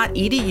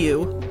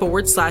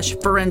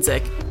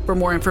loyola.edu/forensic for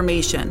more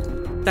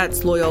information.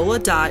 That's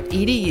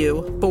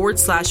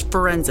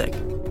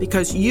loyola.edu/forensic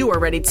because you are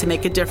ready to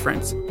make a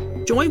difference.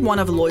 Join one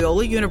of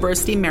Loyola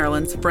University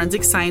Maryland's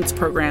forensic science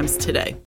programs today.